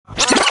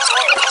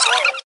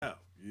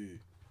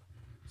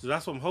So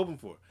that's what I'm hoping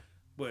for.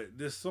 But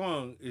this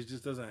song, it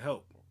just doesn't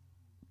help.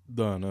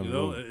 No, you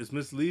know, it's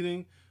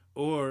misleading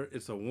or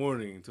it's a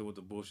warning to what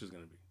the bullshit's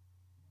gonna be.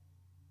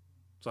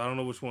 So I don't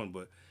know which one,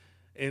 but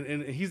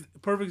and he's a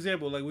perfect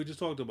example, like we just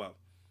talked about.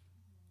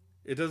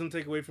 It doesn't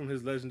take away from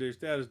his legendary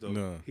status though.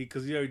 No.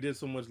 Because he already did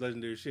so much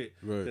legendary shit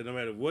Right. that no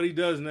matter what he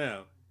does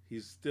now,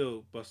 he's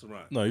still Busta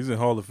Rhymes. No, he's in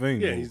Hall of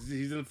Fame. Yeah, mode.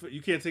 he's in.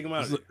 You can't take him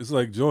out. It's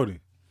like Jordan.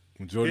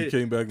 When Jordan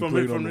came back and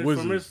played on the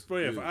Wizards.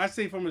 I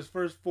say from his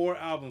first 4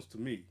 albums to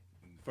me,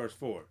 first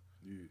 4,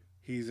 yeah,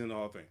 he's in the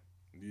Hall of Fame.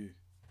 Yeah,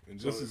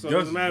 and So just it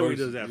doesn't matter what he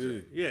does after.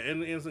 Yeah, yeah,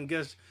 and some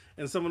guests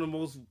and some of the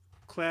most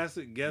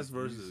classic guest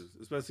verses,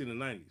 especially in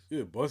the '90s.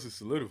 Yeah, Busta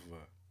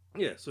solidified.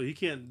 Yeah, so he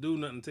can't do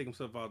nothing to take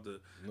himself out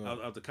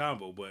the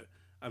combo. But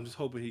I'm just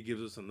hoping he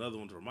gives us another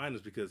one to remind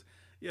us because,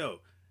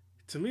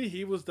 to me,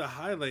 he was the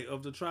highlight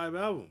of the Tribe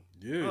album.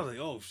 Yeah, I was like,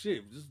 oh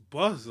shit, this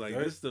Bust, like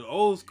this is the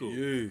old school.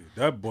 Yeah,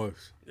 that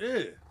Bust.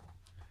 Yeah,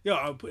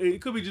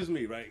 it could be just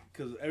me, right?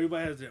 Because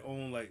everybody has their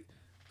own like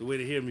the way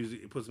they hear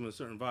music. It puts them in a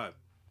certain vibe.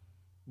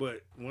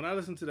 But when I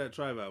listen to that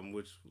Tribe album,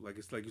 which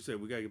it's like you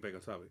said, we gotta get back on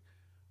topic.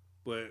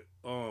 But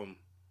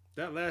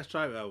that last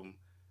Tribe album,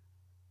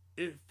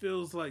 it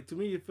feels like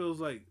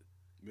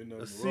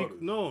Midnight a sequel.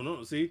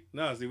 No, see,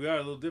 we are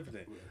a little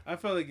different. Then. I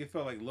felt like it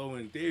felt like Low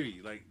End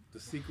Theory, like the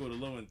sequel to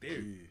Low End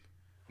Theory.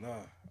 Yeah.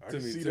 Nah, I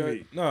can see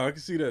that. Nah, I can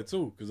see that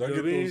too because I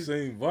get those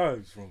same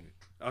vibes from it.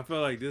 I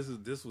felt like this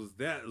was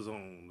that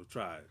zone of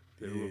Tribe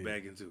that we were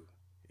back into.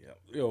 Yeah,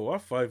 yo, why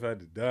Phife had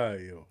to die,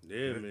 yo?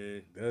 Yeah,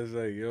 man. That's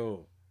like,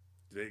 yo.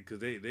 Because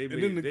they made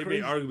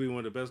arguably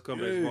one of the best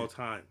comebacks of all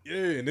time. Yeah,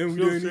 and then we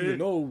didn't even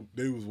know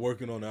they was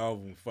working on the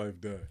album when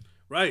Phife died.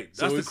 Right,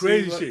 that's the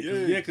crazy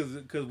shit.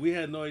 Because we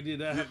had no idea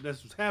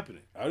that's what's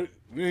happening.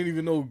 We didn't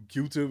even know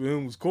Q-Tip and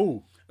him was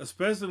cool.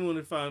 Especially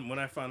when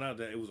I found out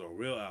that it was a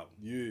real album.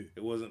 Yeah,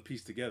 it wasn't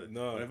pieced together.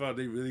 No, when I found out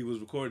they really was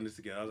recording this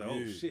together, I was like,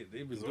 oh shit,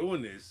 they've been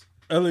doing this.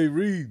 L.A.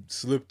 Reid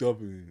slipped up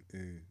and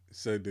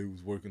said they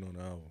was working on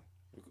the album.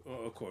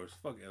 Of course,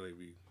 fuck L.A.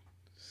 Reid.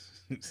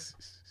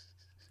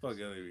 Fuck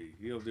L.A. Reid.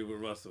 He up there with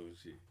Russell and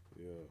shit.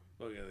 Yeah.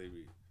 Fuck L.A.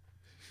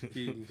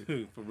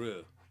 Reid. For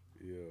real.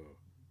 Yeah.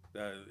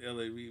 That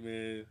L.A. Reid,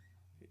 man.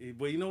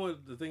 But you know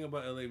what? The thing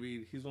about L.A.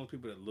 Reid, he's one of those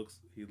people that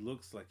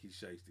looks like he's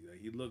shiesty.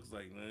 Like, he looks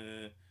like,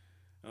 man,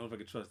 I don't know if I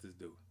can trust this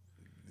dude.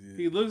 Yeah.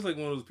 He looks like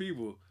one of those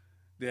people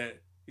that,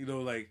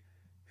 like,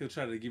 he'll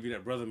try to give you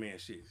that brother man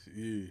shit.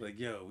 Yeah. Like,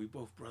 yo, we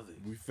both brothers.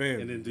 We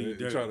family. And then do you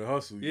dirty. Try to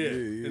hustle. Yeah.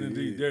 And then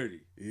do you dirty.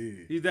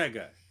 Yeah. He's that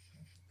guy.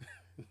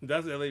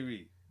 That's L.A.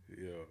 Reid.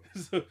 Yeah.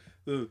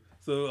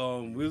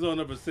 So we was on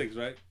number 6,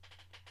 right?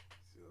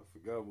 I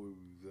forgot where we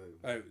was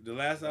at. All right, the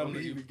last album. I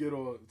didn't even get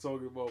on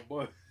talking about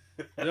Bud.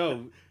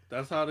 Yo,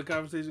 that's how the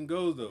conversation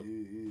goes, though.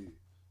 Yeah.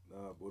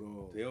 Nah,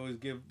 but they always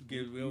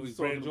we always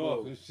branch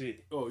off and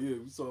shit. Oh yeah,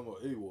 we talking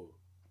about AWOL.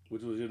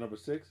 Which was your number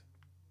 6?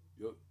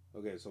 Yep.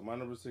 Okay, so my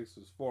number 6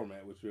 was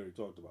Format, which we already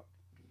talked about.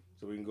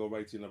 So we can go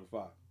right to your number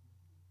 5.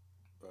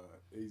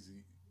 AZ.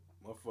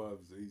 My 5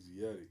 is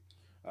Asiatic.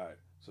 All right.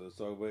 So let's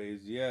talk about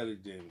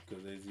Asiatic then,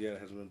 because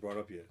Asiatic hasn't been brought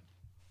up yet.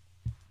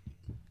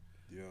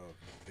 Yeah,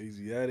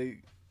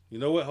 Asiatic. You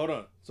know what? Hold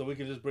on. So we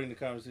can just bring the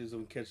conversation so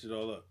we can catch it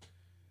all up.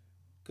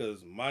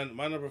 Because my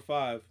number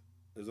 5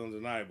 is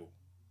Undeniable,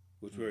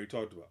 which we already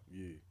talked about.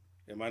 Yeah.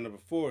 And my number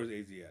 4 is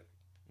Asiatic.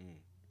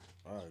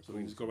 All right. So we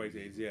can just go right to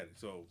Asiatic.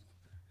 So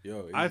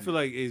yo, I feel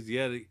like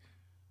Asiatic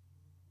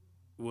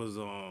was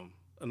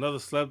another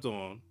slept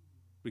on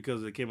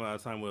because it came out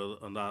at a time where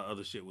a lot of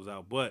other shit was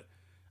out. But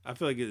I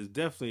feel like it is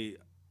definitely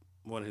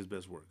one of his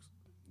best works.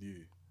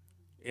 Yeah.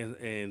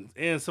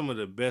 And some of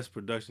the best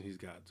production he's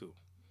got too.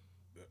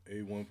 The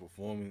A1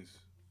 performance.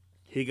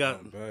 He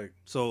got back.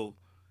 So,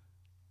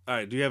 all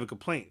right. Do you have a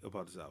complaint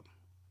about this album?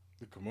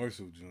 The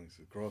commercial joints,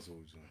 the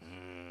crossover joints.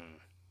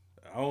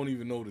 I don't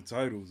even know the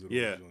titles of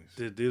those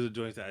joints. These are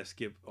joints that I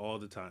skip all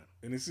the time.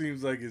 And it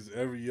seems like it's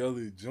every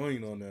other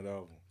joint on that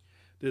album.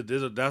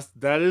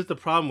 That is the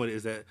problem with it,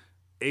 is that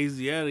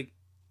Asiatic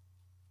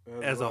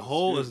as a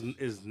whole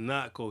is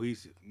not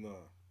cohesive. Nah.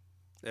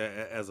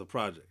 As a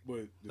project.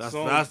 But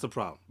that's the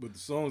problem. But the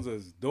songs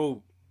that's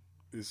dope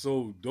is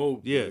so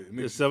dope. Yeah,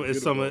 it's some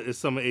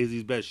of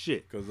AZ's best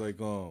shit. Cause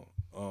like I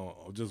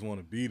Just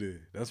Wanna Be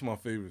There. That's my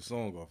favorite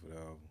song off of the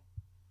album.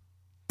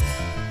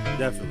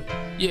 Definitely.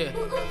 Yeah.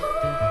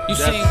 You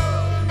see,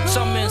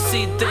 some men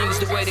see things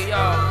the way they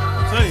are.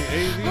 I'm telling you,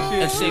 AZ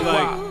shit. And say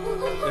why.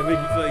 That make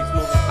you feel like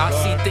smoking. I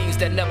see things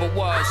that never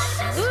was.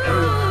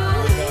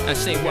 And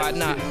say why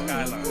not.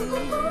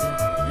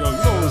 Yo, you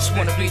know just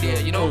wanna be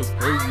there, you know. It's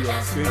crazy.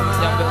 Y'all been live.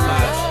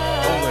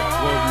 I was like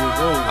 12 years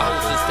old. I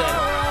was just that.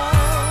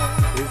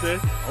 What you say?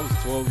 I was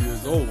 12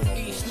 years old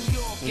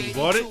when you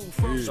bought it?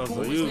 Yeah.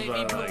 So you was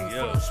like,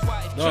 yo.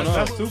 No.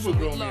 That's super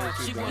grown man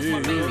shit.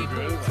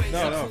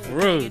 Yeah. No, for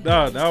real.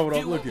 Nah, now when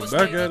I'm looking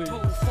back at it,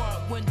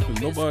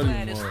 cause nobody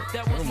was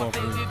one of my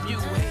friends.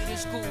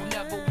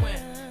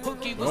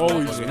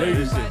 Always Yeah, late.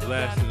 this shit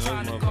blasting those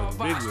motherfuckers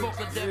big with.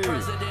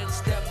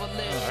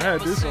 I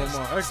had this on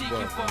my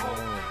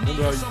Xbox.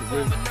 Remember how you could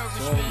rip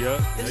songs?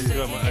 Yep. I used to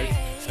do it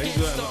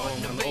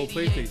on the old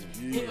PlayStation.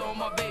 Yeah. I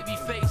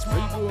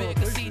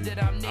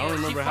don't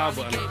remember how,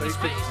 but on the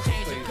PlayStation, you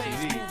could play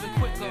CD.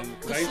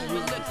 I used to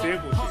use the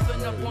sample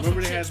shit.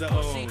 Remember they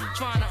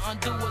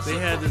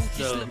had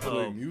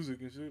Play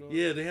music and shit.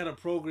 yeah, they had a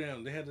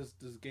program. They had this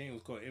game. It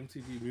was called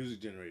MTV Music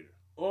Generator.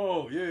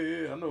 Oh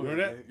yeah, I know. Remember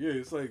that? Yeah,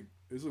 it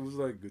was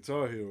like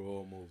Guitar Hero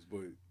almost,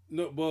 but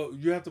No, but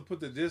you have to put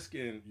the disc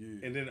in,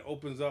 Yeah. and then it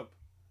opens up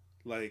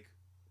like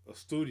a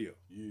studio,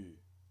 yeah,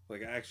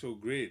 like an actual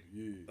grid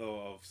yeah,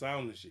 of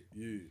sound and shit.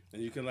 yeah.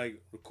 And you can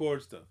like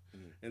record stuff.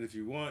 Mm. And if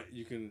you want,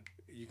 you can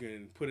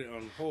put it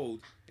on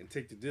hold and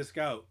take the disc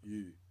out,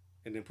 Yeah.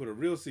 and then put a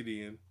real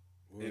CD in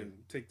Word. and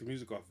take the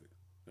music off it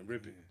and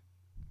rip it,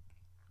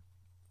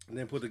 and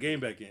then put the game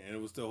back in, and it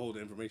will still hold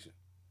the information.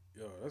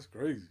 Yo, that's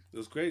crazy. It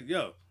was crazy.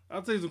 Yo,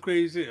 I'll tell you some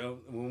crazy shit.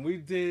 When we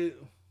did,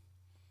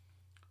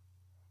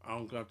 I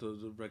don't got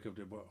the record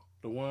there, but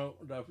the one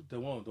with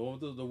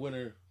the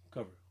winner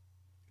cover,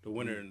 the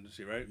winner and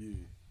shit, right?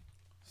 Yeah.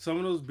 Some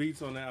of those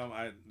beats on that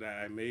album that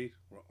I made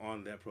were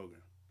on that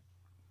program.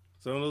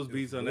 Some of those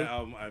beats on that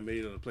album I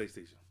made on the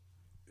PlayStation.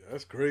 Yeah,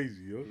 that's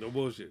crazy, yo. No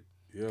bullshit.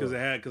 Yeah. Because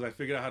I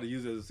figured out how to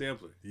use it as a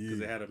sampler. Because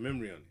Yeah. it had a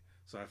memory on it.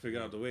 So I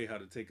figured out the way how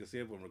to take a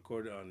sample and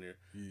record it on there,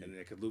 Yeah. and then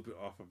I could loop it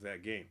off of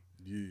that game.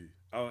 Yeah.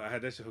 I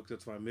had that shit hooked up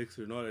to my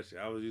mixer and all that shit.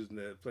 I was using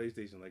that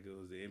PlayStation like it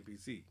was the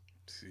MPC.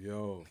 Yo. You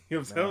know what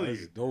I'm telling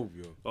that's you? dope,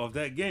 yo. Off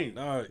that game.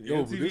 Nah, The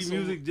yo, but MTV this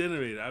Music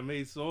Generator. I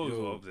made songs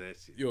Yo. off that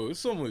shit. Yo, it's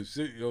so much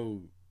shit,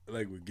 yo,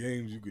 like with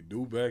games you could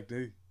do back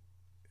then.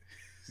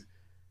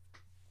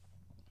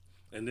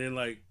 And then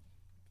like,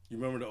 you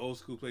remember the old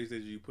school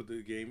PlayStation? You put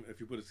the game, if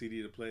you put a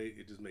CD to play,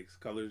 it just makes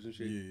colors and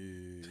shit.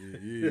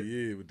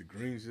 Yeah, with the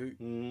green shit.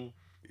 Mm-hmm.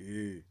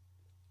 Yeah.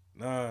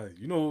 Nah,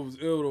 you know what was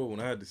ill though? When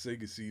I had the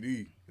Sega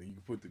CD, and you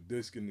could put the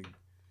disc in the.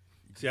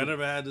 See, I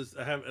never had this.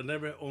 I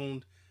never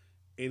owned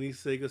any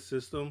Sega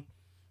system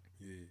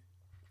Yeah,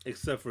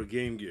 except for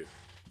Game Gear.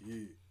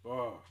 yeah.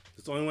 Ah,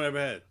 It's the only one I ever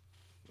had.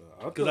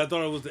 Because I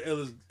thought it was the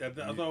illest. I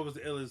thought it was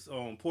the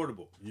illest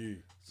portable. Yeah.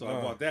 So I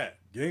bought that.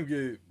 Game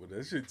Gear, but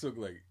that shit took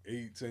like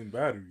 8-10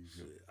 batteries.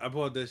 Yo. I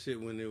bought that shit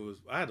when it was.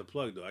 I had the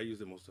plug though. I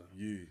used it most of the time.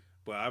 Yeah.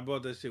 But I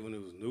bought that shit when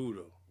it was new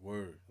though.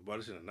 Word. I bought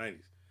it shit in the 90s.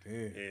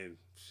 Damn. And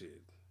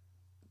shit.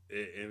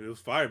 And it was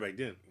fire back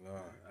then.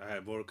 Nah. I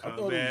had Mortal I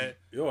thought Kombat.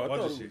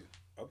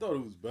 I thought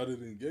it was better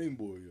than Game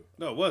Boy, yo.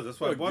 No, it was. That's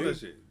why I Like bought that Game-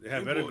 shit. It had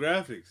Game better Boy-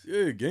 graphics.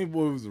 Yeah, Game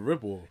Boy was a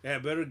ripoff. It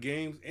had better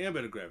games and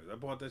better graphics. I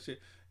bought that shit.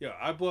 Yo,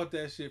 I bought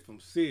that shit from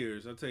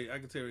Sears. I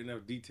can tell you right now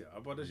detail. I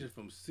bought that shit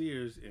from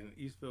Sears in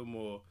Eastfield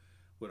Mall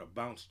with a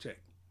bounce check.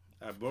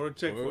 I bought a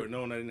check for Word. it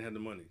knowing I didn't have the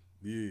money.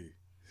 Yeah.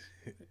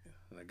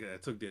 And I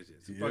took that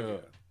shit. So fuck Yeah.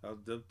 it.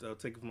 I'll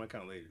take it from my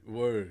account later.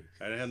 Word.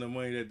 I didn't have no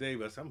money that day,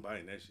 but I said, I'm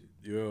buying that shit.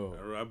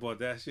 Yo. I bought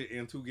that shit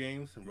in 2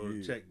 games and wrote a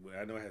Yeah. check, but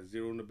I know I had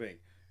zero in the bank.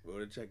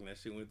 Wrote a check and that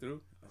shit went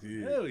through. I was like,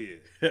 Yeah. hell yeah.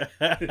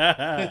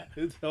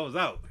 I was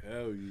out.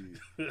 Hell yeah.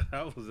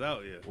 I was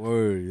out, yeah.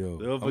 Word, yo.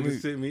 The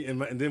motherfuckers sent me,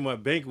 and then my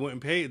bank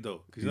wouldn't pay it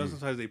though, because you know Yeah.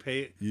 sometimes they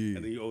pay it, Yeah.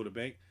 and then you owe the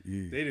bank.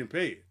 Yeah. They didn't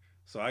pay it,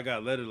 so I got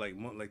a letter like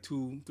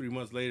 2-3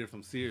 months later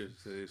from Sears,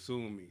 so they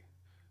suing me.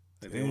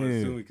 Like they wanted to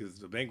Damn. sue me because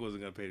the bank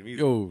wasn't gonna pay them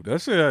either. Yo,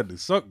 that shit had to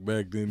suck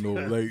back then though.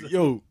 Like,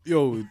 yo,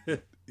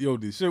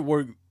 did shit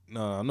work?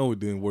 Nah, I know it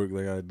didn't work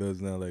like how it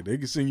does now. Like, they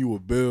could send you a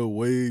bill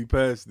way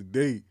past the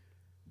date.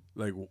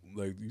 Like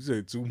you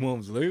said, 2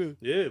 months later.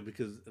 Yeah,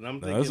 because and I'm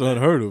Nah, thinking that's that-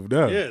 unheard of.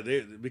 That.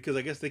 Yeah, because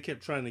I guess they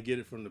kept trying to get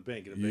it from the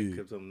bank, and the bank Yeah.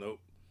 kept telling them nope.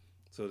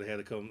 So they had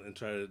to come and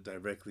try to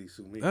directly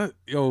sue me. But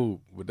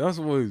that's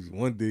always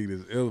one thing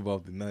that's ill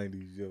about the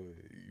 '90s. Yo,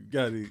 you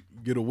gotta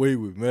get away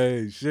with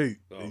mad shit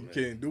Oh, that you man.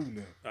 can't do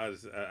now. I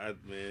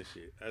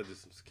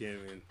just some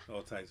scamming,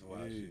 all types of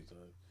wild Yeah. shit. Son.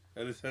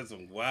 I just had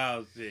some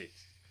wild shit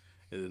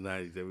in the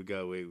 90s that we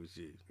got away with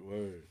shit.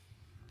 Word.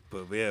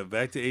 But yeah,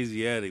 back to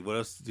Asiatic. What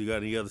else? Do you got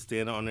any other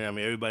standout on there? I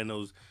mean, everybody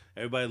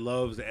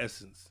loves the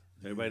Essence.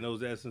 Everybody knows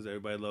the Essence.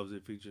 Everybody loves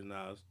it featuring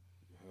Nas.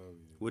 Hell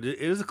yeah. Well, it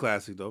is a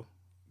classic though.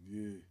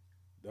 Yeah,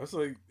 that's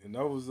like, and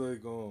that was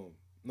like, no,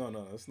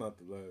 that's not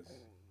the last.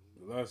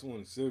 The last one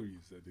is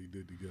Serious that they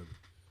did together.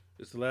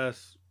 It's the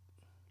last.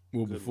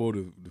 Well, Good before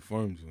the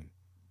Firms one.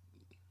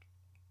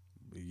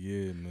 But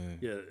yeah, man.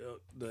 Yeah,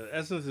 the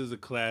Essence is a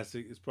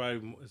classic.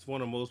 It's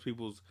one of most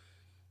people's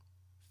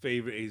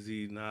favorite AZ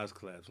Nas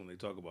collabs when they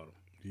talk about him.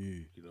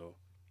 Yeah. You know.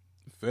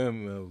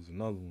 Family Man was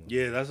another one.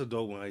 Yeah, that's a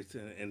dope one.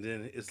 And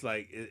then it's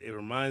like it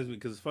reminds me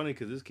because it's funny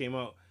because this came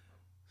out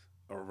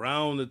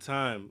around the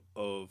time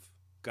of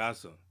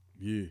Godson.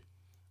 Yeah.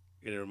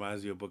 And it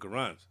reminds you of Book of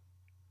Rhymes.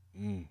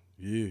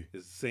 Yeah.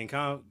 It's the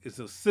same it's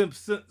a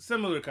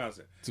similar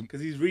concept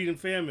because he's reading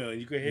fan mail and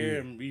you can hear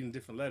him reading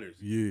different letters.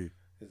 Yeah.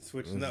 And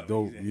switching That's up.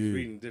 dope, He's yeah.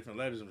 reading different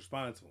letters and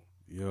responding to them.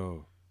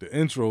 Yo, the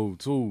intro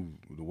too,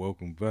 the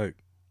Welcome Back.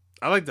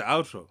 I like the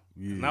outro.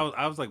 Yeah. And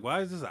I was like,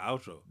 why is this an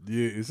outro?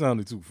 Yeah, it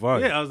sounded too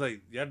fire. Yeah, I was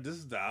like, yeah, this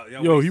is the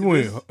Yo, he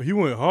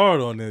went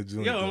hard on that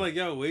joint. Yo, I'm like,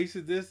 y'all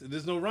wasted this.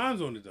 There's no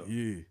rhymes on it though.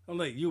 Yeah. I'm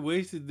like, you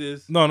wasted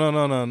this. No, not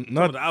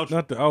the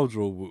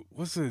outro, but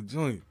what's that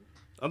joint?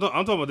 I'm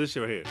talking about this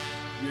shit right here.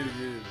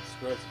 Yeah,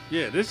 scratch.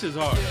 Yeah, this is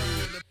hard.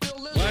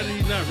 Why did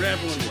he not rap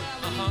on it?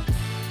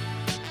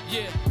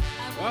 Yeah.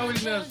 Why would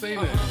he not say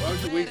that? Why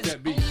would you waste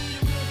that beat?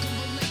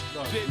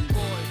 Big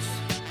boys.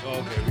 Oh,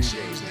 okay,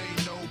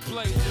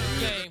 Play the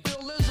game.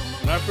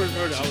 when I first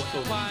heard it, I was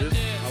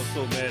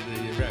so mad that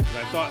he rap because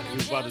I thought he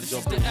was about to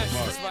jump in the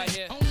bar, Right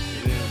here. and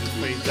then it just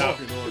fades out.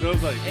 And I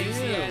was like,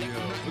 damn, yo,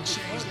 what the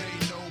fuck?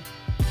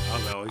 I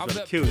was like, oh, he's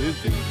gonna kill this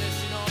dude. You know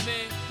what I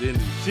mean? Didn't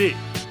do shit.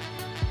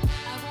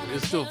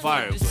 It's still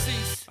fire, but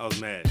I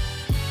was mad.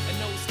 And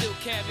no, it still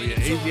can't But be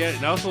yeah, the AZ,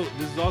 and also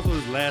this is also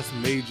his last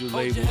major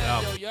label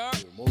album.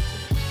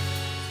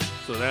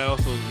 So that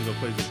also,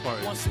 plays a part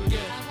in Once it. again.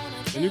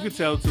 And you can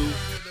tell too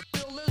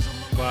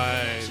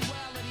by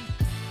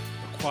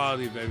the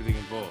quality of everything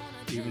involved,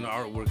 even the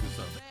artwork and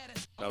stuff.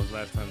 That was the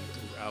last time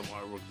his album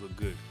artwork looked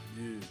good.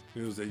 Yeah.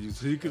 It was so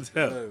you could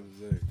tell.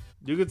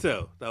 You could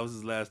tell that was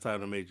his last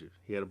time to major.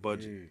 He had a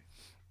budget. Yeah.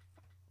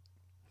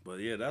 But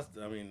yeah,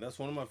 that's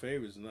one of my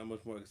favorites. Not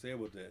much more I can say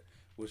about that.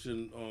 What's your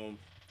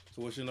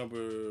number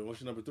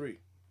 3?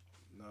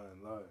 9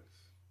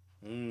 Lives.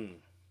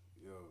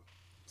 Yo,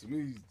 to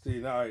me, See,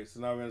 now, all right, so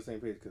now we're on the same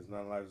page because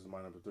 9 Lives is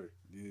my number 3.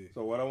 yeah.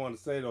 So what I want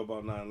to say though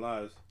about 9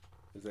 Lives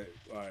is that,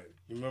 all right,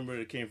 you remember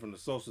it came from the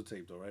Sosa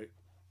tape though, right?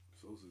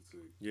 Sosa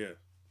tape. Yeah,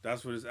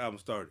 that's where this album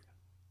started.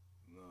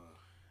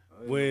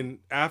 Nah. When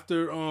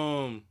after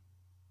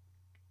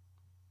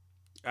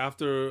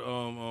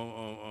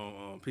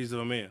Piece of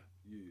a Man,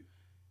 Yeah.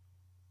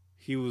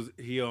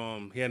 he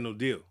had no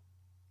deal,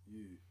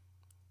 Yeah.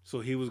 so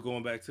he was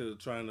going back to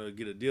trying to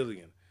get a deal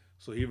again.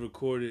 So he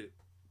recorded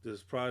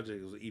this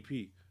project. It was an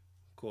EP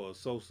called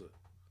Sosa,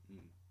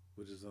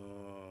 which is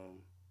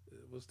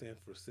what stands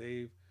for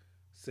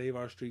Save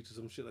Our Streets or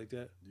some shit like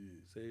that.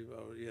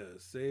 Yeah.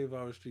 Save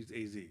Our Streets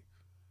AZ.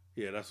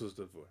 Yeah, that's what it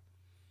stood for.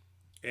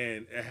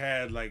 And it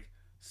had like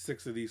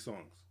 6 of these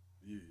songs.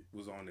 Yeah.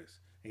 Was on this,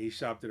 and he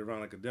shopped it around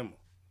like a demo.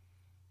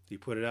 He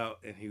put it out,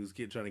 and he was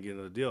trying to get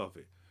another deal off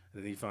it,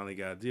 and then he finally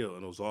got a deal,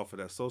 and it was off of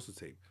that Sosa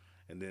tape,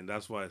 and then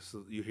that's why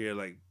you hear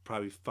like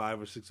probably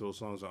 5 or 6 of those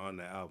songs are on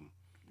that album.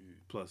 Yeah.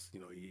 Plus,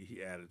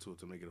 he added to it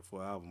to make it a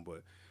full album,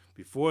 but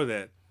before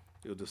that,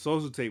 the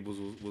Sosa tape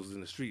was in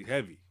the street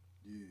heavy,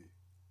 Yeah.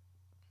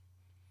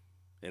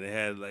 and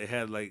it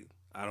had like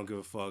I Don't Give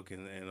a Fuck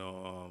and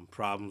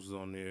Problems was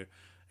on there.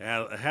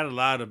 It had a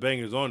lot of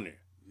bangers on there.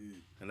 Yeah.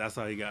 And that's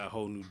how he got a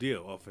whole new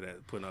deal off of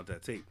that, putting out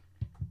that tape.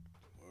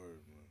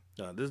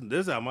 Word, man.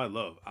 This album I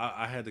love.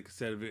 I had the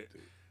cassette of it.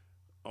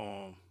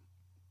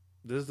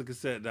 This is the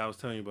cassette that I was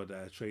telling you about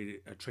that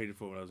I traded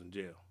for when I was in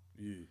jail.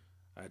 Yeah.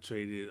 I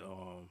traded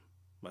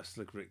my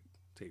Slick Rick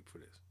tape for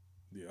this.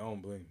 Yeah, I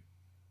don't blame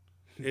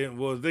And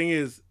well, the thing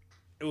is,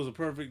 it was a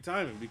perfect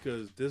timing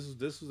because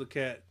this was a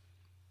cat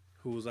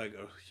who was like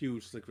a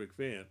huge Slick Rick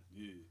fan.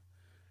 you.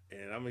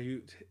 And I'm a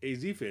huge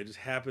AZ fan. It just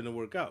happened to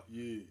work out.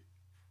 Yeah.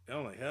 And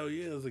I'm like, hell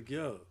yeah. I was like,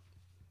 yo.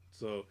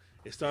 So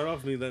it started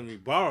off with me letting me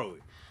borrow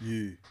it.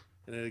 Yeah.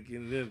 And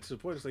then to the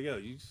point, it's like, yo,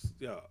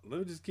 let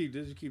me just keep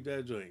this. You keep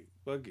that joint.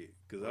 Fuck it.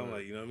 Because I'm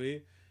like, you know what I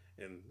mean?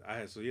 And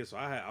I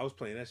was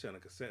playing that shit on a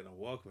cassette and a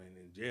Walkman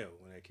in jail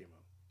when that came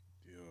out.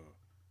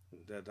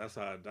 Yeah. And that's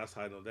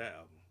how I know that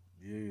album.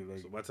 Yeah,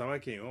 like So by the time I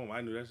came home,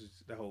 I knew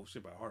that whole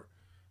shit by heart.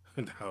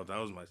 that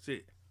was my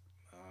shit.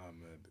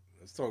 man.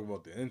 Let's talk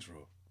about the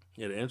intro.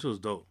 Yeah, the intro's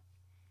dope.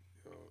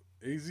 Yo,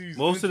 AZ's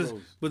Most of this,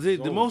 intros but is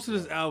the most of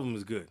always this album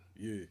is good.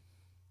 Yeah.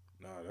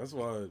 Nah, that's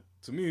why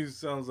to me it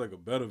sounds like a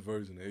better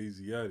version of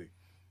AZ-Yachty.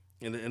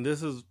 And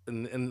this is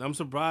and I'm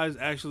surprised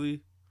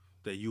actually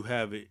that you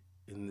have it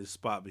in this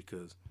spot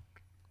because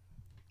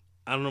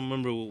I don't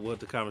remember what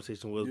the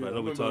conversation was, Yeah, but I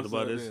know I we talked remember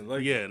about you this. said I didn't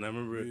like Yeah, it. and I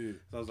remember Yeah.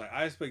 so I was like,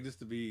 I expect this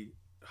to be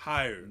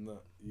higher Nah,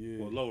 yeah.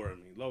 or lower.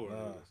 Lower. Nah.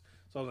 Than this.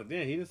 So I was like,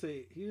 damn, he didn't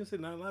say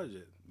 9 Lives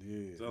yet.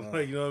 Yeah. So I'm nah,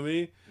 like, you know what I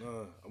mean?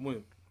 Nah, I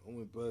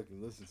went back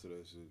and listened to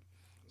that shit.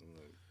 I'm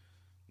like,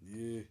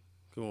 yeah.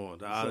 Come on,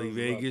 the It sounds Ali a lot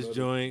Vegas better.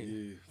 joint.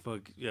 Yeah.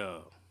 Fuck yeah.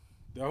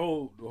 The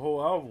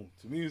whole album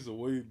to me is a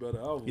way better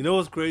album. You know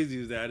what's crazy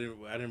is that I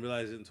didn't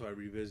realize it until I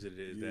revisited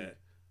it. Is Yeah. that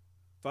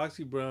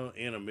Foxy Brown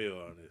and Emil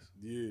are on this.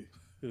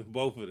 Yeah.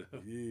 Both of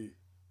them. Yeah.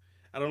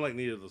 I don't like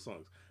neither of those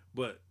songs,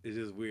 but it's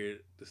just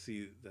weird to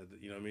see that.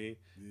 You know what I mean?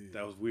 Yeah.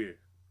 That was weird.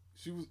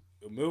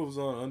 Emil was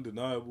on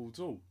Undeniable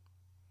too.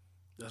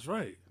 That's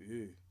right.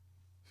 Yeah.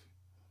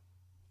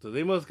 So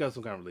they must got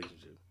some kind of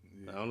relationship.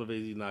 Yeah. I don't know if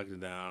AZ knocked it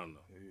down. I don't know.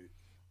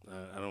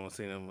 Yeah. I don't want to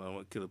say them. I don't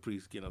want Killer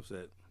Priest getting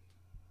upset.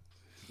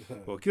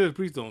 Well, Killer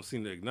Priest don't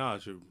seem to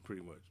acknowledge her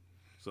pretty much.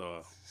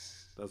 So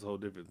that's a whole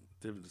different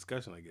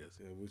discussion, I guess.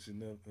 Yeah,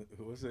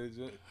 what's that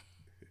joint?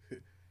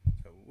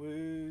 I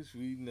wish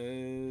we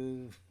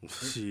never.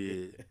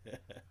 Shit.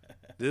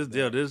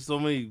 There's so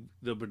many.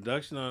 The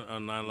production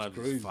on 9 Lives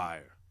crazy. is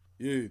fire.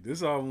 Yeah,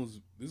 this is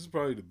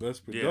probably the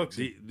best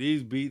production. Yeah,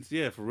 these beats,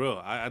 yeah, for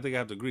real. I think I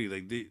have to agree.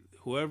 Like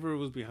whoever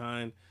was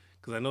behind,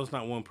 because I know it's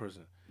not one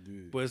person,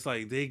 but it's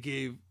like they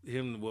gave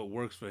him what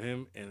works for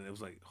him, and it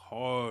was like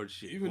hard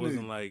shit. It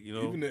wasn't like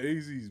even the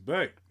AZ's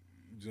back,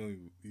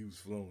 he was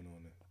flowing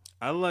on that.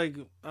 I like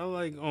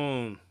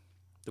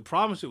the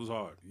Problem shit was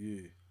hard.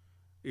 Yeah,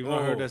 even though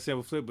I heard that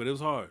sample flip, but it was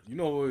hard. You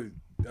know what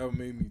that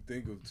made me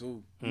think of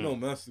too? You know,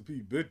 Master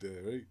P bit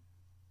that, right?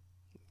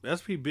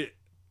 Master P bit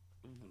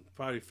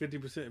probably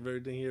 50% of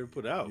everything he ever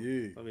put out.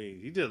 Yeah. I mean,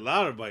 he did a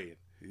lot of biting.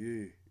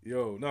 Yeah.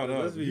 Yo, no.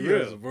 Let's be he real.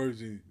 has a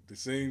version, the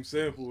same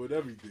sample with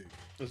everything.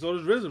 And so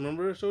does RZA.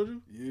 Remember I showed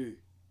you? Yeah.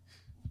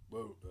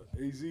 But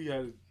AZ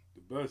had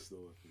the best, though,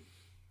 I think.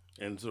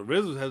 And so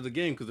RZA has the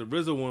game, because the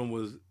RZA one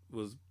was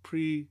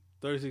pre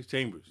 36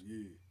 Chambers.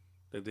 Yeah.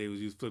 That they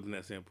was flipping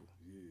that sample.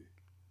 Yeah.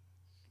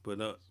 But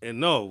the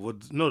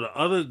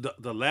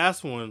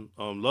last one,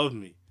 Love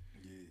Me.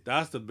 Yeah.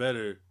 That's the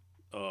better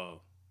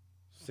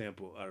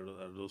sample out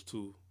of those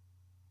two.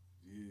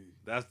 Yeah.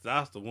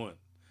 That's the one.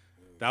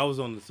 Yeah. That was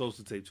on the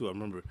Social tape too, I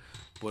remember.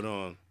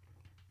 But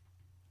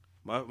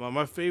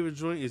my favorite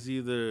joint is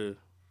either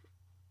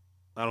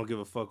I Don't Give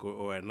a Fuck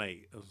or At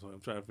Night. So I'm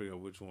trying to figure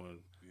out which one.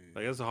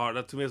 Yeah.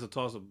 Like to me it's a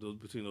toss up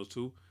between those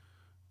two.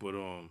 But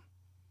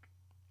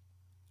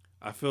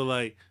I feel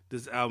like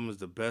this album is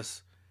the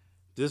best.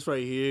 This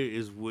right here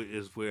is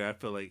where I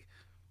feel like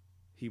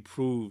he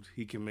proved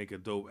he can make a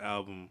dope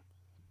album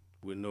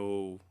with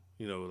no,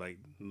 like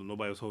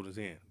nobody was holding his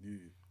hand. Yeah.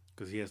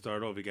 Because he had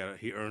started off,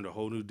 he earned a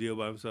whole new deal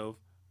by himself.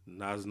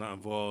 Nas is not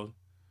involved.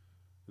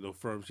 No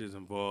firm shit's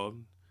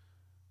involved.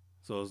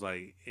 So it's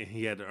like, and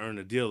he had to earn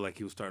the deal like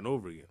he was starting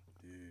over again.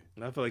 Yeah.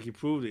 And I feel like he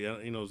proved it.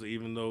 So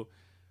even though,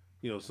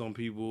 some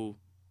people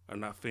are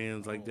not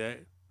fans like that,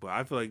 but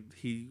I feel like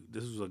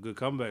this was a good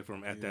comeback for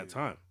him at that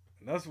time.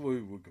 And that's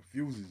what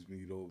confuses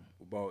me though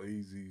about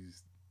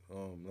AZ's.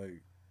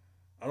 Like,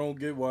 I don't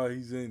get why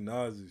he's in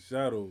Nas's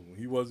shadow when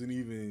he wasn't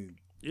even.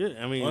 Yeah,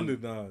 I mean, under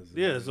Nas.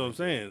 Yeah, that's what I'm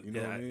saying. You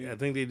know what I mean? I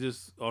think they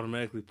just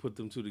automatically put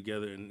them two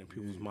together in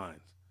people's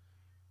minds.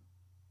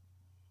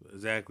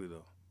 Exactly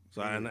though.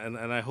 So and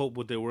I hope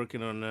what they're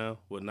working on now,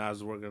 what Nas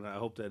is working on, I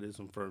hope that is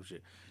some firm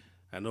shit.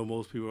 I know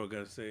most people are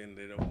gonna say and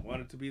they don't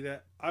want it to be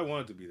that. I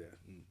want it to be that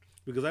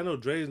because I know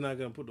Dre's not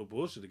gonna put no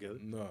bullshit together.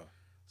 Nah.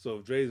 So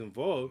if Dre's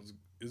involved,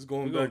 it's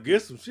going we're back gonna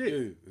get some shit.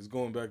 Yeah, it's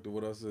going back to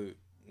what I said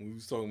when we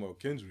was talking about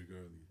Kendrick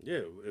earlier.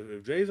 Yeah,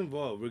 if Dre's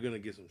involved, we're gonna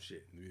get some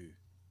shit. Yeah.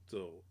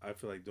 So I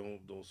feel like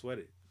don't sweat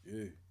it.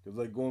 Yeah, cause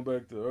like going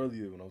back to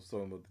earlier when I was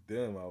talking about the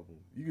Damn album,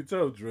 you could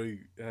tell Dre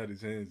had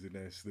his hands in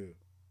that still.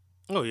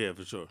 Oh yeah,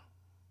 for sure.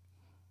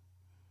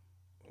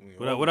 I mean,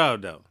 without a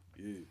doubt.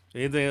 Yeah.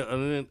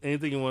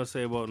 Anything you want to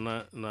say about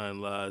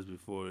Nine Lives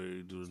before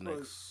you do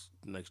the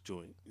next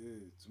joint? Yeah,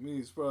 to me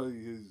it's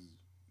probably his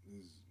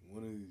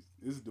one of his.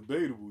 It's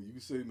debatable. You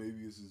could say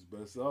maybe it's his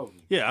best album.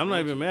 Yeah, I'm not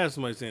even mad at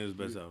somebody saying it's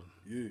his best album.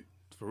 Yeah.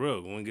 For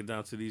real, when we get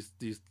down to these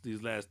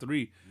last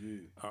three,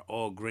 are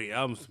all great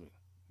albums to me.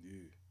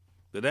 Yeah.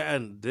 But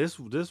this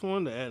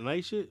one, the At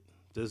Night shit,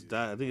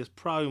 I think it's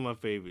probably my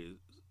favorite.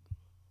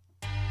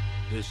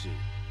 This shit.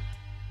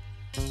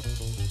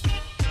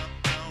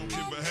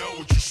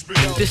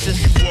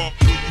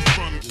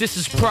 This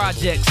is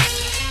Projects.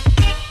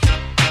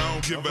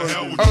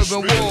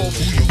 Urban Wolf.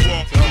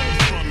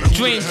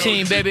 Dream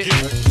Team, baby.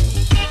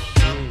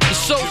 The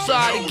soul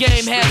side of the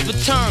game has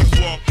returned.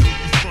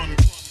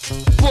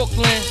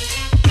 Brooklyn,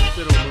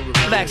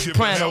 Black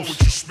Sopranos.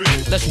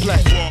 Let's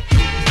play.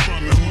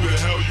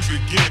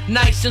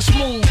 Nice and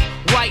smooth,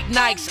 white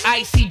Nikes,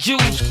 icy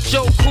juice.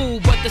 So cool,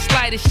 but the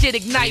slightest shit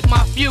ignite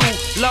my fuel.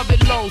 Love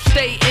it low,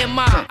 stay in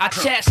mind. I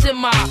chats in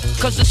my,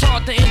 cause it's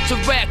hard to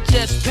interact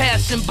just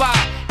passing by.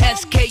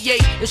 SKA,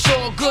 it's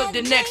all good,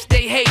 the next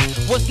day hate.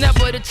 Was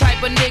never the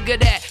type of nigga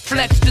that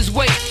flexed his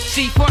weight.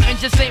 See, frontin'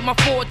 just ain't my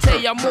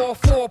forte, I'm all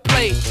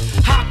foreplay.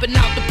 Hopping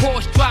out the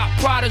Porsche drop,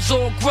 Prada's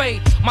all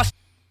great.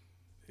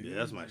 Yeah,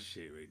 that's my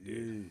shit right there.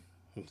 Yeah.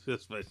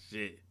 That's my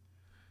shit.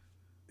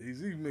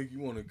 He's even make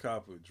you want to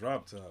cop a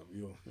drop top,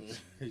 yo.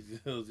 He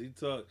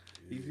talk.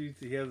 Yeah.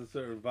 He has a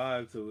certain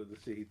vibe to the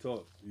shit he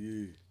talks.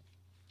 Yeah.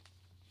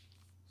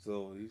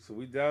 So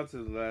we down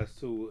to the last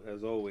two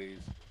as always.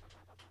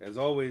 As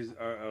always,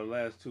 our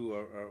last two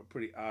are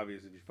pretty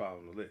obvious if you follow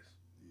the list.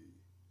 Yeah.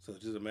 So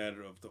it's just a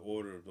matter of the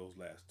order of those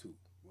last two.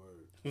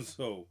 Word.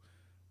 So,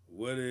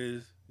 what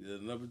is the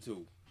number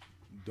two?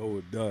 Do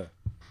or Die.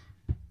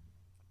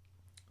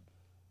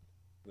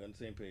 We're on the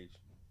same page.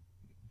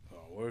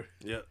 Oh, word.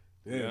 Yep.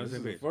 Yeah, this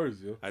is the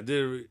first, yo. I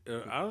did.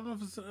 I don't know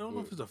if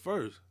it's the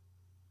first.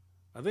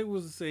 I think it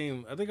was the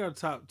same. I think our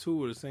top two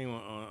were the same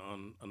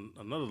on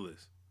another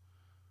list.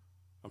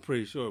 I'm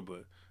pretty sure,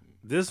 but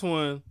this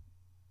one,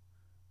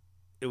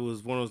 it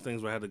was one of those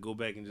things where I had to go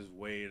back and just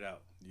weigh it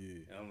out.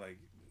 Yeah. And I'm like,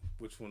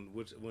 which one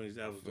of these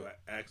albums do I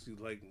actually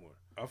like more?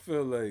 I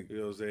feel like, you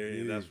know what I'm saying?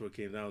 Yeah. And that's what it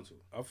came down to.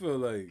 I feel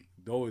like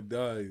Do or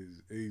Die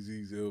is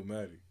AZ's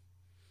Illmatic.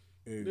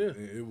 And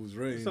it was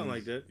Rain. Something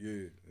like that.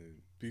 Yeah. And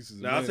Pieces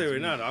of Now, I'll say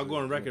right now, I'll go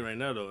on record right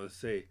now, though, and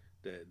say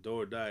that Do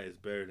or Die is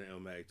better than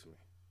Illmatic to me.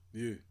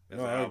 Yeah. As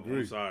No, an I album, agree.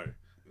 I'm sorry.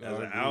 No, As I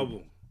an agree.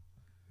 album.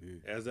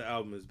 Yeah. As an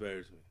album, it's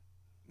better to me.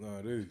 No,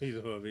 it is.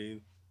 You know what I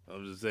mean?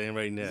 I'm just saying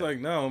right now. It's like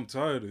now I'm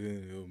tired of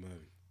hearing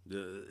Illmatic.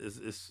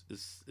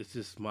 It's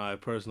just my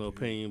personal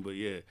opinion, but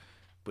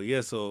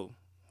yeah. So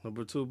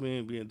number 2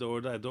 being Do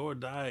or Die. Do or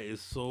Die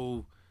is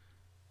so.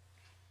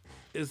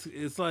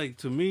 It's like,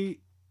 to me,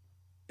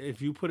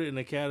 if you put it in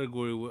a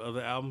category with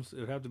other albums, it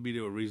would have to be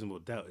There with Reasonable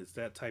Doubt. It's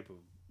that type of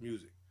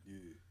music.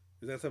 Yeah.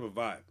 It's that type of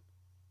vibe.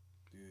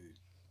 Yeah.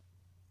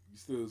 You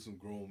still some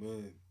grown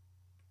man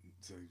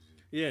type shit.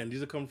 Yeah, and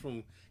these are coming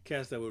from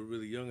cats that were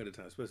really young at the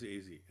time, especially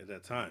AZ at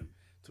that time,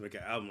 to make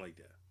an album like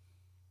that.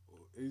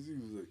 AZ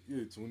was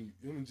like, 20.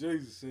 Him and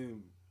Jay's the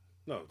same.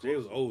 No, Jay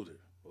was older.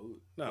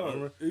 No,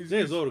 remember? AZ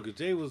Jay was older because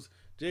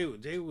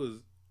Jay was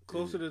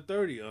closer to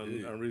 30 on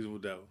Unreasonable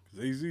Doubt.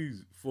 Cause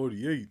AZ's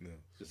 48 now.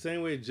 The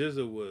same way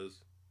Jizza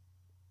was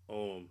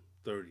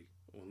 30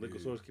 when Liquor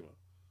Source came out.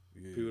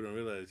 Yeah. People don't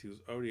realize he was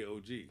already an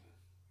OG. Yeah.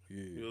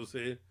 You know what I'm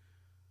saying?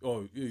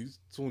 Oh, yeah, he's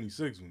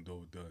 26 when Do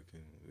or Die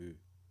came out. Yeah.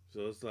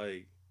 So it's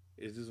like,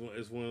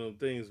 it's one of them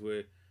things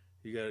where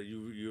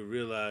you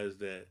realize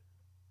that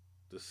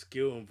the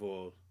skill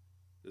involved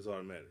is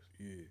automatic.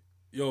 Yeah.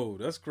 Yo,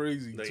 that's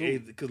crazy Like, too.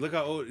 because look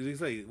how old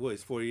he's, like, what,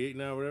 he's 48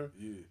 now or whatever?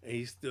 Yeah. And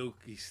he still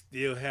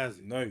has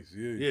it. Nice,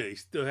 yeah. Yeah, he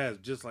still has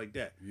it just like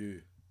that. Yeah.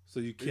 So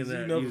you AZ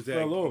cannot never use that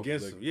fell off.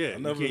 against Like, him. Yeah, I you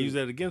never- can't use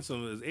that against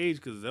him at his age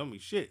because that mean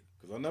shit.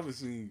 Cause I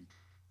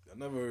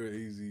never heard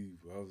AZ,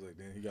 but I was like,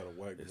 damn, he got a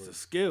whack It's a verse.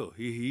 skill.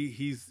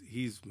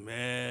 He's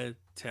mad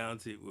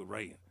talented with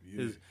writing.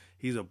 Yeah.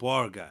 He's a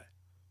bar guy.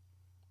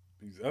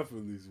 He's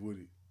effortless with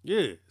it.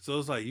 Yeah, so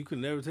it's like you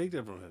can never take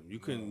that from him. You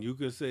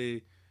can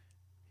say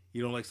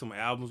you don't like some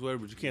albums, whatever,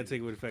 but you can't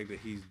take away the fact that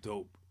he's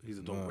dope. He's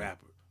a dope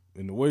rapper.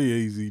 And the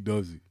way AZ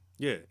does it.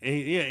 Yeah,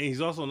 and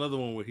he's also another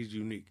one where he's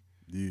unique.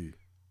 Yeah.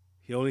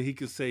 He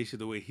can say shit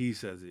the way he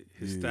says it.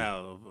 His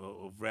style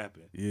of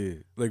rapping. Yeah.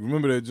 Like,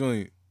 remember that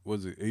joint,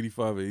 was it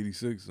 85 or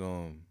 86?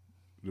 The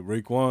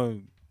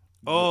Raekwon.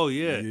 Oh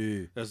yeah.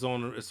 Yeah. It's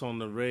on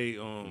the Ray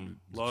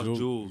Lost Jewel-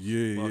 Jewels.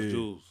 Yeah, Lost yeah.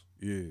 Jewels.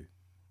 Yeah.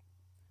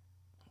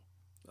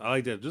 I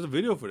like that. There's a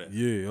video for that.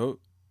 Yeah, yo.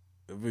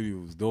 That video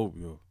was dope,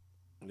 yo.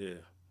 Yeah.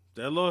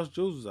 That Lost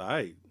Jewels was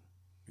alright.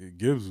 Yeah,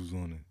 Gibbs was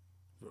on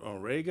it.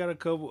 Ray got a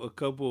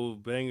couple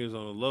bangers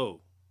on the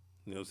low.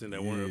 You know what I'm saying?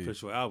 That weren't Yeah.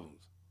 official albums.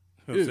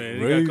 You know what I'm Yeah, saying?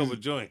 He got Ray's- a couple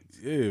joints.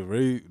 Yeah,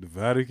 Ray, the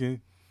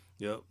Vatican.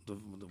 Yep.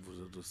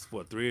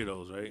 What, 3 of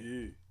those, right?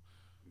 Yeah.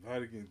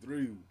 Vatican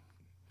 3.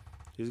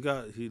 He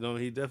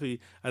definitely,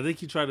 I think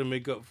he tried to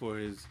make up for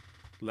his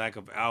lack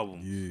of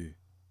albums. Yeah.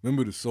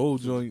 Remember the Soul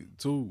joint,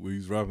 too, where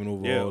he's rapping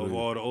over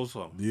all the old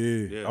songs.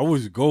 Yeah. Yeah. I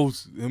wish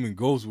him and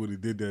Ghost would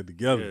have did that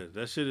together. Yeah,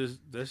 that shit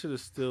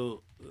is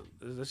still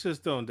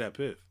on that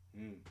piff.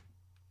 Mm.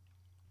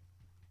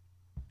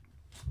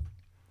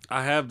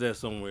 I have that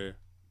somewhere.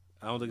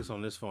 I don't think it's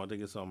on this phone. I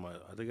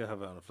think I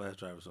have it on a flash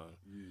drive or something.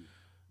 Yeah.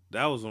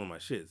 That was one of my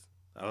shits.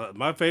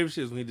 My favorite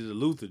shit is when he did the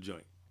Luther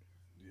joint.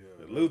 Yeah.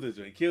 The Luther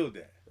joint killed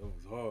that. That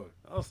was hard.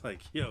 I was like,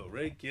 yo,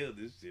 Ray killed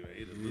this shit,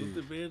 right? The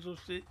Luther banjo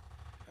shit.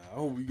 I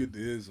hope we get to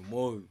hear some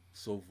more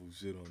soulful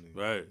shit on it.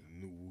 Right.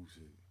 New Wu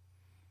shit.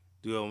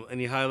 Do you have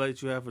any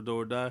highlights you have for Do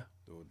or Die?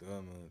 Do or Die,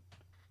 man.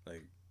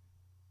 Like,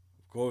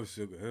 of course,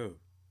 Sugar Hill.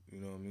 You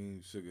know what I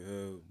mean? Sugar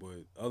Hill.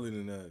 But other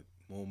than that,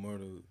 More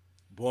Murder,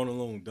 Born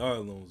Alone, Die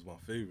Alone is my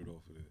favorite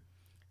off of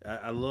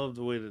that. I love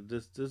the way that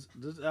this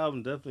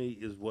album definitely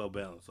is well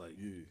balanced. Like,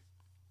 Yeah.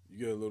 You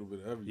get a little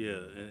bit of everything.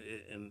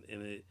 yeah,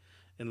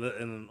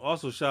 and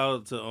also shout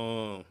out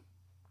to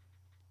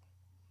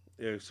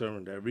Eric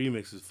Sermon. That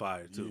remix is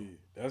fire too. Yeah,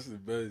 that's the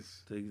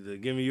best. The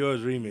Give Me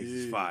Yours remix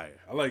is fire.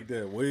 I like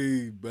that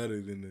way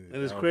better than the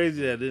And it's album.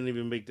 crazy that I didn't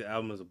even make the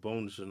album as a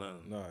bonus or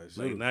nothing. Nah, it Like,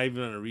 should've. not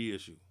even on a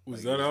reissue.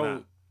 Was Like, that it's out?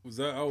 not. Was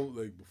that out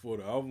like before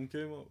the album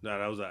came out? No,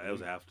 that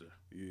was after.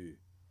 Yeah,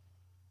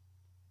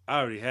 I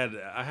already had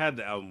I had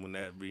the album when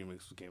that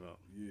remix came out.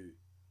 yeah.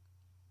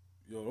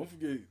 Yo, don't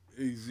forget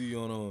AZ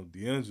on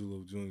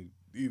D'Angelo joint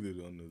either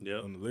on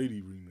the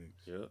Lady remix.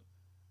 Yeah.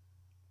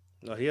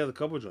 No, he has a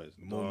couple joints.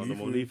 The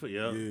Monifa,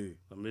 Yeah,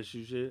 I Miss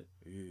You shit.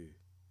 yeah.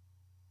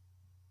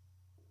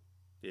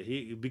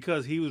 Yeah,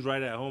 because he was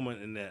right at home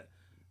in that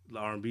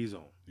R&B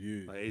zone.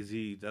 Yeah, Like AZ,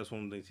 that's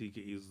one of the things he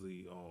could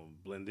easily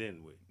blend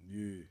in with.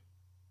 yeah.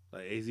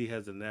 Like AZ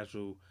has a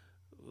natural,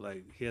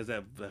 like he has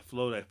that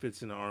flow that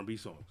fits in the R&B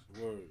songs.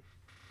 Word.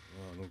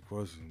 No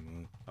question,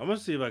 man. I'm gonna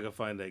see if I can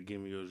find that Give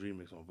Me Yours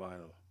remix on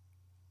vinyl.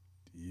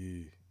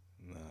 Yeah,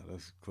 nah,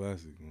 that's a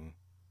classic, man.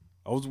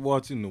 I was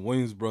watching the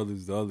Wayans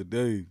brothers the other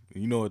day.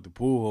 And you know, at the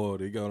pool hall,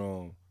 they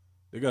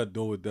got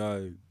Do or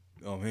Die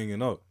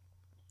hanging up.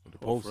 The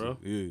Oh, poster,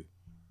 for real? yeah.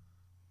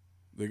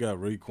 They got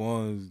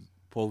Raekwon's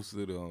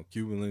posted,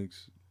 Cuban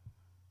Links,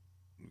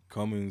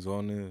 Cummins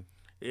on there.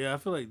 Yeah, I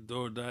feel like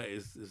Do or Die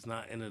is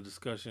not in a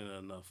discussion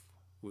enough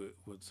with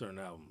certain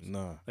albums.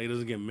 Nah, Like it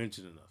doesn't get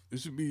mentioned enough. it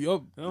should be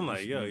up. And I'm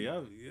like, yo,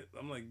 yeah.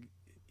 I'm like,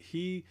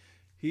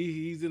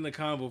 he's in the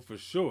combo for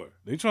sure.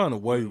 They trying to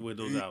wipe with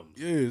those albums.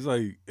 Yeah, it's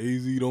like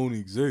AZ don't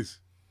exist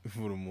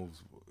for the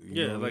most part. You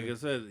Yeah, know what like I mean? I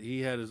said,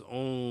 he had his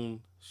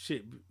own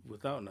shit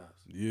without Nas.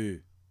 Yeah,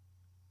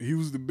 he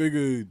was the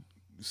bigger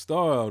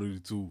star out of the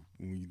two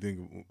when you think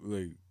of,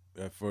 like,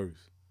 at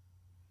first.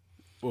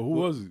 Well, who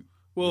was it?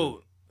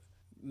 Well,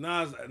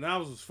 Nas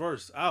was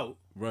first out.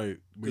 Right.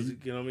 Because, you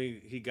know what I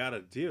mean? He got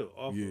a deal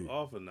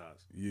off of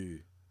Nas. Yeah.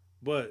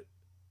 But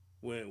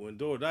when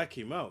Do or Die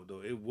came out,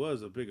 though, it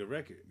was a bigger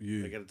record.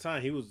 Yeah. Like, at the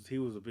time, he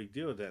was a big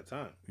deal at that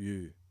time.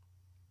 Yeah.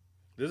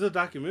 There's a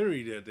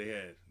documentary that they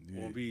had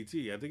on BET.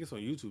 I think it's on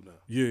YouTube now.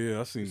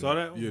 Yeah, I seen Saw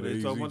that? Yeah,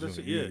 they talking about that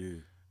shit? Yeah. Yeah.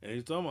 And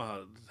he's talking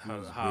about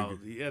how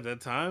at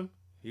that time,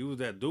 he was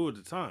that dude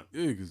at the time.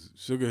 Yeah, because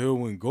Sugar Hill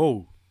went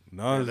gold.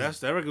 Nas,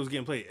 that record was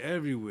getting played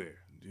everywhere.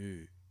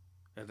 Yeah.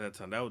 At that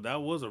time,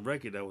 that was a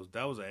record that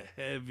was a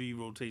heavy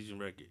rotation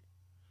record.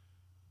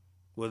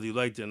 Whether you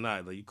liked it or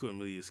not, like you couldn't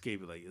really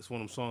escape it. Like it's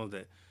one of them songs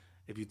that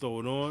if you throw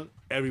it on,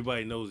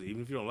 everybody knows it.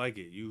 Even if you don't like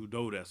it, you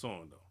know that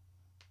song though.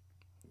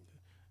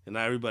 And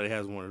not everybody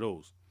has one of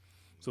those.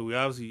 So we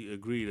obviously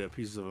agree that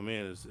Pieces of a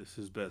Man is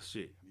his best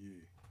shit. Yeah.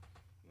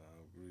 Nah,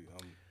 I agree.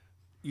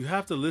 You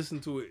have to listen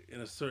to it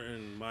in a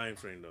certain mind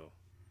frame though.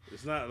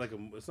 It's not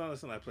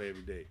something I play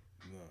every day.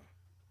 Nah.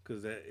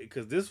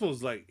 Because this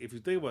one's like, if you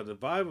think about it, the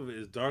vibe of it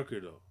is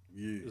darker though.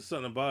 Yeah. There's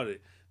something about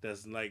it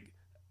that's like,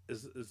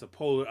 it's a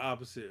polar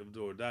opposite of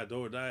Do or Die.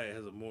 Do or Die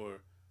has a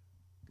more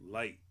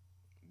light.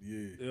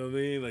 Yeah. You know what I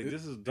mean? Like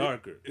this is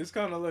darker. It's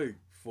kind of like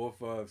 4,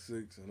 5,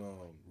 6 and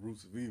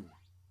Roots of Evil.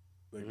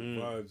 Like the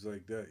vibes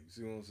like that. You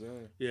see what I'm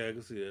saying? Yeah, I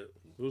can see that.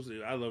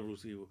 I love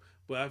Roots of Evil.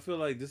 But I feel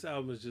like this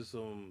album is just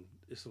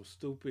it's some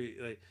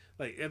stupid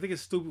like I think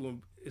it's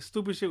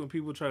stupid shit when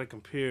people try to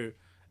compare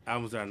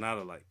albums that are not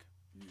alike.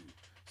 Yeah.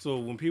 So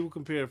when people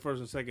compare first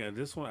and second and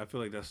this one, I feel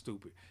like that's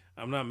stupid.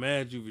 I'm not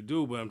mad at you if you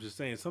do, but I'm just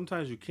saying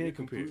sometimes you can't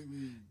compare.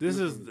 This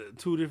is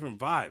two different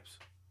vibes.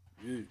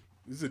 Yeah.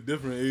 This is a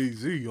different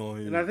AZ on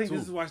here. And I think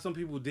this is why some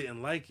people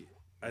didn't like it.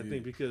 I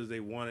think because they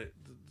wanted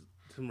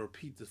to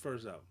repeat the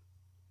first album.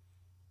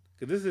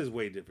 Because this is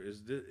way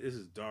different. This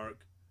is dark.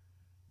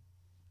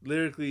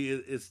 Lyrically,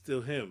 it's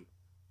still him.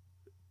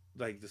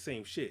 Like the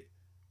same shit.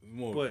 It's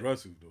more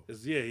aggressive though.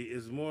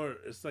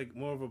 It's like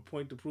more of a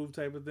point to prove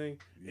type of thing.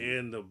 Yeah.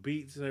 And the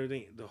beats and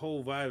everything, the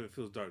whole vibe, it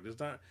feels dark.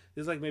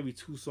 There's like maybe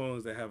 2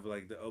 songs that have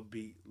like the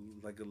upbeat,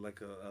 like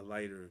a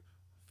lighter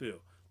feel.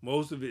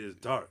 Most of it is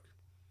dark.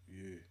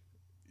 Yeah.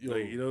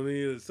 Like, you know what I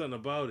mean? There's something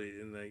about it,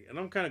 and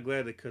I'm kind of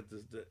glad they cut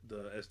the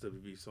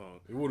SWV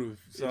song. It would have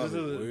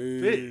sounded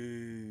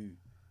way.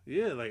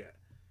 Yeah, like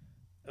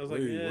I was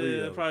like,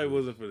 it probably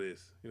wasn't for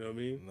this. You know what I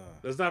mean? Nah.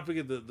 Let's not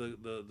forget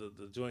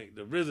the joint,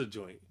 the RZA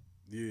joint.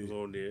 Yeah. Was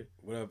on there.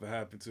 Whatever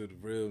happened to the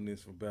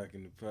realness from back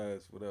in the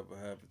past? Whatever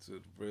happened to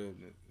the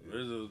realness?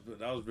 Yeah.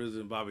 That was RZA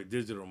and Bobby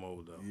Digital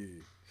mode though.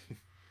 Yeah,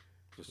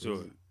 for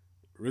sure.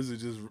 RZA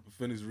just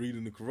finished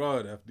reading the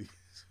Quran after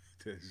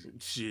that shit.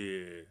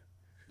 Shit.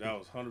 That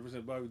was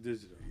 100% Bobby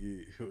Digital.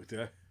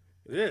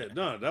 Yeah,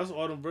 that's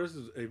all them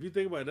verses. If you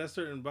think about it, that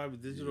certain Bobby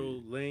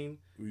Digital lane,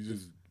 we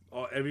just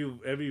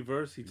every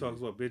verse he talks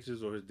about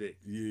bitches or his dick.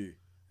 Yeah,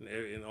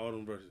 in all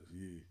them verses.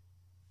 Yeah.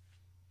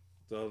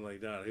 So I was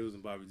like, nah, he was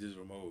in Bobby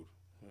Digital mode.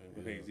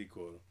 He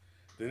called him.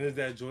 Then there's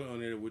that joint on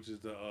there, which is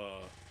the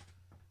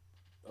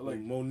I like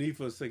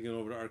Monifa singing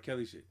over the R.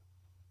 Kelly shit.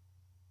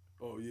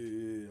 Oh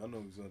yeah. I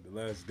know it's on The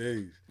Last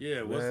Days.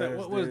 Yeah, what's that?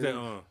 What was that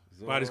on?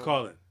 Body's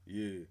Calling.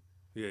 Yeah.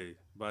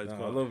 Body's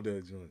Calling. I love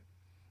that joint.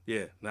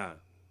 Yeah,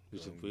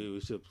 we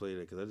should play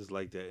that because I just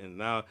like that. And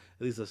now at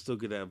least I still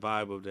get that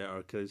vibe of that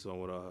R. Kelly song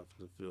without having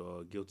to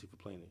feel guilty for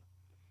playing it.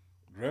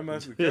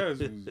 Grandmaster Cass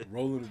was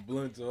rolling the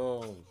blunt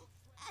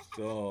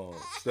to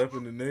Step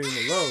in the Name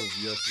of Love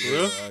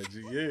yesterday on IG.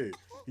 Yeah.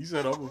 He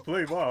said, I'm going to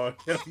play my R.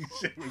 Kelly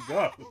shit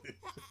regardless.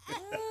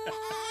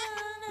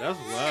 That's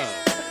wild.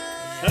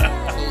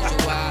 Close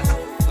your eyes,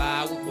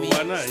 fly with me.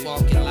 Why not?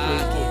 Walking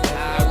live, get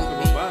high with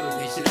me.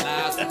 Vision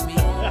lies with me.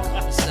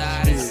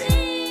 Beside it.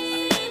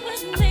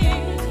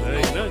 There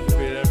ain't nothing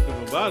compared to African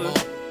Bambaataa.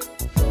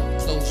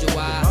 Close your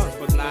eyes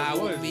and fly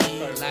with me.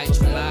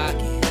 Light your lock,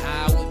 get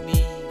high with me.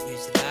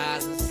 Vision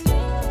lies with me.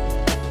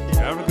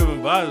 African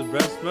Bambaataa's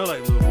breath smell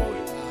like little boy.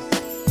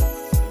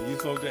 You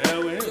smoke the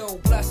L with him. Yo,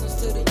 blessings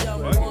to the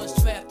young ones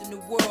trapped in the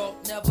world.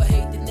 Never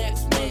hate the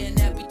next man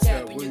that be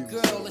tapping your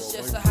girl. It's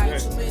just a hype.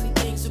 So many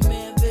things a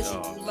man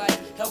vision through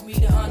life. Help me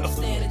to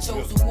understand the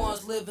chosen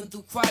ones living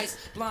through Christ.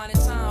 Blind in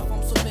time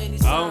from so many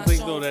signs. I don't think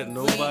though that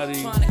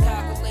nobody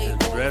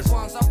addressed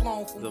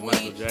the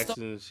Michael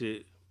Jackson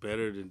shit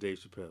better than Dave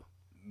Chappelle.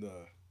 Nah.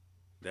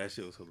 That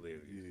shit was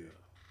hilarious.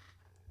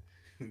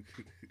 Yeah.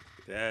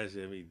 That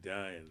shit me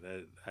dying.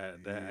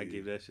 I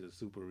gave that shit a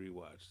super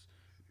rewatch.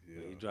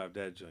 Yeah. When he dropped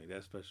that joint,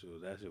 that special,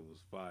 that shit was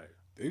fire.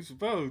 Dave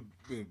Chappelle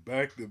been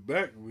back to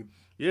back with.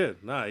 Yeah,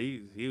 nah,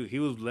 he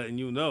was letting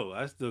you know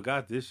I still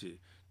got this shit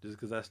just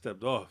because I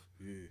stepped off.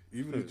 Yeah,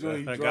 even the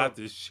joint I got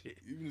this shit.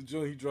 Even the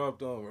joint he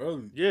dropped on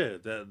early. Yeah,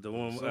 the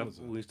one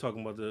when he's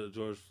talking about the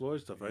George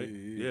Floyd stuff, right?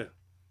 Yeah.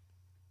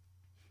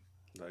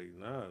 Like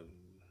nah,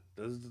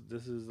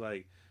 this is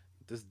like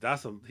this.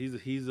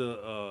 He's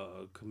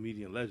a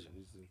comedian legend.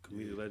 He's a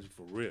comedian legend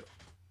for real.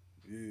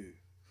 Yeah.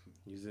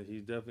 He's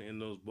definitely in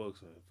those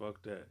books, man.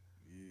 Fuck that.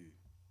 Yeah.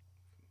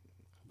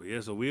 But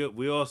yeah, so we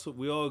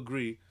all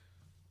agree.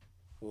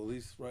 Well, at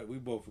least right, we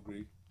both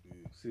agree.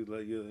 Yeah. See,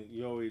 like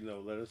you already know.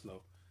 Let us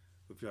know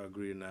if y'all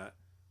agree or not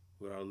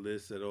with our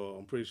list at all.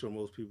 I'm pretty sure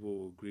most people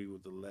will agree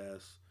with the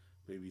last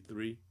maybe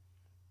 3,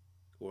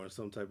 or in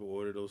some type of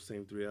order those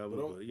same 3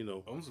 albums. But you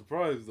know, I'm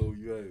surprised though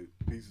you had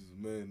Pieces of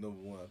Man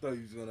 #1. I thought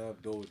you was gonna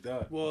have Do or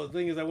Die. Well, the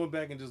thing is, I went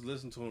back and just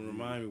listened to them,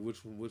 remind me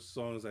which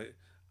songs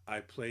I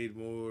played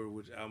more,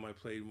 which album I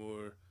played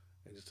more.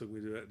 It just took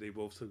me to. They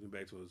both took me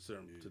back to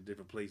to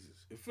different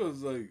places. It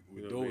feels like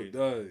with You know Do or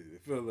Die,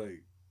 it felt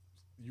like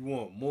you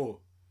want more,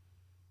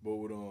 but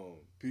with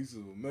Pieces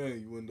of Man,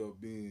 you end up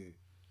being.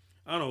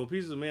 I don't know. With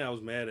Pieces of Man, I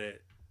was mad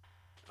at.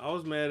 I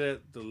was mad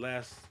at the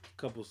last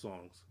couple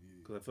songs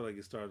because I felt like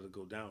it started to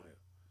go downhill.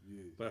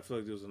 Yeah. But I feel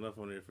like there was enough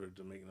on there for it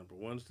to make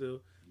 #1 still.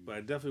 Yeah. But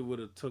I definitely would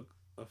have took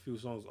a few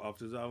songs off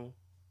this album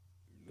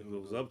if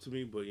it was up to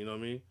me. But you know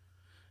what I mean.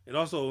 And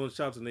also,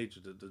 shout out to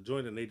Nature. The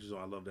Joint of Nature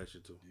song, I love that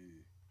shit too.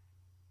 Yeah.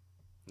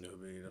 You know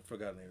what I mean? I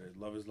forgot the name.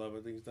 Love is Love,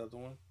 I think is that the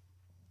one?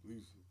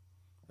 Lisa.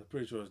 I'm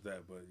pretty sure it's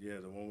that, but yeah,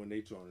 the one with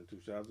Nature on it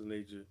too. Shout out to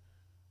Nature.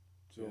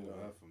 Joe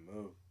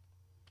 $500,000.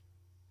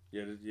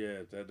 Yeah,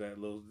 that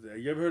little.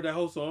 You ever heard that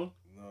whole song?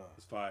 Nah.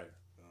 It's fire.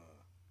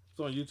 It's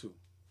on YouTube.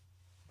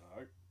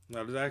 Alright.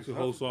 Now there's actually a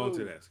whole song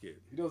to that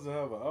skit. He doesn't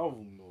have an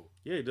album though.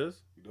 Yeah, he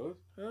does. He does?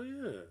 Hell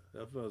yeah.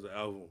 That was an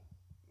album.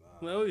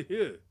 Nah. Hell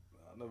yeah.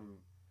 I never.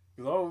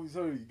 Because I always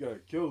heard he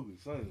got killed or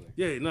something like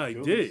that. Yeah, no, he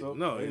did. Himself?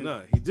 No, Yeah.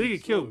 no, he did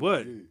get killed,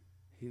 but yeah.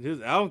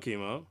 his album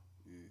came out.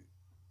 Yeah.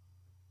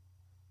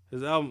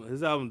 His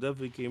album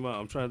definitely came out.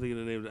 I'm trying to think of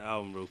the name of the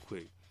album real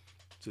quick,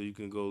 so you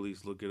can go at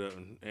least look it up,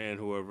 and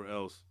whoever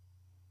else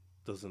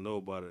doesn't know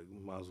about it,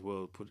 might as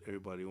well put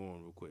everybody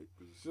on real quick.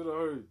 Should have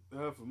heard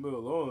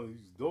 $500,000 on.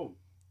 He's dope.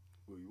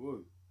 Well, he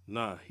was.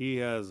 Nah, he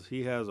has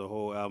a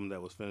whole album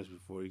that was finished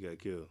before he got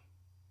killed.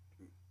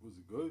 Was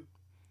it good?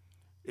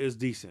 It's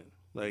decent.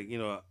 Like, you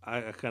know,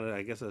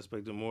 I guess I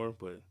expected more,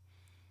 but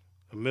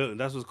 $1 million.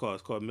 That's what it's called.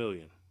 It's called $1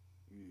 Million.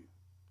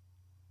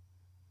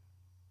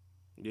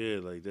 Yeah. Yeah,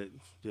 like that.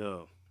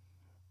 Yeah.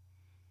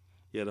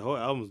 Yeah, the whole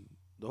album's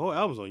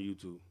on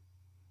YouTube.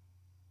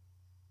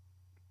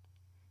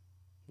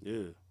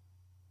 Yeah.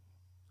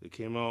 It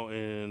came out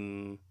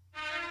in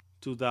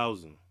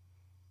 2000.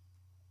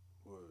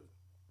 Word.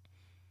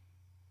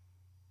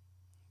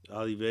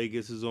 Ali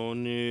Vegas is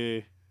on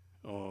there.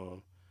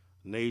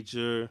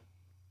 Nature.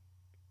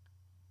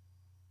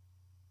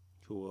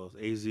 Who else?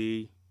 AZ.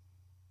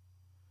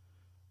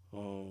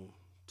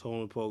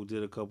 Tone and Poke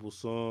did a couple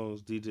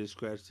songs. DJ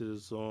Scratch did a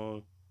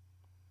song.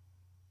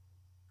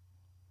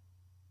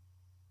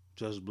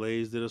 Just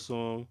Blaze did a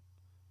song.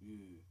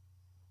 Yeah.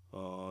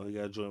 He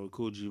got a joint with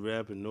Cool G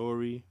Rap and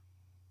Nori.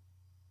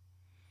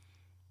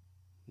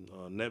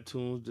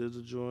 Neptunes did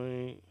a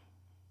joint.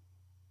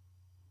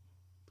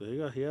 But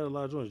he had a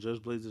lot of joints.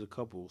 Just Blaze did a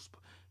couple.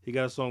 He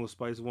got a song with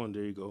Spice One.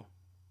 There you go.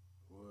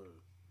 Word.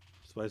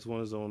 Spice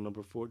One is on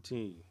number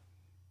 14.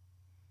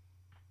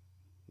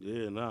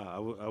 Yeah, nah,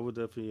 I would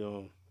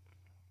definitely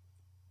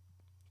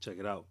check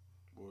it out.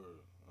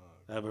 Word.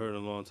 I haven't heard it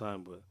in a long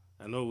time, but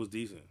I know it was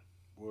decent.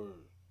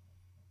 Word.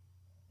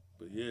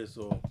 But yeah,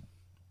 so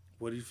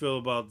what do you feel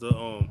about the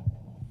Oh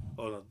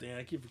no, damn!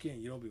 I keep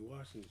forgetting you don't be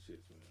watching shit,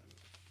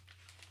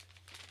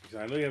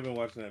 man. I know you haven't been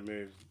watching that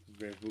Marriage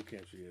Boot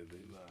Camp shit yet,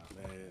 dude.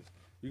 Nah, man.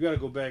 You gotta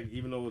go back,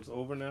 even though it's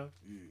over now.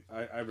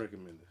 Yeah. I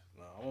recommend it.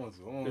 Nah, I want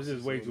to. This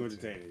is way too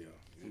entertaining, yo.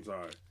 Yeah. I'm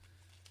sorry.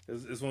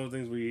 It's one of the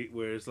things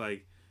where it's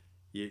like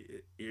you're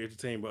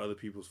entertained by other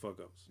people's fuck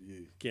ups.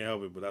 Yeah. Can't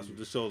help it, but that's what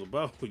this show's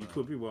about. When you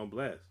put people on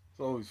blast. It's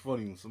always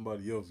funny when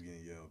somebody else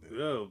getting yelled at.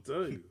 Yeah, I'm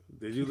telling you.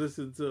 Did you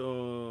listen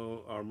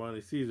to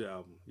Armani Caesar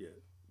album yet?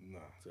 Nah.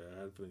 So I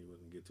had a feeling you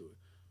wasn't get to it.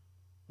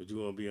 But you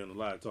gonna be on the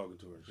live talking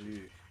to her.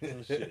 Yeah.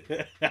 Oh,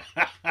 shit.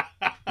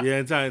 Yeah,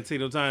 and take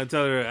no time to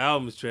tell her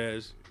album's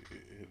trash.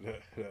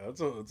 I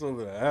told her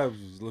the abs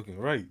was looking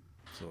right.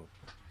 So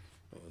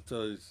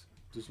tell her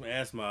do some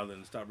ass smiling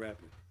and stop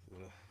rapping.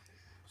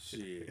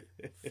 Shit.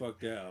 Fuck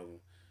that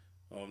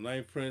album.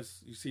 Ninth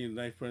Prince, you seen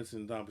Ninth Prince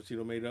and Don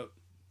Pacino made up?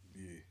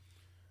 Yeah.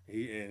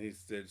 He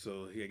said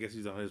so. I guess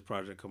he's on his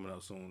project coming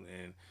out soon,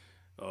 and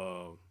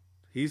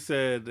he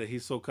said that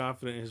he's so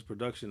confident in his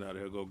production now that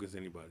he'll go against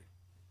anybody.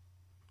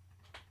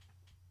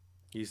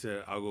 He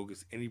said, "I'll go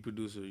against any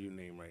producer you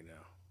name right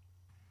now."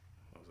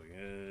 I was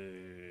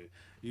like,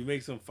 "You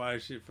make some fire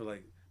shit for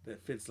like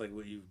that fits like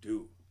what you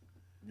do."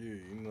 Yeah,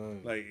 you know,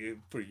 like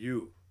for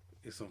you,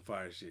 it's some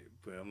fire shit.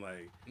 But I'm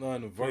like, not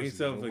in the putting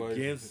yourself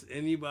against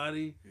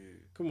anybody. Yeah.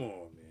 Come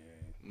on,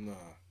 man. Nah.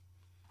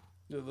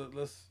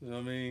 Let's, you know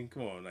what I mean?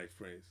 Come on, Nice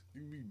Prince.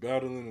 You be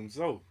battling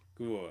himself.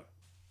 Come on.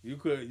 You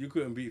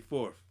couldn't beat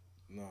Fourth.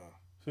 Nah.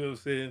 You know what I'm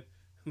saying?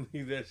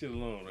 Leave that shit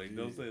alone, right? Yeah.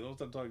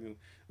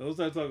 Don't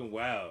start talking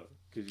wild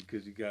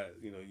because you got,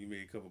 you know, you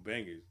made a couple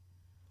bangers.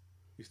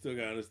 You still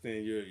gotta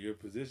understand your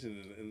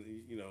position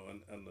and you know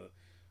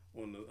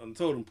on the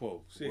totem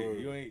pole. Shit, word.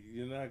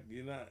 You're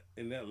not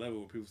in that level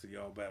where people say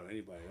y'all battle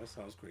anybody. That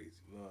sounds crazy.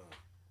 Nah.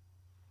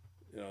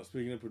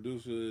 Speaking of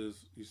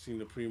producers, you seen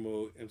the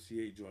Primo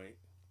MC8 joint?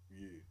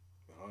 Yeah.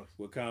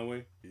 With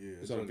Conway? Yeah.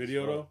 It's on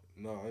video though?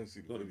 No, I didn't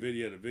see the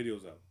video. The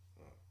video's out.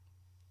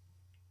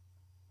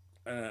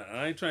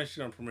 I ain't trying to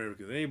shit on Premier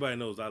because anybody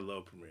knows I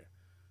love Premier.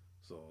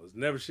 So it's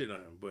never shitting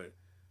on him. But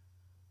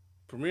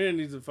Premier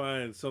needs to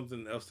find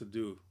something else to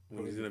do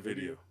when he's in a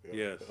video.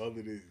 Yes.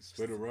 Other than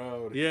spin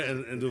around. Yeah,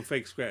 and do a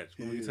fake scratch.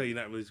 When you tell you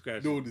not really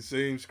scratching. Doing the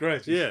same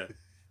scratches. Yeah.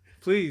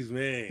 Please,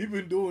 man. He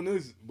been doing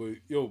this, but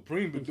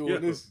Preem been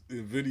doing this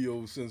in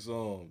videos since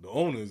the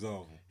Owner's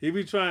album. He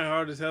be trying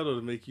hard as hell though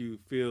to make you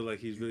feel like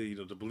he's really,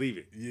 to believe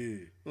it.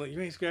 Yeah. Like,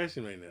 you ain't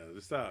scratching right now.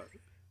 Just stop.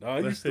 Nah, I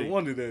used to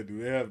wonder that.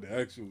 Do they have the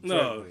actual track?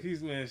 No, he's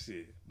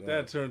shit. Nah.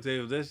 That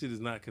turntable, that shit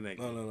is not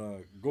connected.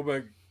 No. Go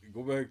back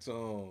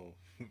to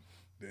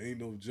there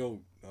ain't no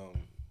joke.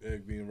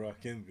 Eric B and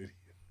Rakim video.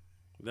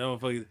 That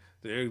motherfucker,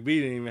 the Eric B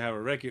didn't even have a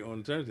record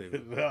on the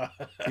turntable. Nah.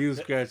 He was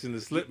scratching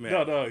the slip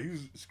mat. No, he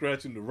was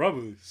scratching the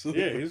rubber. So.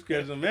 Yeah, he was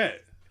scratching the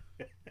mat.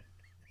 That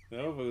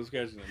motherfucker was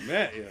scratching the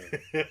mat,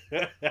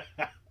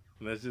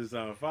 And that shit's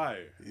on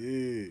fire.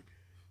 Yeah.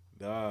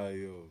 Nah,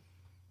 yo.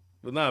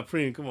 But nah,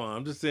 Preem, come on.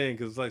 I'm just saying,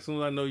 because like, as soon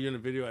as I know you're in the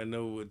video, I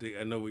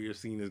know what your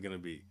scene is going to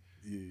be.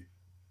 Yeah.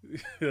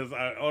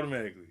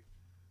 Automatically.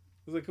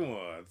 It's like, come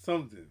on,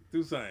 something.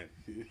 Do something.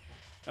 Yeah.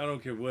 I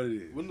don't care what it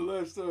is. When the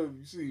last time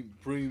you seen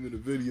Preem in a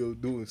video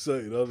doing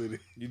something other than...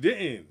 You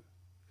didn't.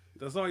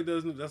 That's all he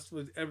does. That's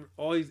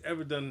all he's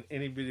ever done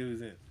in any video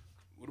he's in.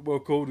 What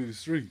about Code of the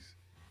Streets?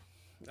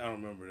 I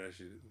don't remember that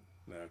shit.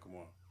 Nah, come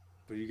on.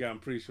 But I'm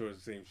pretty sure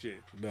it's the same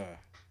shit. Nah.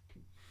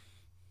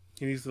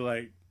 He needs to,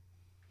 like,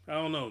 I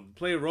don't know,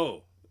 play a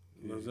role.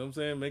 You know what I'm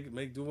saying?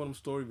 Do one of them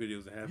story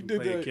videos and have him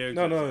play a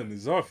character. No, in the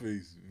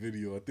Czarface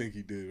video, I think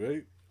he did,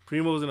 right?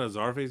 Primo's in a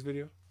Czarface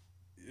video?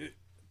 Yeah,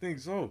 I think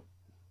so.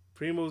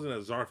 Primo's in a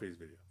Czarface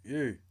video?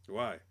 Yeah.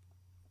 Why?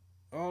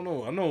 I don't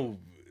know. I know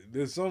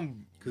there's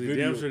some because he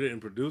damn sure didn't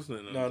produce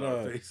nothing on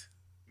Czarface.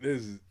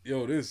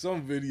 There's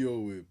some video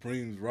with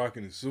Preem's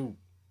rocking a suit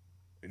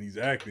and he's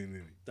acting in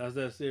it. That's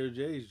that Sarah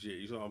J's shit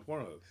you saw on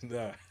Pornhub.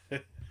 Nah.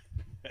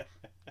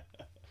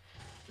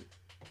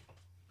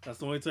 That's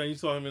the only time you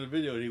saw him in the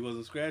video and he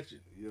wasn't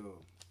scratching.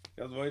 Yo.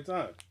 That's the only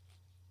time.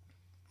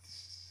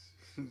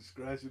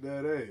 Scratching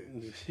that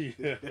ass.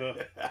 Yeah.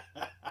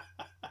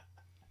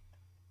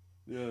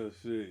 Yeah,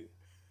 shit.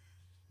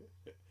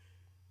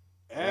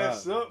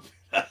 Ass up.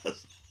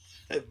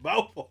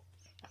 Mouth.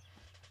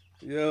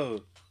 Yo.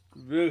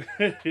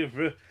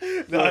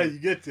 Nah, you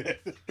get that.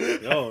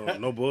 Yo,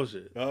 no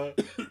bullshit.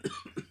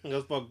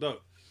 That's fucked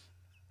up.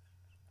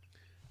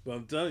 But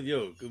I'm telling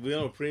you, because we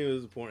know Preem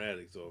is a porn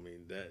addict, so I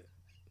mean that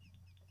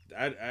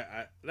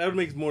would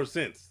make more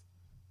sense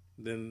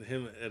than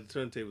him at the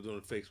turntable doing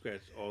a fake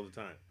scratch all the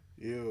time.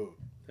 Yo.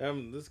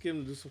 Let's get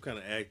him to do some kind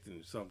of acting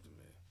or something,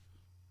 man.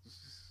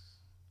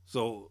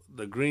 So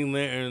the Green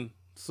Lantern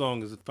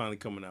song is finally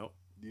coming out.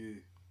 Yeah.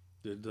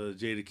 The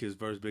Jadakiss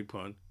verse Big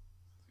Pun.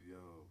 Yo.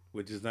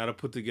 Which is not a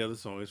put together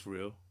song, it's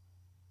real.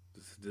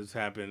 This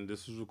happened.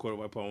 This was recorded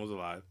while Pun was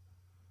alive.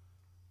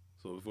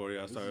 So before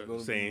y'all start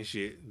saying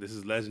shit, this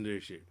is legendary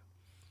shit.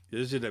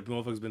 This is shit that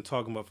motherfuckers been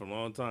talking about for a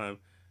long time,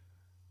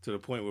 to the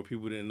point where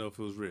people didn't know if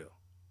it was real.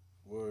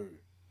 Word.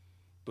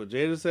 But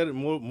Jada said it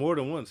more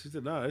than once. He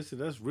said, nah,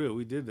 that's real.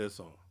 We did that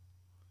song.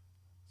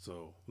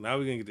 So now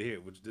we're going to get to hear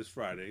it, which is this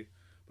Friday.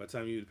 By the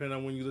time depending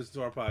on when you listen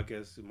to our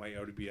podcast, it might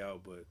already be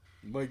out, but...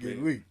 It might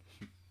get leaked.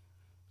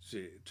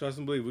 Shit. Trust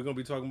and believe, we're going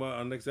to be talking about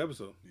our next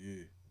episode.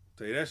 Yeah.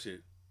 Tell you that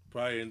shit.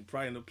 Probably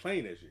end up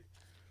playing that shit.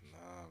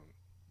 Nah.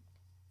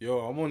 Yo,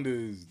 I wonder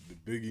is the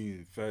Biggie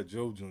and Fat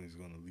Joe joint is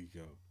going to leak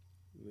out.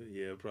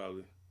 Yeah,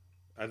 probably.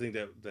 I think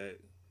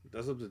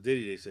that's up to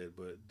Diddy, they said,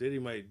 but Diddy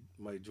might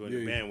join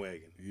the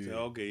bandwagon. Yeah. Say,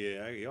 okay,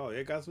 yeah,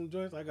 I got some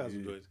joints, I got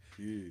some joints.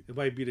 Yeah. It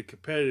might be the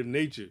competitive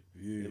nature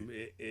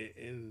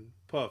in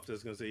Puff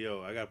that's gonna say,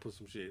 yo, I gotta put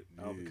some shit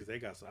out because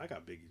I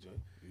got Biggie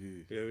joint.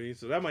 Yeah. You know what I mean?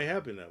 So that might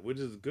happen now, which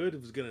is good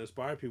if it's gonna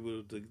inspire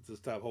people to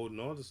stop holding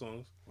on to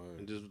songs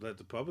and just let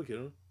the public hear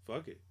them.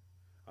 Fuck it.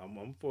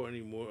 I'm for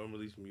any more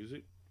unreleased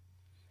music,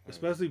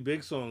 especially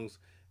big songs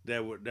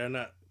they're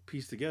not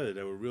pieced together,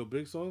 that were real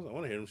big songs. I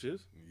want to hear them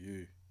shits.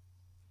 Yeah.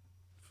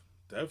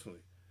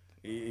 Definitely.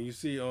 And you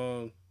see,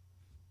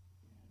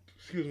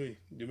 excuse me,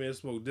 your man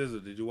Smoke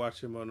Dizzle. Did you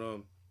watch him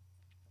on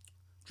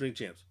Drink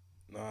Champs?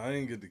 Nah, I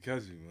didn't get to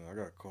catch it, man. I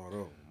got caught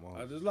up.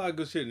 There's a lot of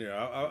good shit in there.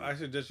 I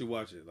suggest you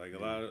watch it. Like, it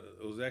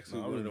was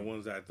actually one of the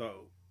ones that I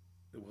thought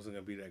it wasn't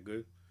going to be that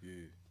good.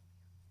 Yeah.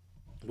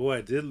 But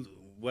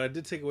what I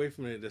did take away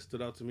from it that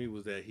stood out to me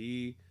was that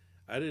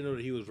I didn't know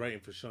that he was writing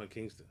for Sean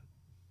Kingston.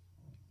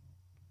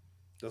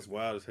 That's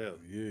wild as hell.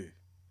 Yeah.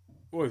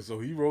 Boy, so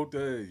he wrote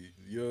that.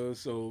 You're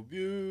so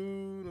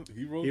beautiful.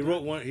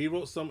 He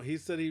wrote some. He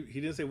said he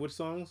didn't say which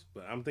songs,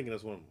 but I'm thinking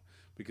that's one of them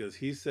because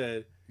he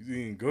said he's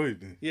eating good.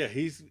 Then. Yeah,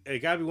 it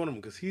gotta be one of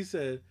them because he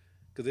said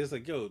it's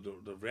like yo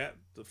the rap,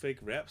 the fake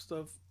rap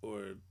stuff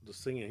or the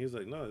singing. He's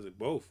like no, it's like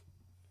both.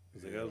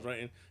 He's like I was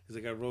writing. He's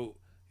like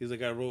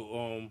I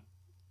wrote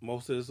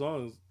most of the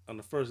songs on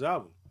the first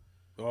album.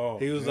 Oh,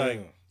 he was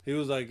like He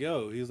was like,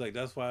 yo, he was like,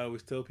 that's why I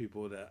always tell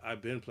people that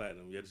I've been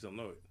platinum, you just don't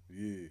know it.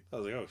 Yeah. I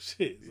was like, oh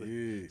shit. Like,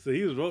 Yeah. So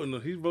he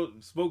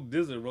wrote Smoke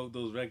Dizzle wrote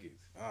those records.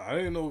 I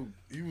didn't know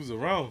he was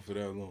around for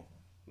that long.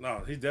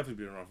 No, he's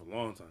definitely been around for a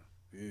long time.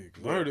 Yeah,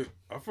 because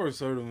I first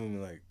heard of him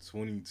in like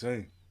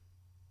 2010.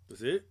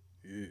 That's it?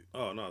 Yeah.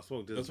 Oh no,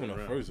 Smoke Dizzle. That's when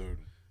I first heard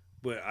him.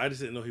 But I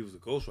just didn't know he was a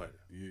ghostwriter.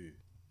 Yeah.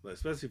 Like,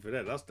 especially for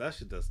that.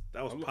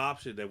 That was pop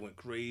shit that went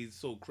crazy,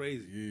 so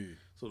crazy. Yeah.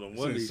 So no It's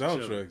wonder in he's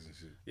soundtracks chilling. and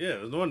shit.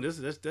 Yeah, no wonder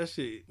that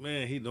shit,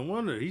 man. No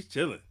wonder he's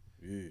chilling.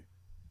 Yeah.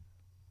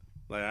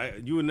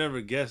 Like you would never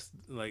guess,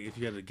 like if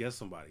you had to guess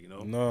somebody, you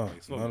know. Nah,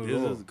 like, Smoke not at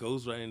all. Dizzle's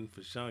ghostwriting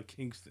for Sean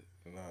Kingston.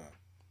 Nah.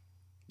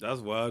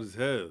 That's wild as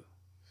hell.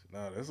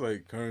 Nah, that's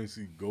like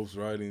Currency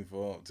ghostwriting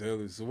for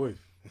Taylor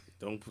Swift.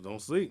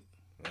 Don't sleep.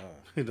 Nah.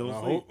 Don't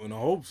I sleep. hope, I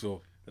hope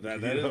so.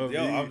 That You is, know what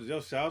I mean? yo,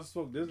 shout out to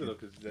Smoke Dizzle though,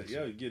 because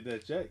you get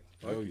that check.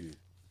 Hell yeah.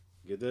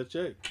 Get that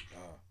check.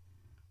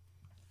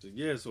 So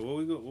yeah, so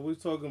what we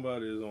talking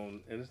about is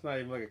and it's not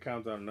even like a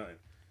countdown or nothing.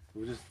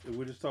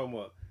 We're just talking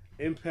about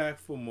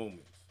impactful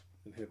moments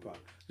in hip hop.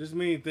 Just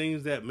mean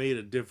things that made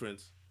a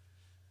difference,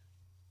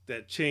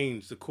 that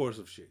changed the course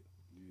of shit.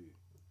 Yeah.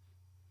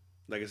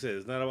 Like I said,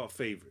 it's not about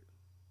favorite.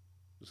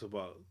 It's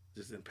about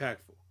just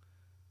impactful.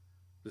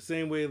 The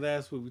same way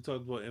last week we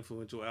talked about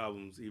influential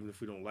albums, even if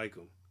we don't like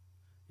them,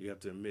 you have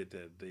to admit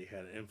that they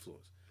had an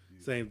influence.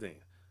 Yeah. Same thing.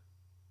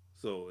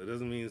 So it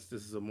doesn't mean this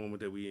is a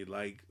moment that we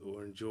like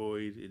or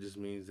enjoyed. It just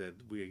means that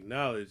we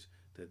acknowledge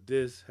that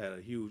this had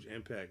a huge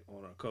impact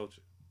on our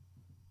culture.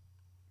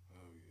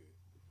 Oh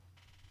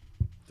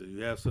yeah. So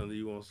you have something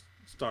you want to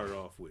start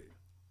off with?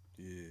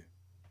 Yeah.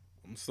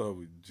 I'm gonna start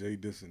with Jay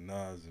dissing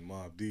Nas and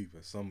Mobb Deep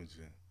at Summer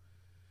Jam.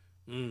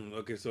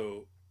 Okay,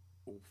 so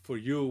for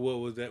you,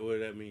 what did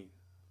that mean?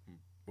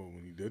 But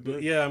when he did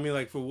that? Yeah, I mean,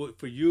 like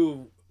for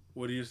you,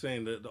 what are you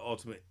saying that the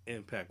ultimate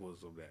impact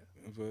was of that?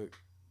 In fact,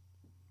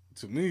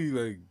 to me,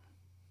 like,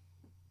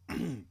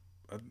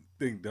 I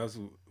think that's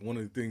one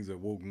of the things that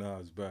woke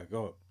Nas back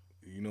up.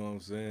 You know what I'm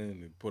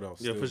saying? And put out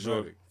for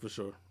sure.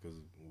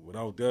 Because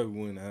without that, we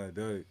wouldn't have had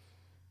that.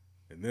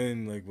 And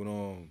then, like,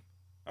 when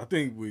I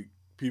think with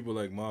people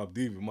like Mobb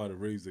Deep, it might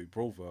have raised their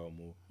profile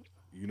more.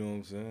 You know what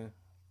I'm saying?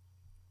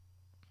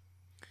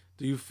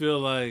 Do you feel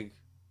like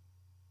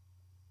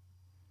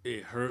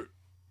it hurt?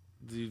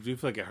 Do you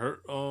feel like it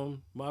hurt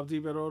Mobb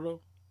Deep at all though?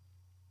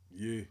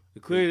 Yeah.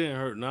 It clearly didn't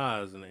hurt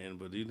Nas in the end,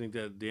 but do you think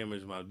that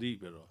damaged Mobb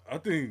Deep at all? I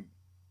think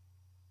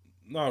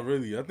not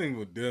really. I think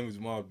what damaged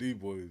Mobb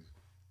Deep was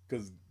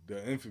because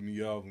the Infamy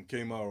album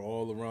came out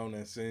all around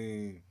that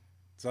same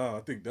time. I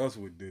think that's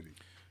what did it.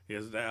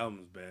 Yes, that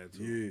album's bad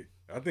too.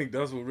 Yeah, I think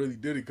that's what really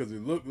did it because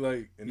it looked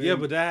like. And then, yeah,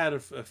 but that had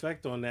an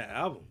effect on that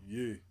album.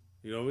 Yeah.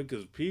 You know what I mean?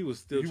 Because P was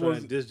still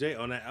trying to diss Jay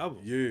on that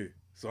album. Yeah.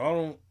 So I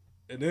don't.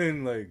 And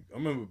then, like, I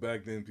remember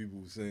back then people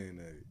were saying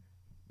that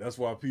that's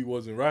why P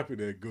wasn't rapping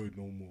that good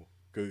no more.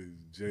 Because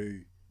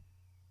Jay,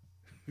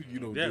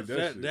 did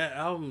that shit. That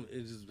album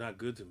is just not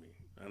good to me.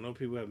 I know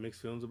people have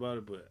mixed feelings about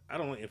it, but I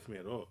don't like Infamy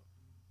at all.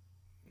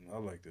 I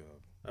like that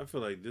album. I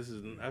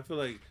feel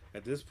like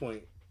at this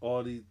point,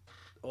 all these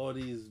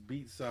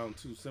beats sound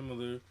too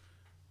similar.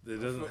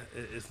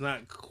 It's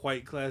not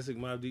quite classic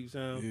Mobb Deep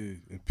sound. Yeah,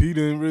 and P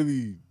didn't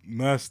really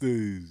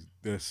master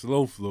that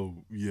slow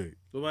flow yet.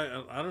 So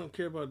I don't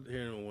care about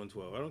hearing on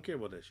 112. I don't care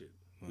about that shit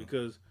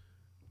because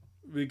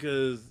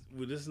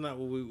this is not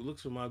what we look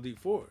for Mobb Deep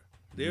for.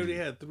 They already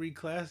had 3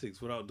 classics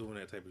without doing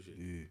that type of shit.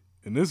 Yeah,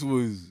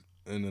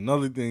 and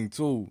another thing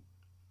too.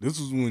 This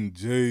was when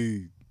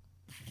Jay,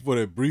 for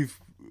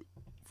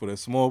that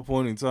small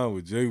point in time,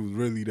 where Jay was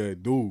really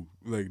that dude,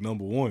 like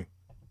number one.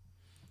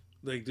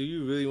 Like, do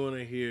you really want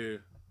to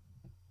hear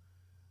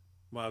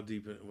Mobb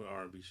Deep with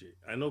R&B shit?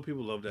 I know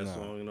people love that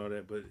song and all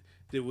that, but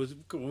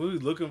when we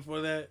looking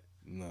for that?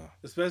 Nah.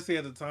 Especially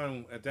at that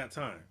time.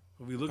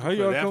 We looking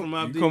for that from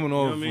Mobb Deep. You coming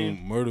off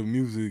from Murder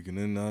Music, and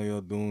then now y'all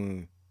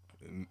doing.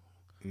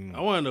 I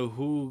want to know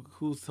who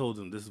told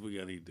them this is what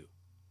y'all need to do.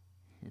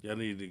 Y'all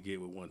need to get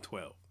with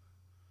 112.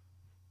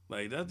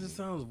 Like, that just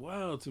sounds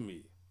wild to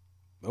me.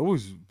 I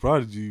wish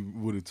Prodigy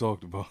would have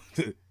talked about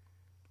that.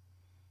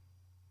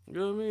 You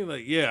know what I mean?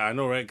 Like, yeah, I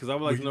know, right? Because I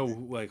would like to know,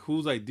 like,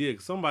 whose idea.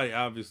 Cause somebody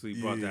obviously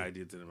brought that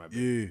idea to them.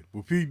 Yeah,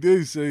 but Pete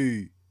did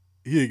say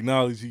he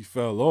acknowledged he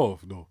fell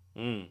off, though.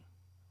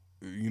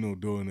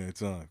 During that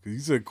time. Because he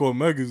said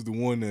Cormega's the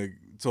one that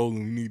told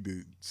him he need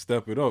to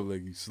step it up,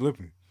 like he's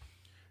slipping.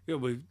 Yeah,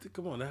 but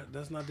come on,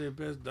 that's not their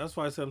best. That's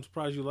why I said I'm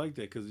surprised you like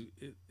that, because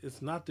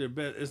it's not their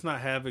best. It's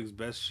not Havoc's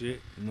best shit.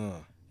 Nah.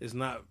 It's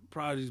not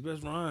Prodigy's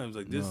best rhymes.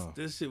 Like,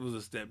 this shit was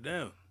a step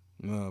down.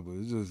 Nah, but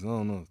it's just, I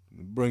don't know.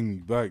 It bring me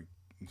back.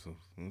 So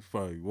that's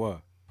probably why.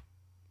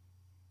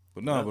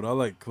 But but I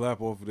like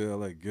Clap off of there. I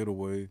like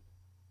Getaway.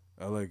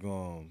 I like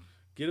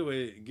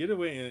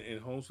Getaway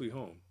and Home Sweet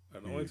Home.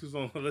 The only 2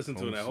 songs I listen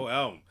to in that whole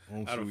album.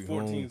 Out of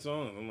 14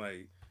 songs, I'm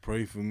like,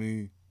 Pray For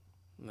Me.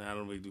 Nah, I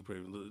don't really do Pray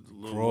For Me.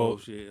 Little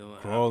shit.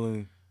 Like,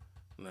 Crawling.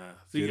 Nah.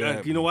 See,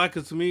 you know why?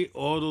 Because to me,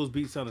 all those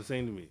beats sound the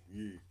same to me.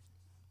 Yeah.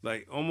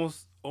 Like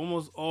almost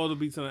all the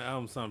beats on the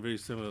album sound very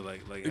similar.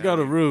 Like It got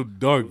a real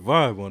dark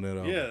vibe on that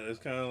album. Yeah, it's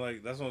kind of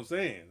like that's what I'm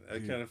saying. I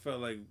kind of felt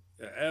like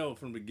an L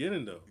from the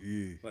beginning though.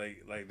 Yeah.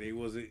 Like they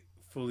wasn't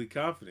fully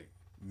confident.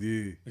 Yeah.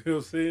 You know what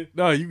I'm saying?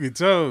 Nah, you can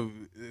tell.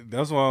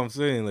 That's why I'm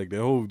saying like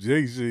that whole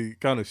Jay shit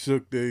kind of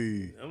shook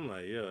they. I'm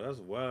like, yo, that's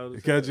wild.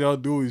 The catch y'all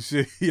doing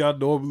shit y'all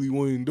normally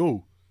wouldn't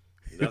do.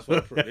 That's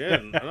what.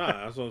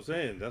 That's what I'm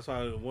saying. That's how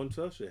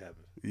 112 shit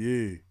happened.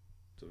 Yeah.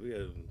 So we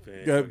had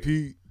fans. Got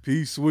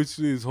P switched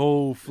his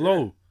whole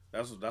flow.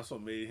 Yeah. That's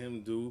what made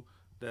him do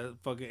that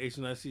fucking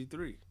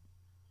H9C3.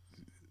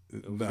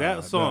 It was Nah,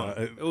 that song. nah.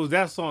 It was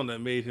that song that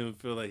made him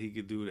feel like he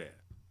could do that.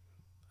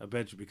 I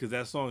bet you, because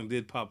that song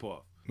did pop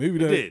off. Maybe It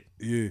that did.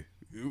 Yeah.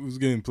 It was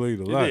getting played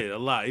a lot. It did a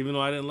lot. Even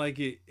though I didn't like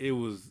it, it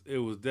was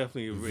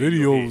definitely a The radio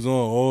video hit. was on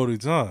all the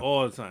time.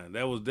 All the time.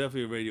 That was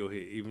definitely a radio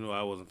hit, even though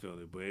I wasn't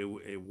feeling it. But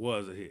it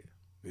was a hit.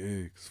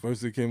 Yeah, because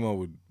first they came out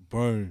with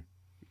Burn.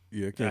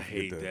 Yeah, I I can't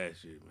hate forget that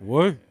shit, man.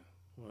 What?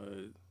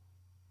 What?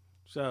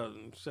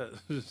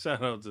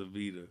 Shout out to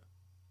Vita.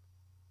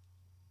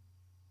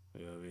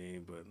 You know what I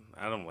mean? But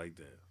I don't like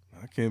that.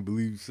 I can't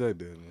believe you said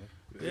that, man.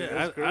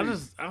 Yeah, I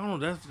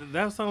don't know.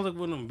 That sounds like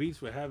one of them beats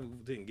where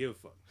Havoc didn't give a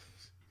fuck.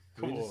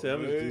 Come He just on, said,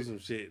 I'm man. just do some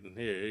shit, and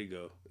here you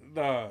go.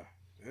 Nah.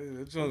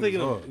 That joint I'm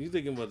was hard. you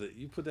thinking about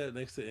you put that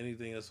next to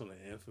anything else on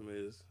the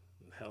Infamous,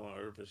 Hell on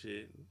Earth and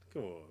shit.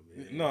 Come on,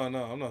 man.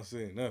 No, I'm not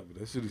saying that, but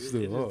that shit is It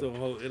still just hard.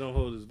 don't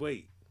hold his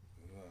weight.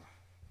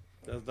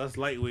 That's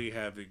lightweight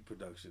Havoc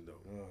production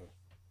though.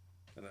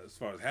 And as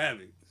far as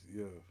Havoc,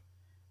 Yeah.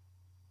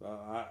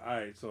 all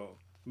right. So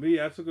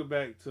I took it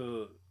back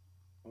to.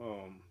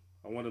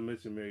 I want to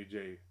mention Mary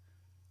J.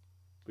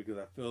 Because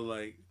I feel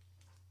like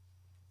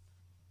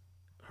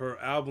her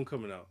album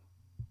coming out,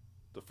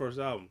 the first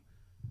album,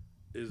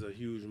 is a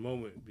huge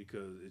moment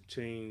because it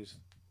changed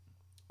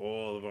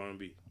all of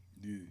R&B.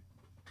 Yeah.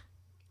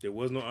 There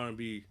was no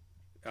R&B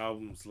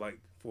albums like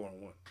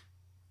 4-on-1.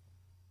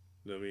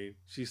 You know what I mean?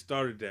 She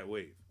started that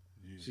wave.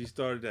 Yeah. She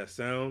started that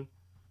sound.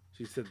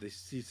 She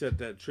set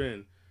that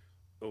trend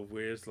of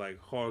where it's like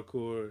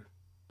hardcore,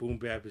 boom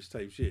bapish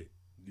type shit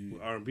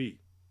with R&B.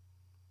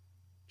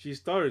 She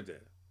started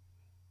that.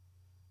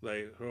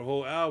 Like her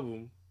whole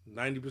album,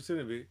 90%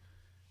 of it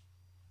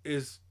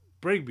is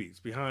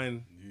breakbeats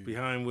behind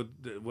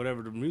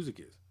whatever the music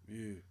is.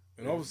 Yeah.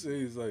 And I would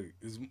say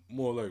it's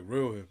more like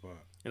real hip hop.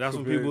 And that's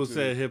when people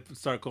said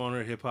start calling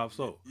her hip hop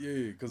soul.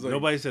 Yeah, because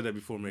Nobody said that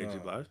before Mary J.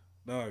 Blige.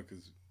 Nah,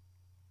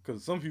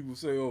 because some people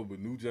say, oh, but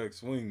New Jack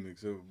Swing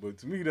mix it. But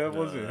to me, that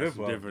wasn't hip hop.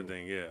 That's a different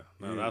thing, yeah.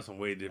 No, that's some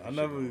way different.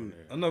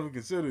 I never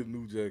considered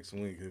New Jack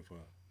Swing hip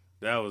hop.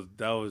 That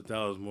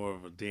was more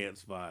of a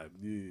dance vibe.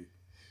 Yeah.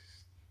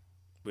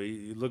 But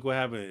you look what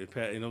happened.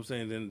 You know what I'm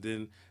saying?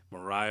 Then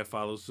Mariah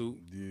followed suit.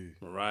 Yeah.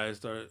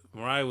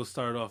 Mariah would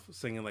start off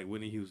singing like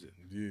Whitney Houston.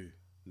 Yeah.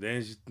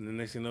 Then the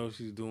next thing you know,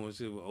 she's doing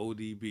shit with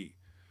ODB.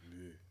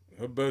 Yeah.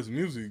 Her best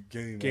music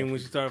came when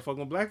she started fucking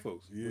with black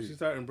folks. Yeah. When she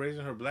started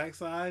embracing her black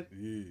side,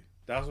 yeah,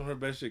 that's when her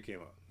best shit came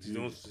out.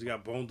 She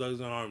got Bone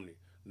Thugs and Harmony,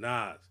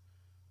 Nas,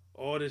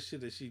 all this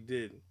shit that she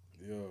did.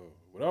 Yo,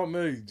 without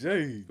Mary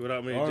J.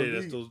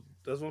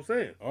 That's what I'm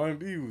saying.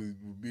 R&B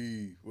would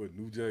be what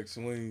New Jack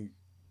Swing.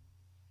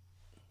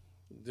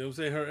 You know what I'm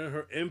saying?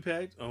 Her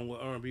impact on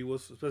what R&B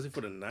was, especially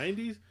for the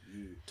 90s,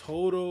 Yeah.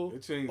 Total,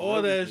 all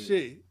everything. that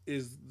shit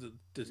is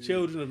the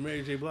children of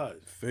Mary J.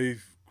 Blige.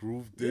 Faith,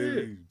 Groove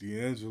Theory,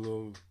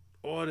 D'Angelo,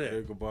 All that.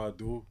 Erykah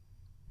Badu.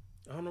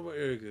 I don't know about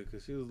Erykah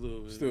because she was a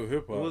little bit... Still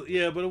hip hop.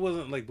 Yeah, but it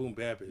wasn't like boom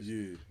bapish.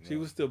 Yeah. She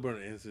was still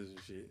burning incense and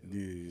shit.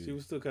 Yeah. She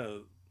was still kind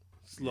of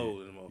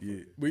slow in the motherfucker.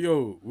 Yeah. But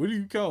yo, what do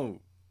you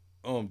count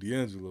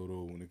D'Angelo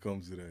though when it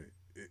comes to that?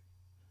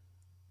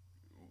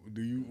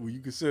 Will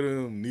you consider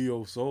him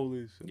neo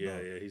soulish? Yeah,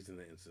 he's in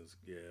the incense.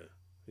 Yeah,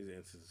 he's in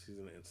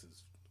the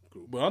incense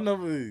group. But I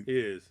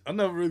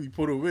never really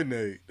put him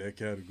in that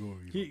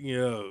category.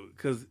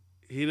 Because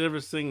he never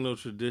sing no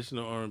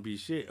traditional R&B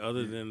shit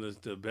other than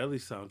the Belly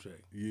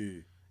soundtrack.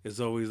 Yeah, it's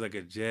always like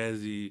a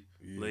jazzy,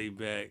 laid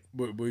back.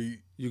 But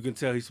you can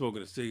tell he's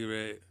smoking a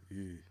cigarette. Yeah,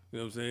 you know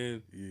what I'm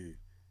saying? Yeah.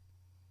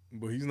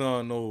 But he's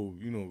not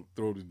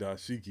throw the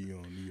dashiki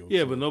on neo.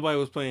 Yeah, but nobody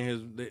was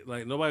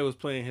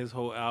playing his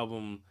whole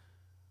album.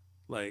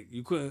 Like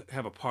you couldn't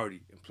have a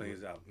party and play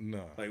his album. Nah.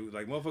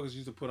 Like motherfuckers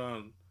used to put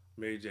on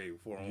Mary J.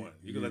 4-on-1.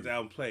 You can let the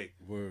album play.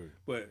 Word.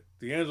 But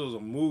D'Angelo's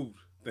a mood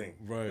thing.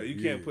 Right. Like,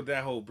 you can't put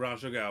that whole Brown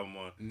Sugar album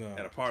on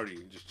at a party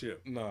and just chill.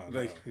 Nah.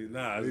 It's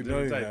a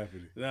different type.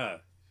 Nah.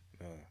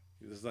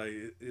 It's like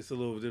it's a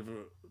little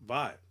different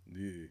vibe. Yeah.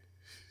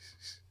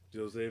 You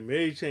know what I'm saying?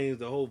 Mary changed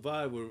the whole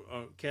vibe where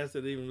cats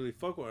that didn't even really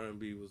fuck with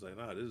R&B was like,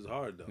 nah, this is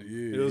hard though. Yeah,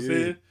 you know what I'm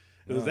saying?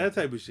 It was that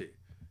type of shit.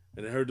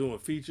 And then her doing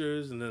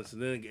features, and then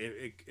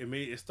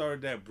it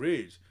started that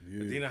bridge.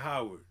 Adina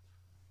Howard,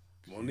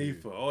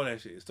 Monifa, all that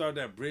shit. It started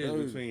that bridge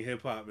between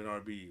hip hop and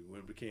R&B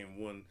when it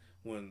became one.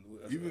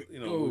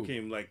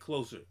 Became like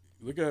closer.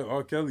 Look at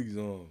R. Kelly's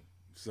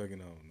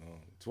second album,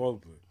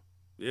 12 Play.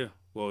 Yeah,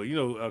 well,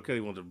 R.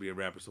 Kelly wanted to be a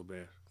rapper so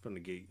bad from the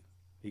gate.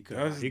 He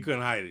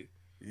couldn't hide it.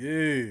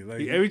 Yeah,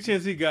 like Every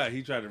chance he got,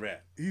 he tried to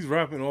rap. he's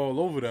rapping all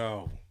over the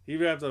album. He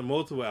rapped on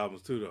multiple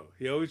albums too, though.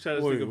 He always tried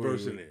to sneak a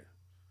verse in there.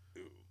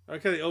 R.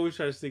 Kelly always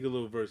tried to sneak a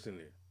little verse in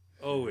there.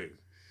 Always.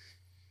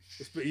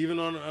 Even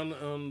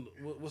on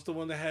what's the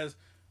one that has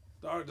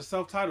the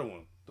self-titled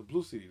one, the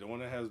Blue CD, the one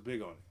that has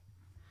Big on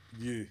it.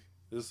 Yeah.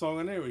 There's a song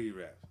on there where he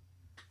raps.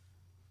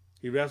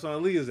 He raps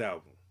on Aaliyah's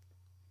album.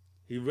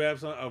 He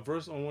raps on a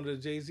verse on one of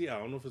the Jay-Z. I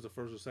don't know if it's the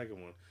first or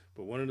second one,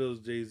 but one of those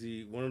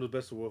Jay-Z, one of those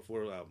Best of World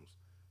 4 albums,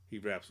 he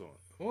raps on.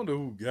 I wonder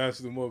who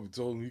gassed him up and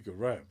told him he could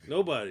rap.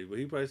 Nobody, but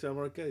he probably said, I'm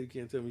R. Kelly, you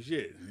can't tell me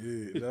shit.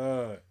 Yeah,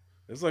 nah.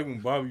 It's like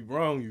when Bobby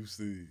Brown used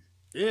to.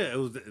 Yeah, it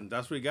was, and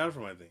that's where he got it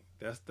from, I think.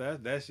 That's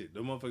that shit.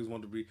 Them motherfuckers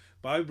wanted to be,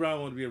 Bobby Brown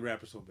wanted to be a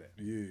rapper so bad.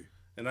 Yeah.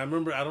 And I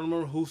don't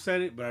remember who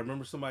said it, but I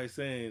remember somebody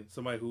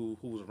who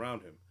was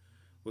around him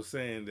was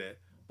saying that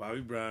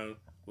Bobby Brown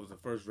was the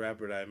first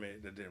rapper that I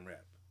met that didn't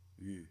rap.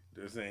 Yeah.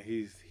 They're saying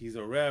he's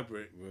a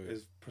rapper. Right.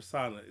 His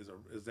persona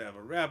is that of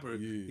a rapper.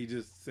 Yeah. He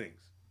just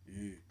sings.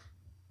 Yeah.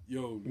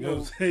 Yo, You know what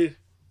I'm saying?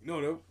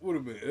 that would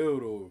have been ill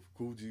though if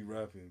Kool G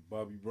rapping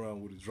Bobby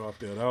Brown would have dropped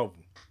that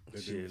album.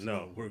 Shit, no,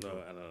 I wouldn't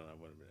have been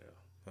ill.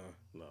 Huh?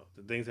 No,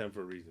 the things happen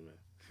for a reason,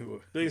 man.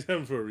 What? Things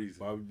happen for a reason.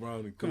 Bobby Brown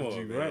and Come Kool on,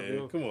 G man. rap,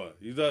 yo. Come on.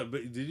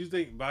 Did you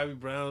think Bobby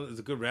Brown is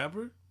a good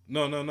rapper?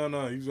 No.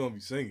 He was gonna be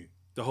singing.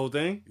 The whole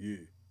thing? Yeah.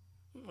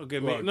 Okay,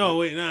 Well, man. No,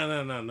 wait,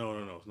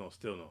 no,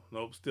 still no.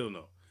 Nope, still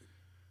no.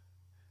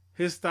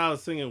 His style of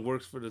singing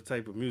works for the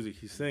type of music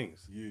he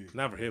sings. Yeah.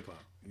 Not for hip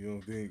hop. You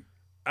don't think?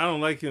 I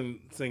don't like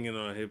him singing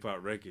on hip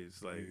hop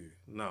records. Like, Yeah.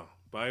 no.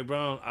 Bobby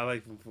Brown, I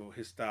like him for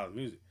his style of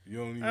music. You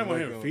don't even I don't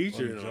want like him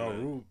featuring on Ja on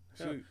that. Rule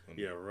shit.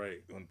 Yeah,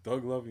 right. On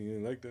Thug Love, you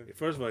didn't like that?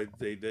 First of all,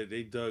 they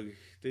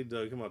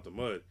dug him out the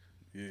mud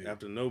Yeah.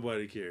 after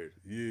nobody cared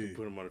Yeah. to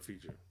put him on a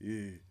feature.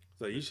 Yeah.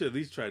 So you should at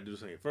least try to do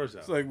something first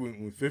It's out. like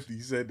when 50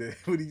 said that.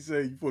 When he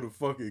said you put a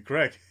fucking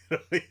crack.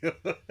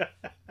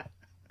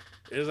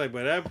 It's like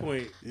by that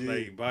point, Yeah.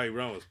 like Bobby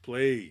Brown was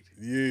played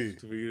Yeah.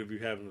 to for you to be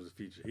having him as a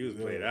feature. He was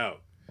Yeah. played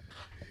out.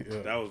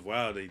 Yeah. That was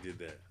wild. They did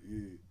that.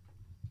 Yeah.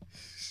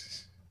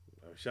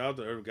 Shout out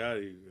to Irv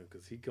Gotti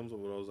because he comes up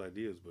with those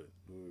ideas. But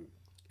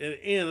Good.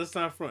 and let's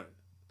not front.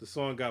 The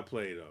song got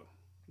played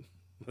though.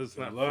 Let's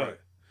not A lot. front.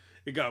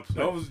 It got played.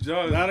 That was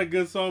John. Not a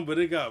good song, but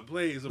it got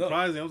played.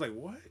 Surprising. I was like,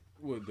 what?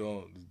 What,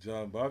 the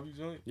John Bobby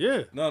joint?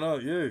 Yeah. No,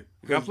 yeah.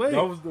 Got 'Cause played.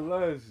 That was the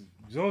last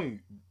joint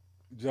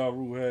Ja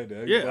Rule had.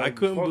 That Yeah, everybody I was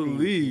couldn't fucking with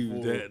believe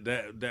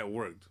before. that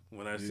worked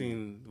when I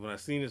Yeah.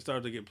 seen it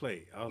start to get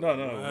played. I was No,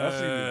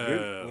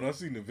 like, when I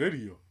seen the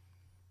video,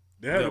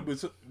 they had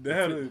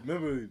to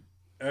remember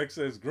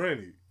Access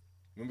Granny.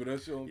 Remember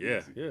that show? On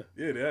Yeah, BBC? yeah.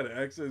 Yeah, they had to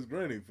Access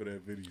Granny for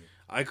that video.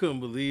 I couldn't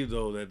believe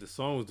though that the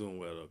song was doing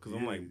well though, because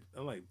I'm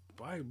Yeah. like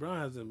Bobby Brown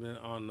hasn't been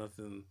on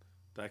nothing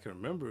that I can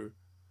remember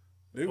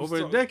They was over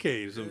a talk-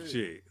 decade or some Yeah.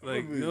 shit. I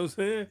Like, mean, you know what I'm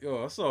saying?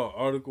 Yo, I saw an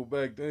article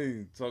back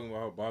then talking about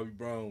how Bobby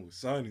Brown was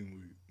signing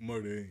with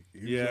Murder Inc. He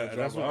was trying Yeah, to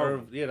that's drop when an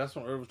album. that's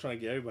when Irv was trying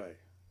to get everybody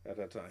at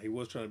that time. He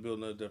was trying to build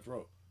another Death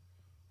Row.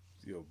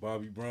 Yo,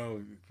 Bobby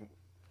Brown.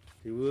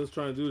 He was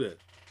trying to do that.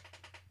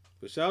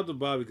 But shout out to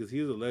Bobby because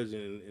he's a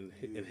legend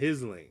in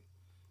his lane.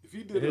 If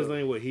he In did his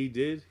lane, what he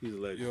did, he's a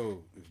legend.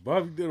 yo, if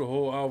Bobby did a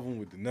whole album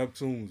with the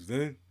Neptunes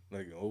then,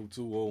 like in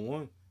 02,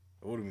 01,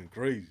 that would have been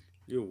crazy.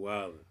 You're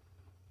wilding.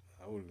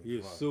 I would have been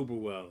You're fly. super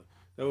wilding.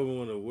 That would be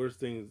one of the worst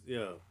things.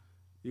 Yeah.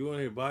 You want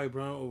to hear Bobby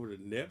Brown over the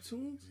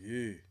Neptunes?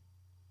 Yeah.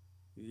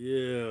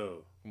 Yeah.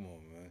 Come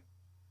on, man.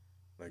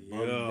 Like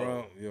Bobby Yo.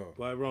 Brown, yo.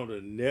 Bobby Brown over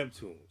the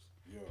Neptunes.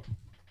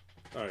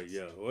 All right,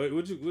 yeah.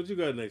 What you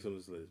got next on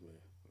this list,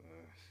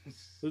 man?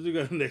 What you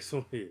got next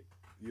on here?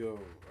 Yo,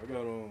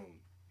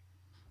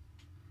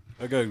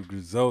 I got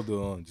Griselda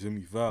on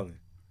Jimmy Fallon.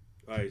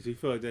 All right, so you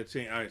feel like that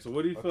change. All right, so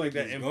what do you I feel like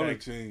think that it's gonna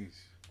impact? change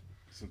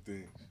some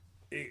things.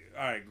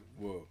 All right,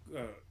 Well,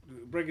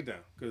 break it down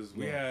because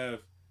we Yeah.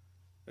 have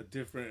a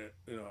different,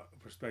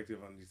 perspective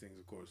on these things,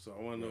 of course. So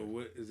I want to know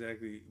what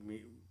exactly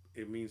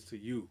it means to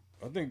you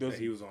I think that that's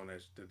he was on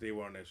that they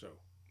were on that show.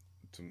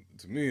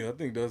 to me. I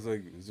think that's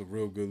like it's a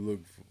real good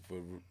look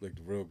for like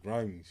the real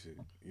grimy shit.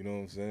 You know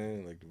what I'm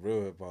saying? Like the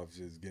real hip hop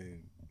shit is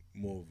getting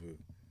more of the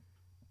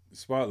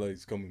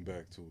spotlight's coming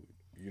back to it.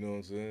 You know what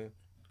I'm saying?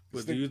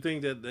 But do you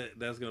think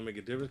that's gonna make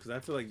a difference? Because I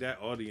feel like that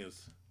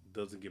audience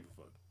doesn't give a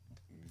fuck.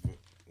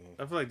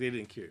 I feel like they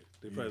didn't care.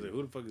 They probably like,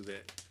 who the fuck is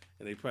that?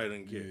 And they probably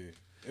didn't care.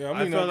 Yeah,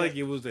 I felt like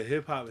it was the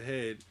hip hop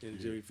head in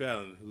Jimmy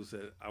Fallon who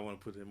said, "I want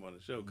to put him on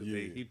the show because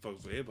he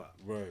fucks with hip hop."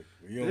 right.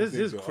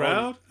 His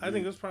crowd, I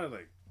think it was probably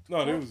like,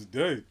 no, they was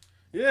dead.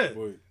 yeah,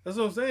 But that's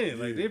what I'm saying.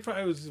 Like they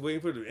probably was just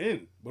waiting for it to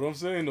end. but I'm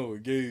saying though,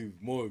 it gave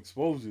more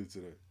exposure to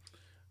that.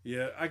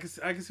 Yeah, I can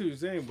see what you're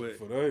saying, but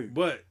For that,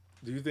 but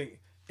do you think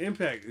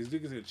impact is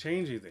going to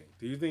change anything?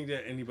 Do you think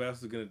that anybody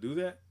else is going to do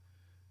that?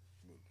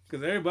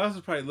 Because everybody else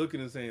is probably looking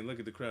and saying, "Look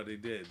at the crowd they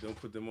did. Don't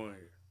put them on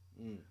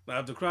here." Now,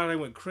 if the crowd they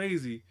went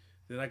crazy,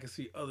 then I can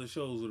see other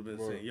shows would have been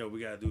Right. saying, "Yo, we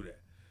got to do that."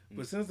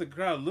 But since the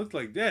crowd looked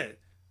like that,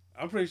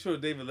 I'm pretty sure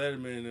David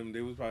Letterman and them, they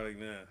was probably like,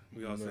 "Nah,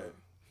 we all set.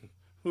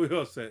 We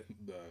all set."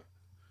 Nah.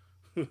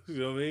 You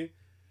know what I mean?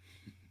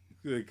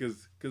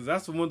 Because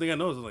that's the one thing I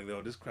noticed. I was like,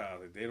 oh, this crowd,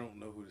 like, they don't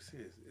know who this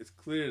is. It's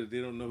clear that they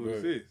don't know who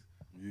this is.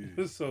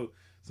 Yeah. so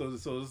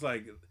it's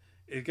like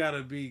it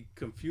gotta be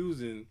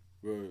confusing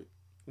Right.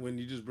 when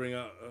you just bring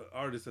out an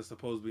artist that's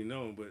supposed to be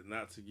known, but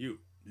not to you.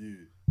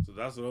 Yeah. So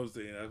that's what I was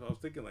saying. I was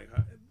thinking like,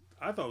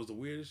 I thought it was the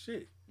weirdest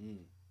shit.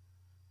 Mm.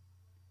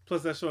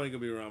 Plus, that show ain't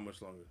gonna be around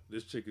much longer.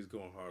 This chick is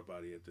going hard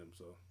body at them,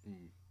 so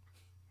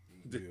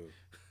Yeah.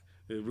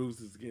 the Roots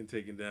is getting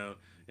taken down,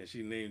 and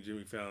she named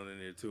Jimmy Fallon in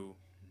there too.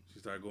 She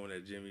started going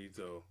at Jimmy,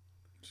 so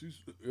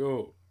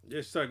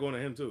yeah, she started going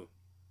at him too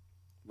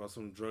about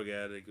some drug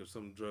addict or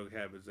some drug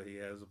habits that he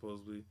has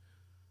supposedly.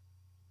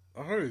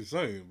 I heard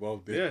something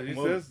about that.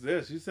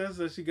 Yeah, she says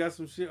that she got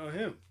some shit on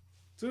him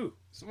too.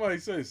 Somebody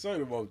said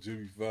something about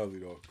Jimmy Fallon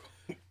though.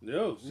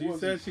 Yo, she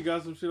said she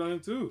got some shit on him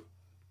too.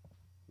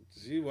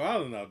 She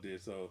wilding out there,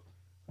 so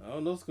I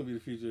don't know what's gonna be the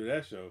future of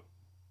that show.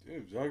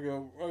 Damn, Jackie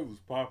Wright was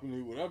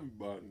popular with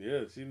everybody.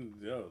 Yeah, she knew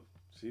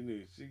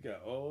she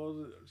got all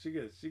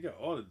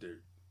the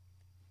dirt.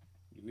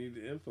 You need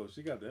the info.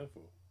 She got the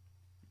info.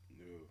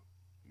 Yeah,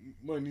 you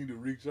might need to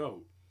reach out.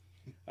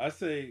 I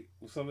say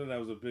something that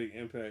was a big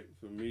impact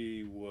for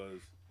me was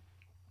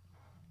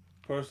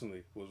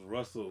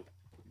Russell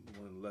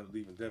when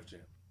leaving Def Jam,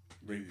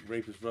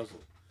 Rapist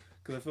Russell.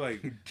 Because I feel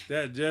like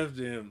that Def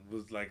Jam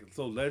was like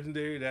so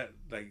legendary that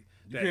like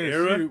You that can't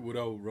era see it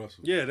without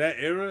Russell. Yeah, that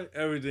era,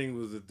 everything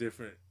was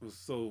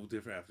so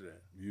different after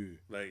that. Yeah.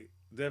 Like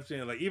Def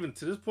Jam, like even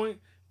to this point,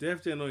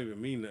 Def Jam don't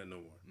even mean nothing no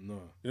more.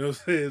 No. You know what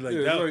I'm saying? Like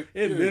Yeah, that,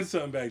 it meant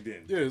something back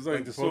then. Yeah, it's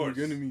like the Public Source.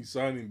 Enemy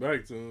signing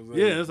back to him.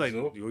 It's like,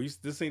 so? yo,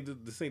 this ain't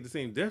the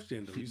same Def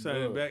Jam though. You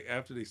signing back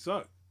after they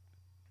suck.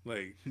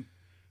 Like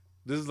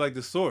this is like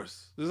the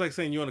Source. This is like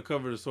saying you're on the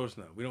cover of the Source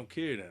now. We don't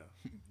care now.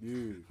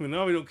 Yeah.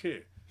 Now we don't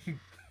care.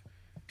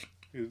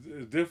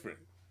 It's different.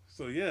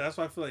 So yeah, that's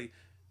why I feel like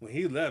when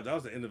he left, that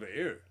was the end of an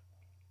era.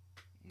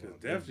 Because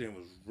Def Jam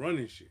was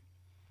running shit.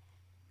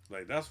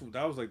 Like that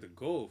was like the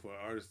goal for an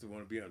artist to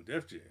want to be on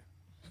Def Jam.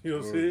 You know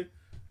what I'm saying?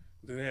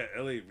 Then they had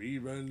L.A.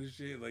 Reid running this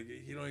shit. Like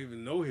he don't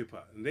even know hip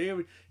hop. And they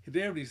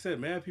already said,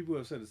 mad people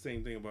have said the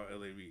same thing about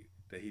L.A. Reid,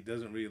 that he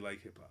doesn't really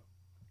like hip hop.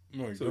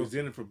 No, so he's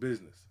in it for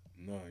business.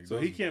 No,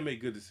 he can't make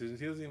good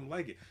decisions. He doesn't even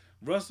like it.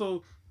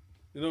 Russell,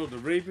 the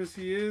rapist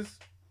he is,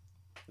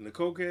 and the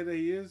cokehead that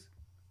he is,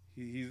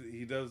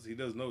 he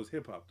does know his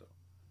hip hop though.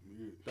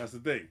 Yeah. That's the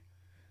thing.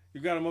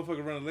 You got a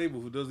motherfucker run a label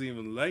who doesn't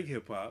even like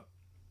hip hop.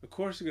 Of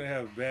course you're gonna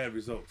have bad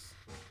results.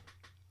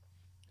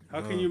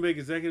 How can you make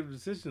executive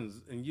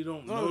decisions and you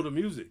don't know the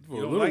music?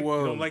 You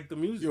don't like the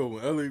music. Yo,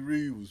 when L.A.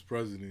 Reid was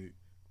president,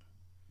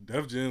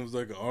 Def Jam was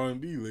like an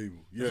R&B label.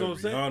 Yeah, that's what I'm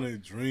saying.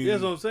 Rihanna, Dream. Yeah,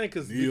 that's what I'm saying.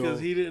 Because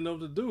he didn't know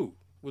what to do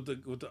with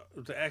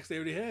the acts they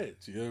already had.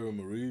 Tierra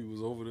Marie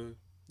was over there.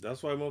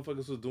 That's why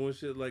motherfuckers was doing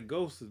shit like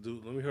Ghost to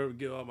do. Let me hurry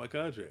get out my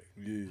contract.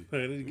 Yeah,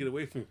 I need to get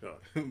away from y'all.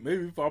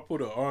 Maybe if I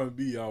put an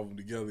R&B album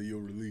together, you'll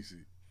release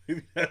it.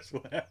 Maybe that's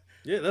what happened.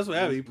 Yeah, that's what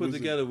happened. He put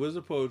together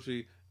Wizard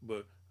Poetry,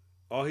 but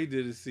all he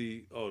did is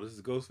see, this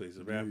is Ghostface,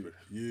 a rapper.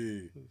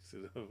 Yeah. He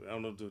said, I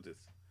don't know what to do with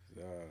this.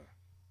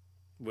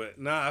 But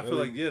I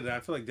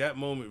feel like that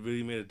moment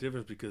really made a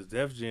difference because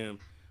Def Jam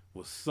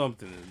was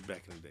something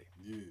back in the day.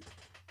 Yeah.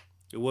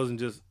 It wasn't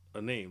just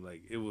a name.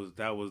 Like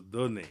that was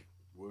the name.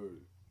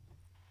 Word.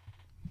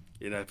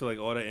 And I feel like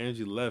all that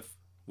energy left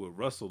with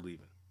Russell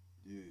leaving.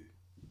 Yeah.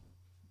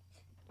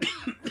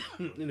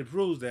 And it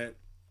proves that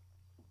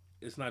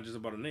it's not just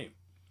about a name.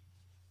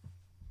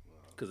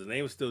 Because the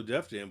name is still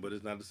Def Jam, but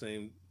it's not the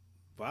same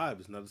vibe.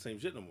 It's not the same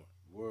shit no more.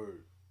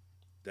 Word.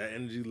 That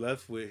energy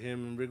left with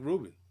him and Rick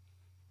Rubin.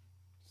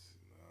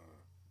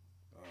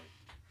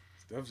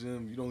 Def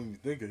Jam, you don't even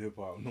think of hip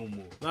hop no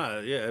more. Nah,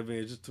 yeah. I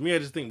mean, to me, I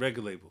just think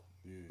record label.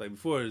 Yeah. Like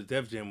before,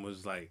 Def Jam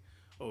was like,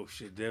 oh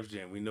shit, Def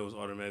Jam. We know it's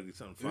automatically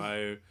something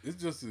fire. It's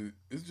just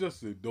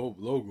a dope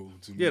logo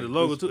to me. Yeah, the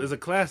logo too is a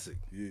classic.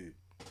 Yeah.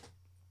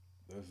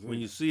 That's it. When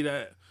you see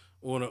that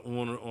on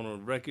a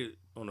record,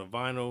 on a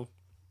vinyl,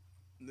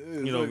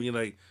 yeah, you're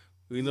like,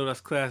 we know that's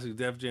classic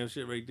Def Jam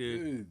shit right there.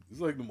 Yeah, it's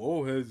like them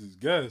old heads is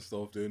gassed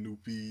off their new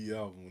PE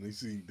album when they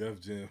see Def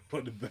Jam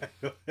on the back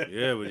of it.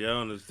 Yeah, but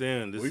y'all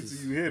understand this. Wait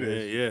till you hear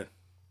that. Yeah.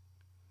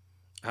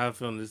 I have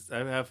feeling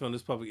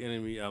this Public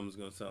Enemy album is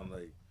gonna sound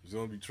like it's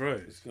gonna be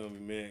trash. It's gonna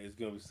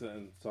be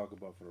something to talk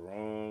about for the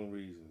wrong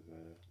reasons,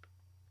 man.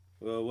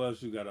 Well, what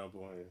else you got up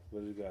on here?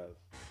 What you got?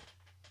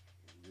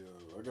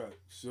 Yeah, I got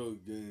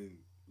Suge getting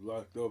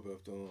locked up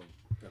after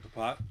got the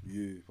Pac?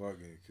 Yeah, Pac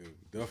getting killed.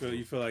 Definitely.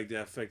 You feel like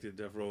that affected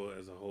Death Row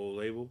as a whole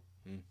label?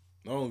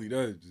 Not only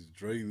that, just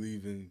Dre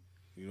leaving.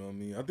 You know what I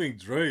mean? I think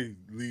Dre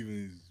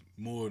leaving is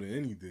more than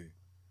anything.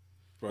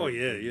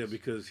 Yeah,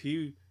 because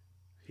he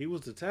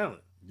was the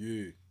talent.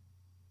 Yeah.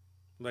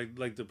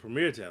 Like the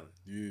premier talent.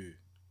 Yeah.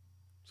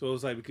 So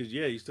it's like, because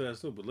you still have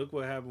Snoop, but look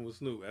what happened with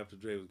Snoop after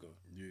Dre was gone.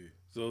 Yeah.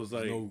 So it's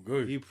like no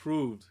good. He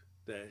proved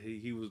that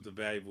he was the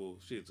valuable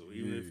shit. So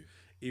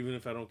even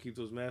if I don't keep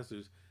those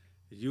masters,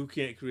 you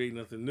can't create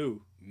nothing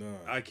new. Nah.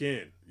 I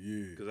can.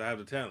 Yeah. Because I have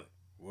the talent.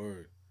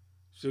 Word.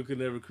 Suge could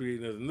never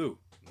create nothing new.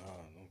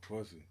 Nah, no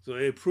question. So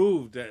it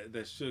proved that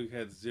Suge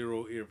had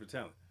zero ear for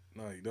talent.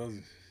 Nah, he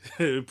doesn't.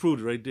 It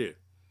proved it right there.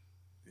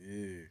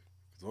 Yeah.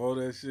 'Cause all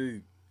that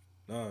shit.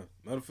 Nah,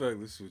 matter of fact,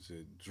 let's switch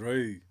it.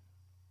 Dre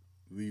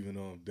leaving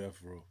on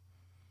Death Row.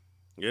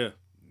 Yeah.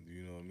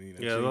 You know what I mean?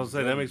 Yeah, I was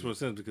saying that makes more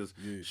sense because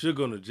Suge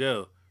going to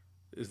jail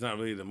is not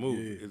really the move.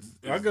 Yeah.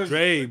 It's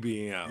Dre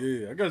being out.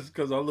 Yeah, I guess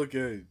because I look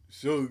at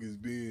Suge as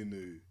being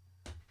the,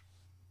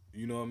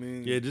 you know what I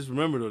mean? Yeah, just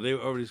remember though, they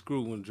were already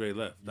screwed when Dre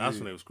left. That's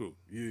when they were screwed.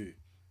 Yeah.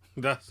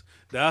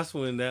 That's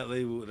when that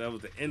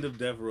was the end of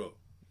Death Row.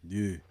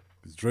 Yeah,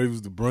 because Dre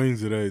was the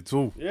brains of that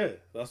too. Yeah,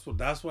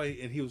 that's why,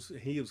 and he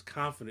was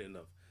confident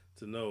enough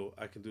to know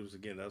I can do this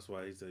again. That's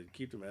why he said,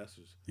 keep the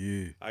masters.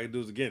 Yeah. I can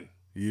do this again.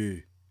 Yeah.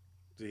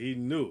 So he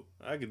knew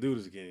I could do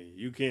this again.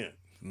 You can't.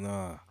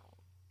 Nah.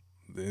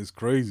 It's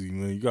crazy,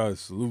 man. You gotta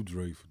salute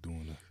Dre for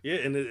doing that. Yeah,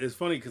 and it's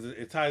funny because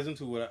it ties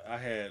into what I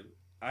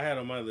had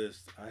on my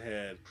list. I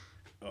had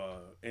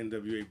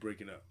NWA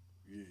breaking up,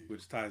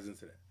 which ties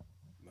into that.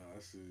 Nah, I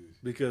see.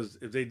 Because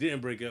if they didn't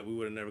break up, we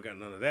would have never got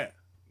none of that.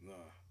 Nah.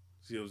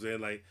 See what I'm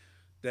saying? Like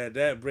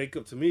that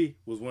breakup to me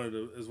was one of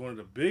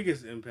the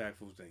biggest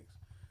impactful things,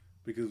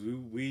 because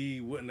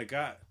we wouldn't have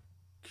got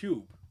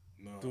Cube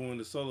doing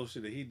the solo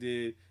shit that he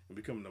did and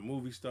becoming a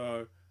movie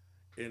star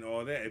and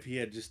all that if he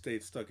had just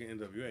stayed stuck in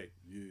NWA.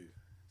 Yeah.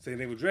 Same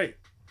thing with Drake.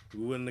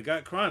 We wouldn't have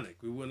got Chronic.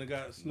 We wouldn't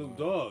have got Snoop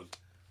Dogg.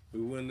 We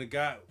wouldn't have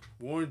got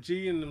Warren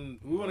G and them.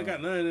 We wouldn't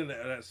have got none of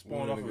that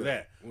spawned off of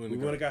that. We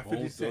wouldn't have got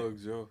 50 Cent.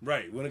 Thugs, yo.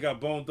 Right. We wouldn't have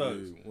got Bone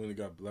Thugs. Yeah, we wouldn't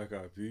have got Black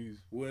Eyed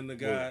Peas. Wouldn't have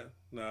got.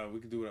 Nah, we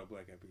could do without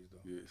Black Eyed Peas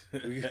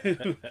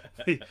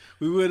though. Yeah.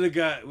 we wouldn't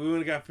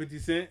have got 50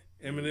 Cent,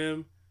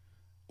 Eminem,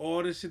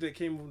 all this shit that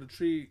came from the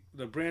tree,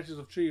 the branches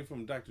of tree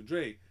from Dr.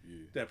 Dre.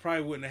 Yeah. That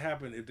probably wouldn't have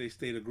happened if they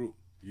stayed a group.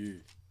 Yeah.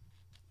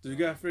 So you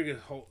gotta figure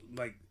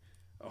like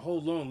a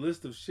whole long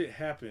list of shit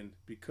happened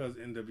because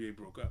NWA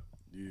broke up.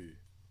 Yeah.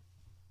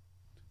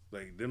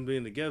 Like them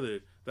being together,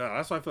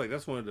 that's why I feel like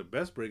that's one of the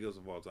best breakups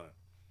of all time.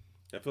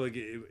 I feel like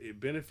it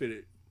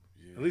benefited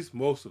at least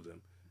most of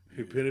them.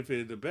 It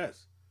benefited the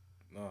best.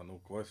 Nah, no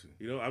question.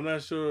 You know, I'm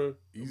not sure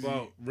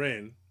about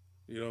Ren.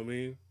 You know what I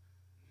mean?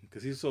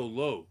 Because he's so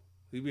low.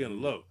 He be on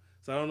the low.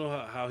 So I don't know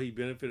how he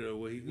benefited or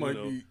what he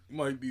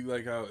might be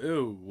like how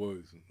Ill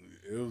was.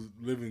 Ill's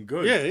living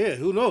good. Yeah.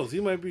 Who knows? He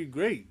might be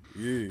great.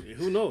 Yeah.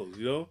 Who knows?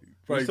 You know,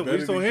 we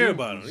just don't hear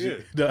about him.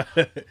 Yeah.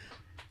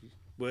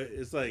 But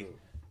it's like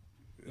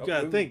you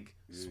gotta think.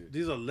 Yeah.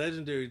 These are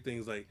legendary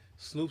things. Like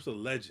Snoop's a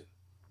legend.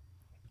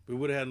 We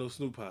would have had no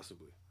Snoop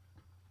possibly.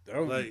 That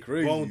would like be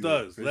crazy. Bone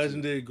Thugs,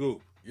 legendary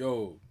group.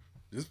 Yo,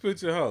 just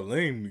picture how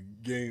lame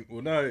the game.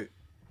 Well, not.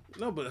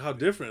 No, but how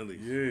differently.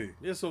 Yeah.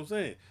 That's what I'm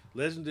saying.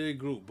 Legendary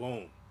group,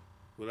 boom.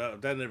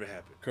 Without that never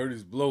happened.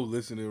 Curtis Blow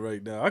listening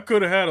right now. I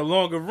could have had a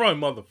longer run,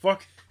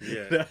 motherfucker.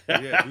 Yeah.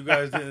 If you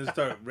guys didn't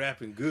start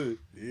rapping good,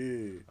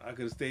 I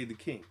could have stayed the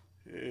king.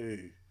 Yeah.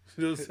 You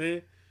know what I'm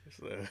saying?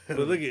 But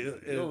look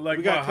at like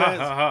we got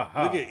class.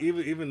 Look at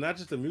even not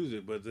just the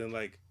music, but then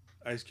like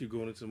Ice Cube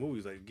going into the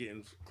movies, like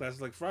getting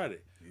classes like Friday.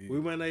 Yeah.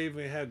 We might not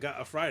even have got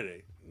a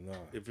Friday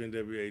if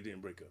NWA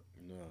didn't break up.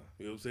 Nah.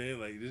 You know what I'm saying?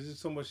 Like there's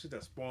just so much shit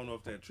that spawned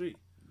off that tree.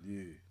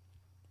 Yeah.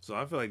 So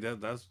I feel like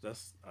that's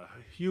a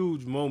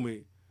huge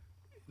moment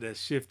that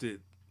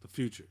shifted the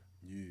future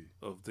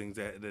of things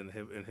that in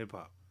hip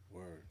hop.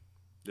 Word.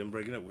 Them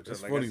breaking up, which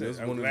that's like funny. I said, that's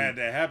I'm glad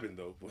that happened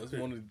though. That's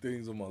one of the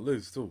things on my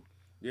list too.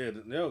 Yeah,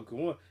 no, come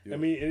on. Yeah. I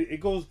mean, it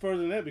goes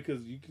further than that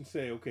because you can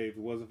say, okay, if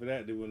it wasn't for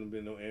that, there wouldn't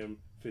have been no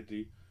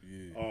M50.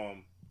 Yeah.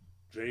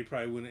 Dre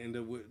probably wouldn't end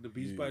up with the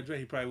Beats by Dre.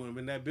 He probably wouldn't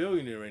have been that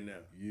billionaire right now.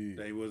 Yeah.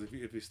 That he was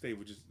if he stayed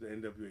with just the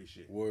NWA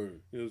shit.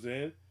 Word. You know what I'm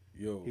saying?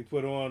 Yo. He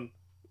put on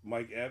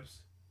Mike Epps,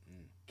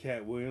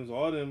 Cat Williams,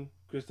 all them,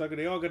 Chris Tucker.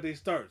 They all got their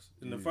starts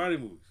in the Friday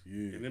movies.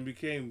 Yeah. And then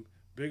became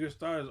bigger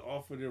stars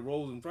off of their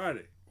roles in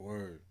Friday.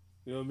 Word.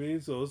 You know what I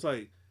mean? So it's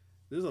like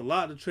there's a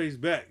lot to trace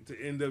back to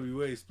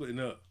NWA splitting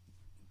up.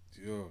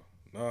 Yo.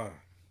 Nah,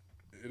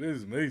 it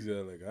is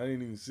amazing. Like I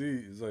didn't even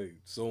see. It's like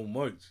so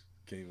much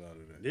came out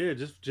of that. Yeah,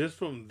 just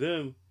from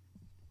them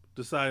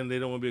deciding they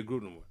don't want to be a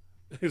group no more.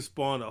 It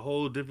spawned a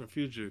whole different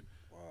future.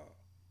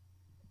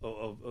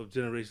 Wow. Of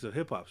generations of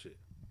hip hop shit.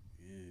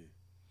 Yeah.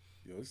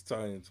 Yo, it's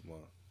tying into my.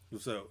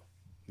 What's up?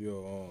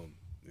 Yo,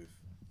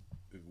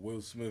 if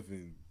Will Smith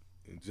and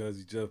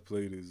Jazzy Jeff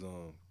played his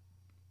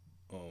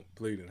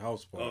played in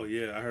House Party. Oh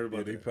yeah, I heard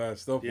about that. They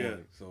passed up on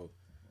it. So.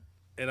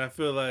 And I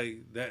feel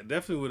like that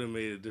definitely would have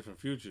made a different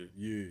future.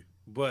 Yeah.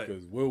 But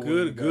Will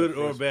good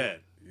or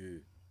bad. Yeah.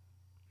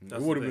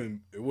 It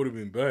would have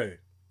been bad.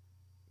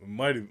 It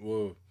might have.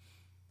 Well,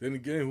 then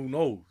again, who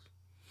knows?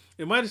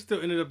 It might have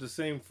still ended up the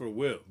same for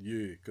Will.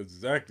 Yeah, because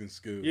his acting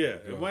skills. Yeah,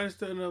 it might have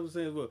still ended up the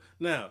same as Will.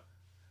 Now,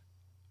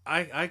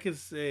 I could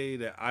say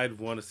that I'd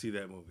want to see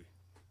that movie.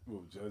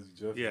 Well, Jazzy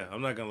Jeff. Yeah,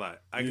 I'm not gonna lie.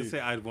 I can say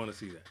I'd want to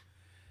see that.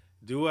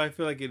 Do I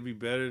feel like it'd be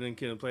better than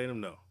Kid and Play Them?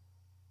 No.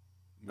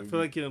 Maybe. I feel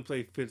like Kid and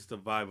Play fits the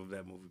vibe of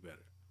that movie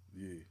better.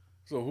 Yeah.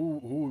 So who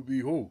would be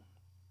who?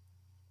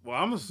 Well,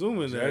 I'm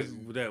assuming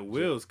that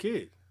Will's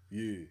Kid.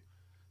 Yeah.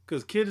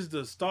 Because Kid is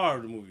the star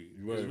of the movie.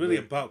 Right, it's really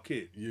about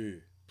Kid. Yeah.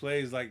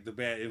 Plays like the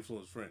bad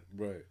influence friend.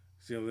 Right.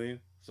 See what I mean?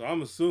 So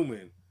I'm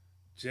assuming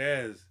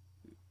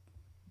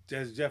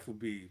Jazzy Jeff would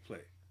be play.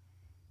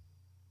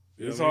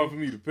 It's hard for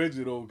me to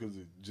picture though because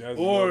Jazzy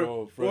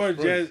or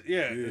Jazz,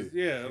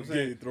 I'm saying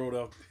getting thrown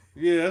out.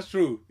 Yeah, that's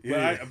true.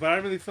 Yeah. But I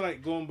really feel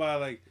like going by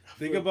like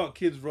think about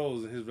kids'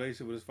 roles and his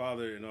relationship with his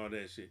father and all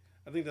that shit.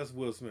 I think that's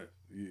Will Smith.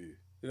 Yeah,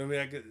 you know what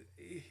I mean?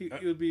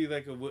 It would be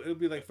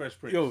like Fresh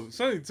Prince. Yo,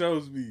 something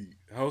tells me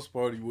House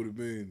Party would have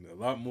been a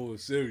lot more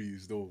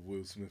serious though if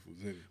Will Smith was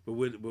in it. But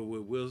with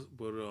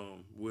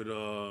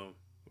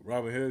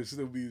Robin Hood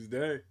still be his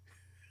dad.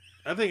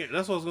 I think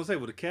that's what I was gonna say.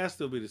 Would the cast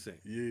still be the same?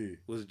 Yeah.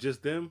 Was it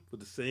just them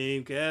with the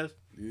same cast?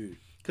 Yeah.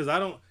 Because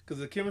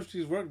the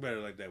chemistries work better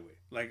like that way.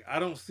 Like I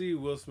don't see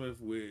Will Smith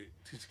with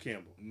Tisha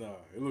Campbell. Nah,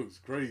 it looks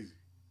crazy.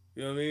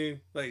 You know what I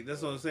mean? Like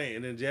that's what I'm saying.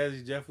 And then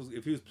Jazzy Jeff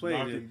if he was playing,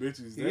 knocking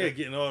bitches,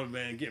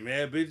 getting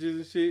mad bitches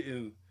and shit.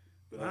 And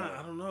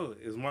I don't know.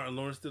 Is Martin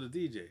Lawrence still a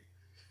DJ?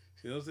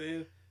 You know what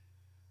I'm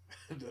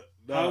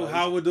saying?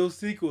 How would those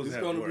sequels? It's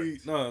have gonna worked? be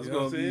it's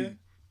gonna be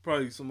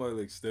probably somebody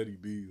like Steady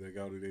B, like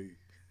out of they.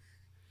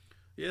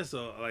 Yeah,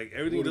 so like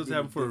everything does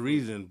happen for a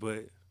reason,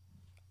 but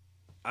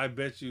I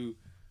bet you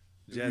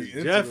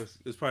Jazzy Jeff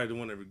is probably the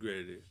one that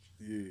regretted it.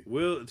 Yeah.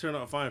 Will, it turned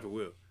out fine for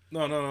Will.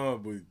 No,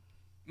 but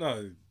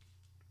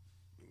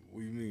what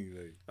do you mean?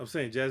 Like I'm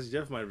saying Jazzy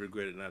Jeff might have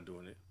regretted not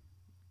doing it.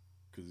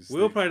 Because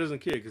Will probably doesn't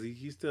care because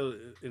he still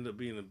ended up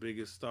being the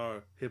biggest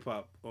star hip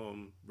hop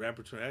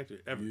rapper to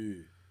actor ever.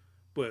 Yeah.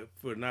 But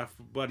not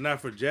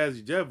for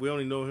Jazzy Jeff. We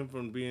only know him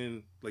from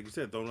being, like you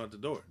said, thrown out the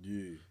door.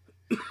 Yeah.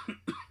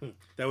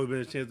 That would have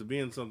been a chance to be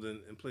in something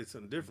and play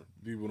something different.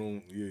 People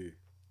don't,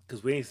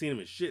 Because we ain't seen him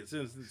in shit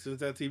since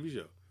that TV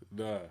show.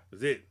 Nah.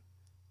 That's it.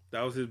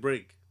 That was his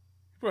break.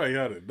 He probably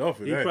had enough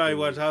of that. He probably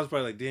watched House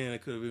Party like, damn,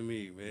 that could have been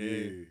me, man. Yeah.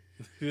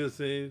 You know what I'm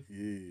saying?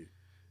 Yeah.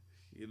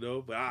 You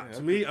know, but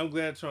to me, I'm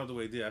glad Toronto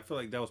Way did. I feel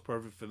like that was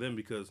perfect for them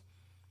because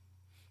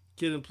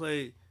Kid and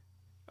Play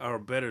are a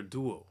better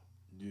duo.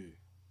 Yeah.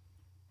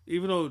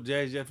 Even though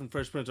Jazzy Jeff and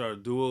Fresh Prince are a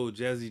duo,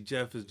 Jazzy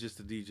Jeff is just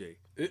a DJ.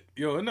 It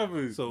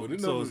never. So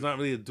it's not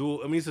really a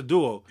duo. I mean, it's a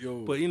duo.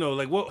 Yo. But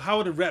like, how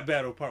would the rap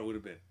battle part would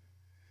have been?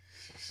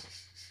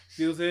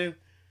 You know what I'm saying?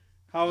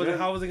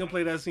 How was they gonna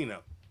play that scene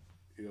out?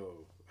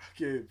 Yo, I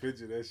can't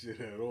picture that shit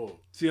at all.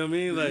 See what I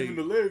mean? Like even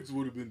the lyrics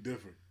would have been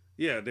different.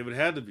 Yeah, they would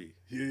have had to be.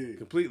 Yeah,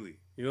 completely.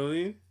 You know what I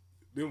mean?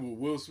 Then with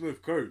Will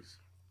Smith curse.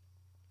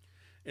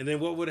 And then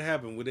what would have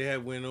happened? Would they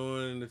have went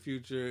on in the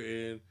future?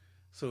 And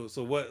so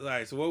what?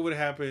 Like, so what would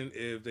happen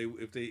if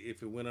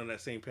it went on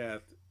that same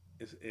path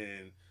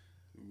and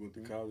we went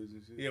to college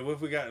and shit? Yeah, what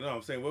if we got? No,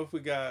 I'm saying what if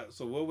we got?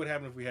 So what would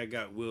happen if we had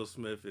got Will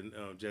Smith and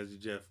Jazzy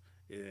Jeff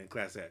in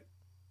Class Act?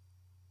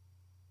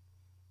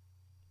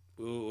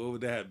 What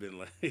would that have been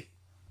like?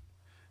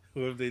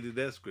 What if they did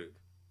that script?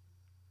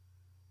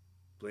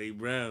 Blade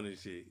Brown and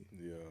shit.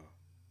 Yeah.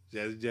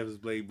 Jazzy Jeff is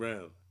Blade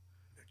Brown.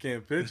 I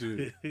can't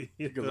picture it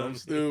because I'm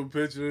still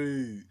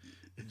picturing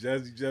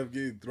Jazzy Jeff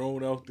getting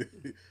thrown out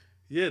there.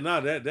 Yeah,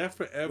 no, that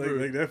forever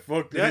like that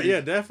fucked that.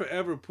 Yeah, that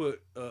forever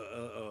put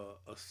a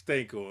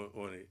stank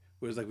on it.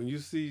 Whereas like when you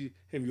see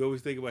him, you always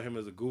think about him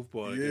as a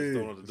goofball that gets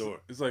thrown out the door.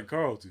 It's like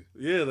Carlton.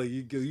 Yeah, like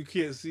you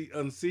can't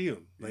unsee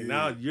him. Like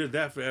now you're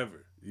that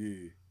forever.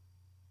 Yeah.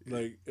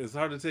 Like it's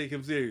hard to take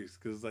him serious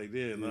because like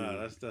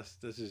that's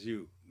just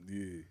you.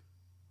 Yeah.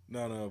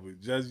 No, but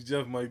Jazzy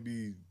Jeff might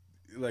be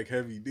like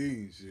Heavy D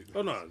and shit.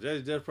 Oh no,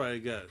 Jazzy Jeff probably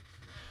got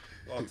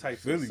all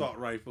types of assault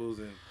rifles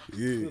and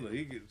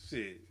he get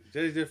shit.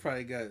 Jazzy Jeff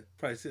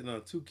probably sitting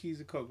on 2 keys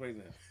of coke right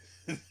now.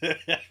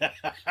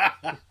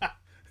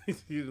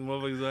 You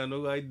motherfuckers have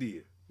no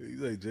idea. He's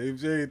like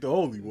James J ain't the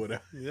only one.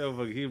 Yeah,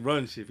 motherfucker, he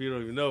runs shit. He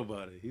don't even know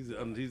about it. He's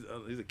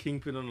a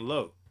kingpin on the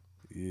low.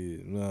 Yeah,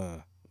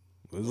 nah.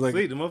 It's don't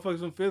sleep. The motherfuckers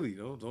from Philly,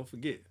 don't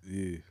forget.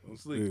 Yeah, don't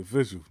sleep. Yeah,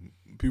 official.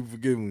 People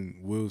forget when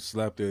Will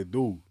slapped that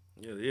dude.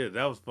 Yeah,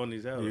 that was funny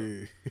as hell.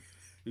 Yeah.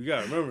 You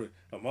gotta remember,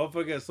 a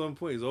motherfucker at some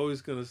point is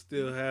always gonna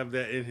still have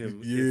that in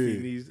him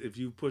if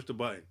you push the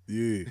button. Yeah.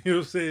 You know what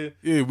I'm saying?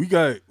 Yeah, we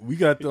got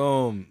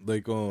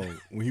the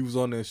when he was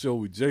on that show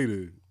with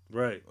Jada.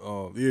 Right.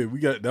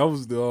 That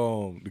was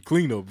the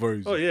cleanup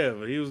version. Oh yeah,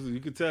 but you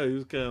could tell he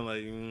was kind of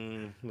like you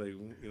know what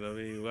I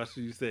mean. Watch what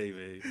you say,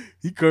 man.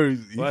 He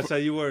cursed. Watch how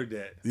you word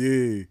that. Yeah,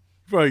 he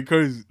probably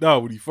cursed.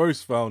 When he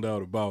first found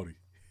out about it.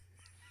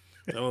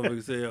 That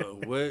motherfucker say,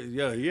 "What?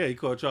 Yeah." He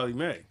called Charlie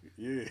Mack.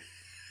 Yeah.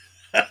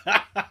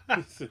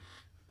 He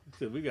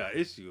said, "We got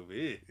issue over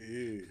here."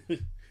 Yeah.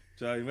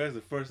 Charlie Mack's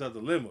the first out the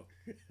limo.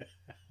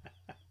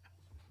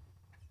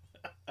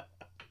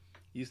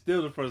 You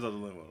still the first out the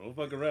limo. Don't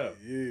fuck around.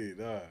 Yeah,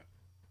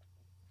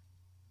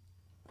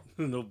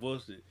 nah. No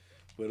bullshit.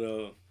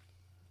 But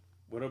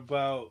what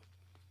about?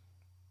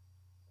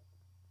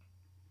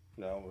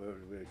 No, we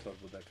already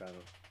talked about that kind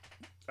of.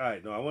 All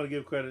right, no, I want to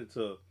give credit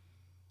to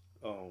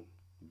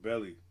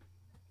Belly,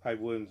 Hype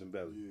Williams and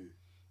Belly,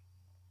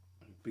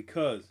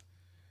 because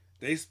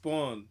they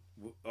spawned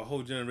a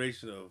whole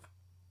generation of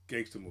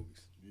gangster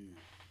movies. Yeah.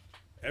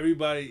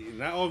 Everybody,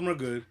 not all of them are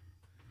good.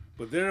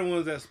 But they're the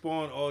ones that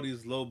spawned all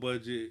these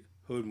low-budget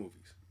hood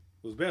movies.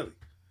 It was Belly.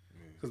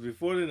 Because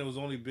before then, it was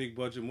only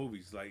big-budget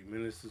movies like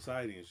Menace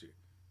Society and shit.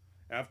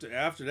 After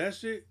that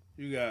shit,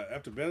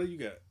 after Belly, you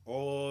got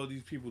all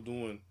these people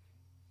doing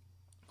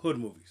hood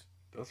movies.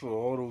 That's what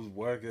all those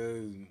whack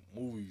ass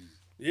movies.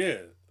 Yeah,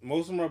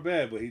 most of them are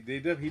bad, but he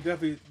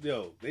definitely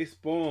they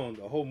spawned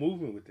a whole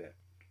movement with that.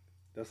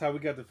 That's how we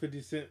got the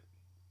 50 Cent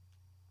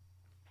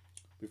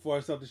Before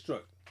I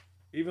Self-Destruct.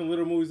 Even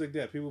little movies like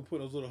that, people put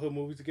those little hood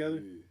movies together.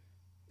 Yeah.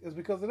 It's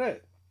because of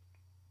that.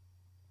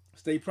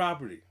 State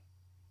Property,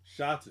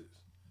 Shotters.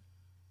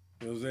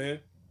 You know what I'm saying?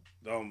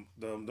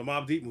 The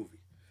Mobb Deep movie,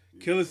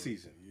 Killer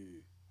Season. Yeah.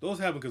 Those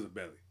happen because of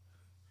Belly.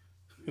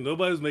 Yeah.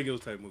 Nobody's making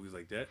those type of movies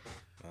like that.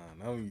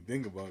 Now when you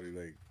think about it,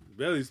 like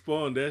Belly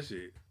spawned that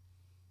shit.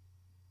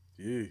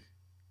 Yeah.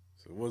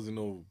 So it wasn't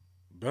no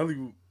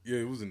Belly. Yeah,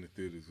 it was in the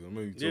theaters. I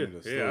remember you told me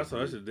that stuff. Yeah, I saw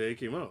that shit the day it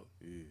came out.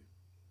 Yeah.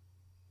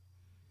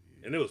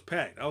 And it was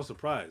packed. I was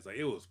surprised. Like,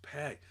 it was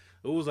packed.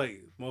 It was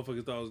like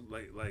motherfuckers thought it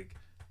was like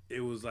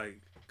it was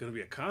like gonna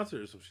be a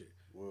concert or some shit.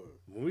 What?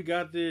 When we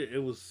got there,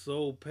 it was